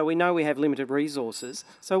 And so we know we have limited resources.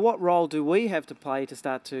 So what role do we have to play to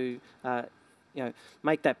start to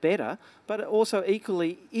make that better? But also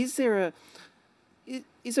equally, is it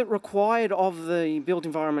required of the built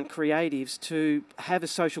environment creatives to have a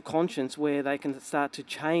social conscience where they can start to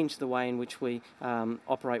change the way in which we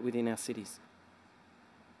operate within our cities?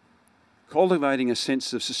 Cultivating a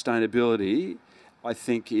sense of sustainability, I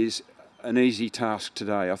think, is an easy task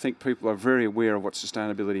today. I think people are very aware of what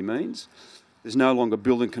sustainability means. There's no longer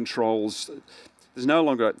building controls. There's no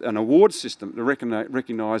longer an award system that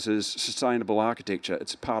recognises sustainable architecture.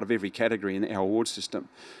 It's part of every category in our award system,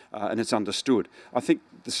 and it's understood. I think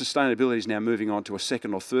the sustainability is now moving on to a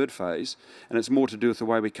second or third phase, and it's more to do with the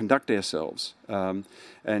way we conduct ourselves.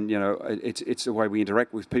 And you know, it's the way we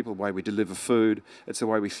interact with people, the way we deliver food. It's the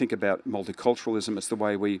way we think about multiculturalism. It's the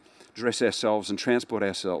way we dress ourselves and transport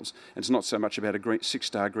ourselves. And it's not so much about a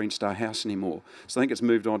 6-star Green Star house anymore. So I think it's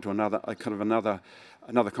moved on to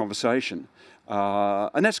another conversation.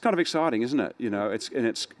 And that's kind of exciting, isn't it? You know,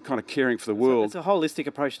 it's kind of caring for the world. It's a holistic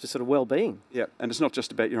approach to sort of well-being. Yeah, and it's not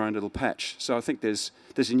just about your own little patch. So I think there's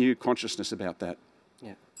a new consciousness about that.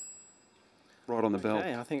 Yeah. Right on the bell.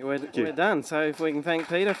 Okay, I think we're done. So if we can thank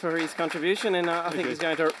Peter for his contribution, and I think he's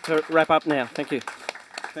going to wrap up now. Thank you.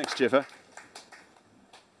 Thanks, Jeffer.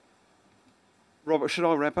 Robert, should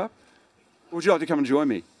I wrap up? Or would you like to come and join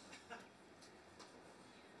me?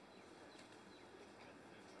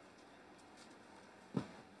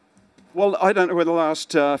 Well, I don't know where the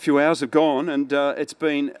last few hours have gone, and it's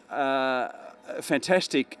been a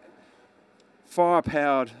fantastic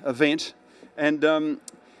fire-powered event. And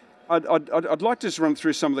I'd like to just run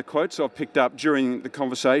through some of the quotes I've picked up during the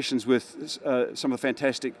conversations with some of the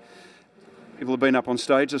fantastic people who have been up on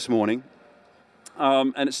stage this morning.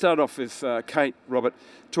 And it started off with Kate, Robert,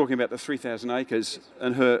 talking about the 3,000 acres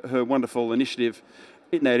and her wonderful initiative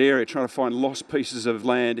in that area, trying to find lost pieces of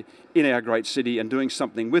land in our great city and doing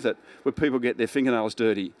something with it where people get their fingernails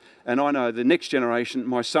dirty. And I know the next generation,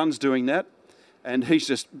 my son's doing that, and he's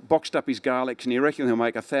just boxed up his garlics, and he reckons he'll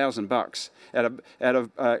make $1,000 out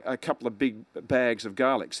of a couple of big bags of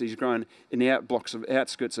garlics he's grown in the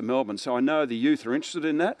outskirts of Melbourne. So I know the youth are interested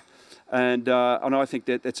in that, and I think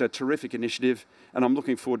that it's a terrific initiative, and I'm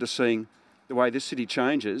looking forward to seeing the way this city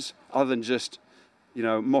changes, other than just, you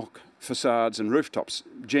know, mock facades and rooftops,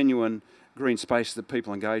 genuine green space that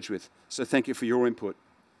people engage with. So thank you for your input.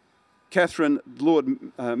 Catherine, Lord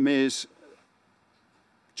Mayor's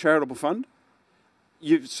charitable fund.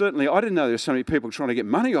 You've certainly, I didn't know there were so many people trying to get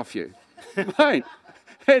money off you. Mate,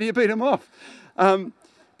 how do you beat them off?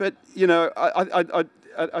 But, you know,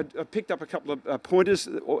 I picked up a couple of pointers.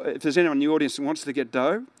 If there's anyone in the audience who wants to get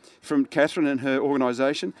dough from Catherine and her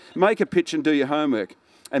organisation, make a pitch and do your homework.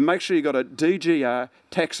 And make sure you've got a DGR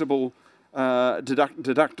taxable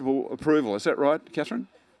deductible approval. Is that right, Catherine?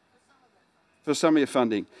 For some of your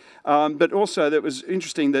funding. But also, that was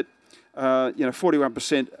interesting that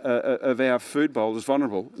 41% of our food bowl is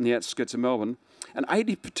vulnerable in the outskirts of Melbourne, And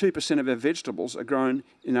 82% of our vegetables are grown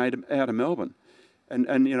out of Melbourne.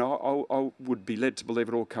 And you know, I would be led to believe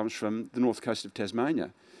it all comes from the north coast of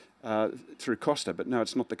Tasmania through Costa, but no,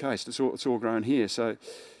 it's not the case. It's all grown here. So,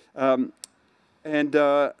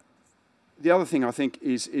 the other thing I think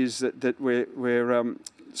is that we're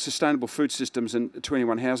sustainable food systems and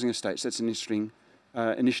 21 housing estates. That's an interesting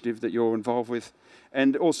initiative that you're involved with,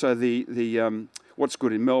 and also the what's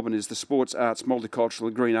good in Melbourne is the sports, arts, multicultural,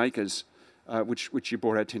 and green acres, which you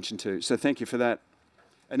brought our attention to. So thank you for that.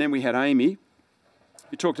 And then we had Amy.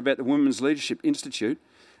 You talked about the Women's Leadership Institute,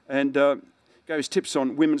 and gave us tips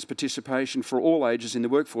on women's participation for all ages in the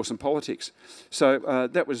workforce and politics. So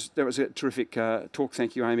that was a terrific talk.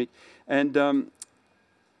 Thank you, Amy. And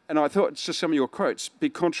I thought it's just some of your quotes: be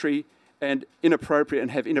contrary and inappropriate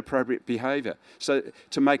and have inappropriate behaviour. So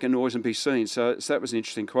to make a noise and be seen. So that was an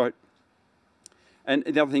interesting quote. And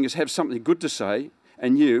the other thing is have something good to say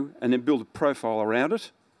and then build a profile around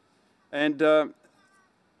it. And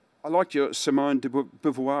I liked your Simone de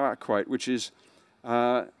Beauvoir quote, which is,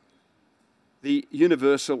 the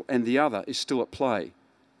universal and the other is still at play.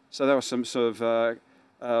 So there was some sort of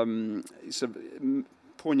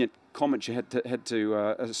poignant comments you had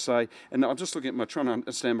to say. And I'm just looking at trying to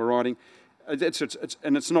understand my writing. And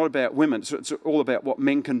it's not about women, so it's all about what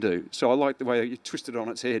men can do. So I like the way you twisted it on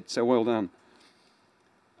its head, so well done.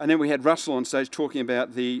 And then we had Russell on stage talking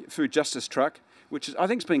about the food justice truck, which is, I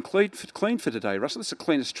think, has been clean for today, Russell. It's the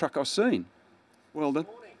cleanest truck I've seen. Well done.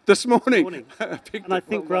 This morning. And I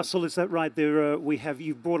think, Russell, is that right? There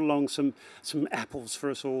you've brought along some apples for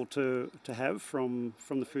us all to have from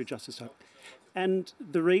the Food Justice Truck. And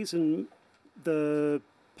the reason, the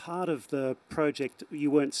part of the project, you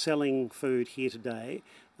weren't selling food here today.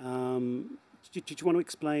 Did you want to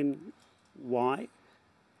explain why?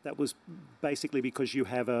 That was basically because you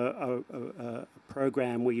have a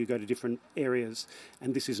program where you go to different areas,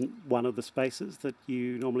 and this isn't one of the spaces that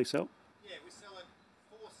you normally sell? Yeah, we sell at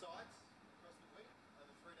 4 sites across the week, over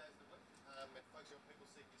 3 days a week, focusing on people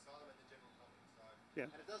seeking asylum and the general public. So, yeah.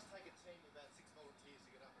 And it does take a team of about 6 volunteers to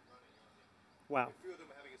get up and running. I think. Wow. A few of them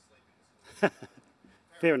are having a sleep in this.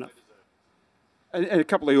 Fair enough. And a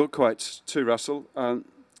couple of your quotes too, Russell.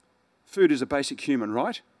 Food is a basic human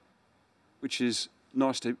right, which is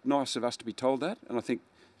nice of us to be told that, and I think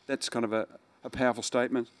that's kind of a powerful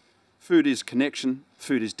statement. Food is connection,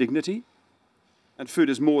 food is dignity, and food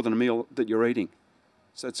is more than a meal that you're eating.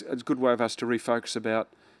 So it's a good way of us to refocus about,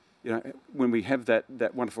 you know, when we have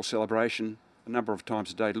that wonderful celebration a number of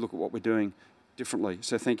times a day, to look at what we're doing differently.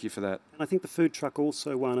 So thank you for that. And I think the food truck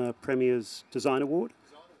also won a Premier's Design Award.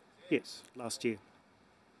 Yes, last year.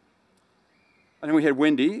 And then we had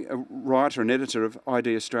Wendy, a writer and editor of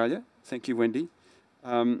ID Australia. Thank you, Wendy.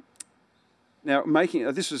 Now,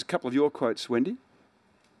 this was a couple of your quotes, Wendy.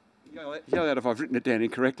 Yell out if I've written it down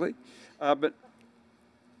incorrectly. But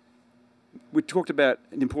we talked about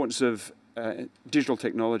the importance of digital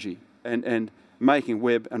technology and making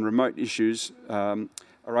web and remote issues people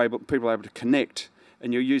are able to connect,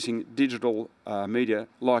 and you're using digital media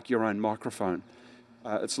like your own microphone.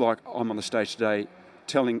 It's like I'm on the stage today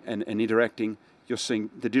telling and interacting. You're seeing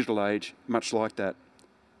the digital age much like that.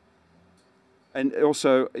 And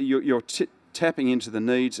also, you're tapping into the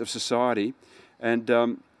needs of society, and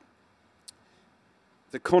the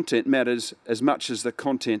content matters as much as the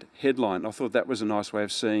content headline. I thought that was a nice way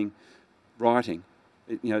of seeing writing.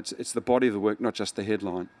 It's the body of the work, not just the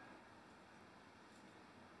headline.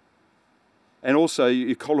 And also,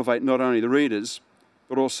 you cultivate not only the readers,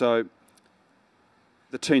 but also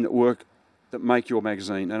the team that make your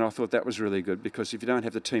magazine. And I thought that was really good, because if you don't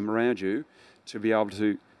have the team around you to be able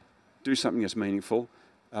to do something that's meaningful,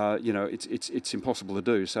 it's impossible to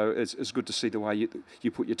do. So it's good to see the way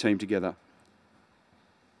you put your team together.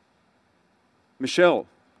 Michelle,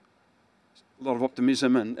 a lot of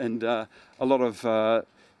optimism and a lot of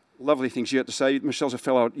lovely things you had to say. Michelle's a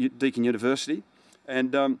fellow at Deakin University,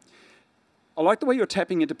 and I like the way you're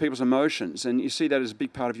tapping into people's emotions, and you see that as a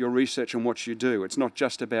big part of your research and what you do. It's not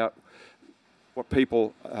just about what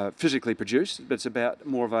people physically produce, but it's about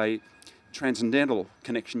more of a transcendental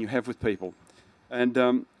connection you have with people.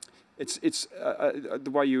 And it's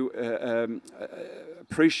the way you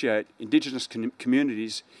appreciate Indigenous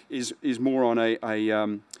communities is more on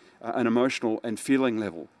an emotional and feeling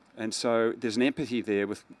level. And so there's an empathy there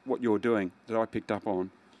with what you're doing that I picked up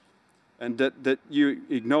on. And that you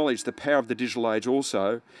acknowledge the power of the digital age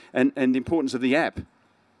also, and the importance of the app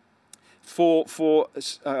for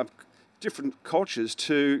different cultures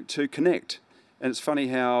to connect. And it's funny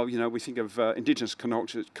how, we think of Indigenous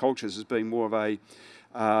cultures as being more of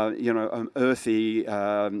an earthy,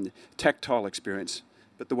 tactile experience.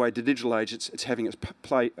 but the way the digital age, it's having a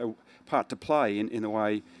part to play in the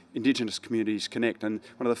way Indigenous communities connect. And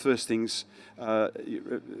one of the first things the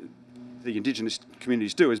Indigenous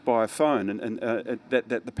communities do is buy a phone, and that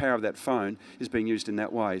the power of that phone is being used in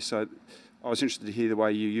that way. So I was interested to hear the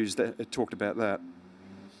way you talked about that.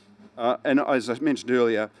 And as I mentioned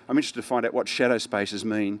earlier, I'm interested to find out what shadow spaces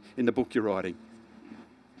mean in the book you're writing.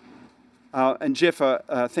 And Jeff,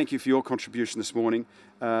 thank you for your contribution this morning.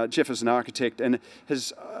 Jeff is an architect and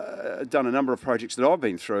has done a number of projects that I've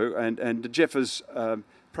been through, and Jeff's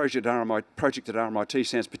project at RMIT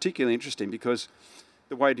sounds particularly interesting because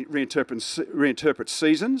the way it reinterprets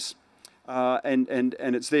seasons, and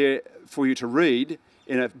it's there for you to read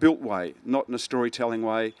in a built way, not in a storytelling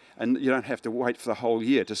way, and you don't have to wait for the whole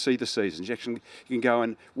year to see the seasons. You can go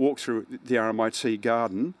and walk through the RMIT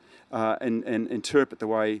garden and interpret the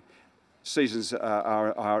way seasons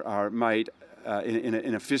are made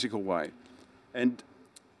in a physical way. And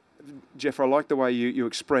Jeff, I like the way you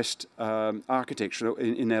expressed architecture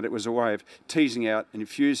in that it was a way of teasing out and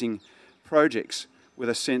infusing projects with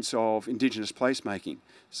a sense of Indigenous placemaking.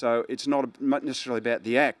 So it's not necessarily about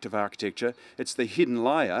the act of architecture, it's the hidden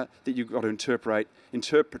layer that you've got to interpret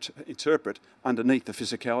underneath the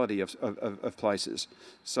physicality of places.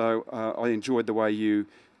 So I enjoyed the way you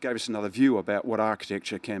gave us another view about what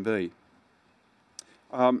architecture can be.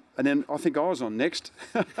 And then I think I was on next.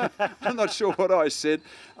 I'm not sure what I said,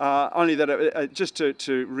 only that just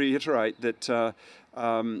to reiterate that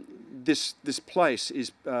this place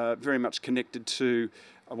is very much connected to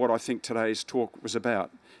what I think today's talk was about,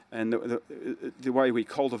 and the way we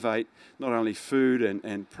cultivate not only food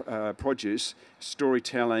and produce,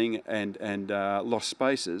 storytelling and lost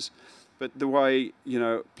spaces, but the way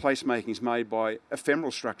placemaking is made by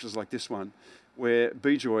ephemeral structures like this one, where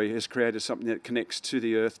Bejoy has created something that connects to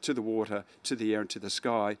the earth, to the water, to the air and to the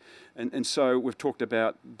sky. And so we've talked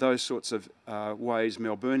about those sorts of ways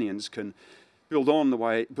Melburnians can build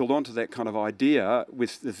onto that kind of idea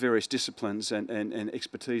with the various disciplines and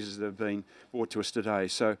expertises that have been brought to us today.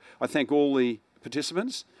 So I thank all the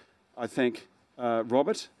participants. I thank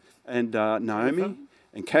Robert and Naomi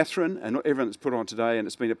and Catherine and everyone that's put on today, and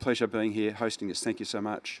it's been a pleasure being here hosting this. Thank you so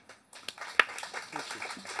much.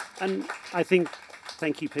 And I think,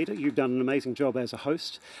 thank you, Peter. You've done an amazing job as a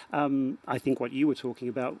host. I think what you were talking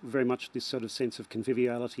about, very much this sort of sense of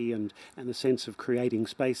conviviality and the sense of creating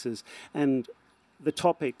spaces. And the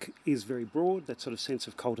topic is very broad, that sort of sense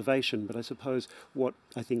of cultivation. But I suppose what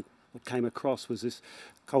came across was this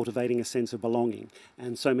cultivating a sense of belonging.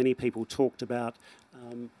 And so many people talked about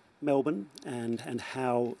Melbourne and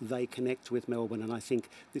how they connect with Melbourne. And I think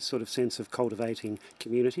this sort of sense of cultivating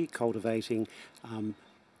community, cultivating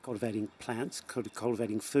plants,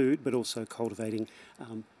 cultivating food, but also cultivating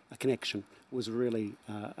a connection was really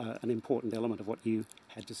an important element of what you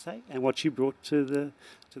had to say and what you brought to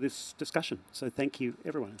this discussion. So thank you,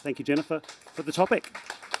 everyone. Thank you, Jennifer, for the topic.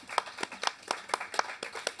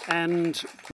 And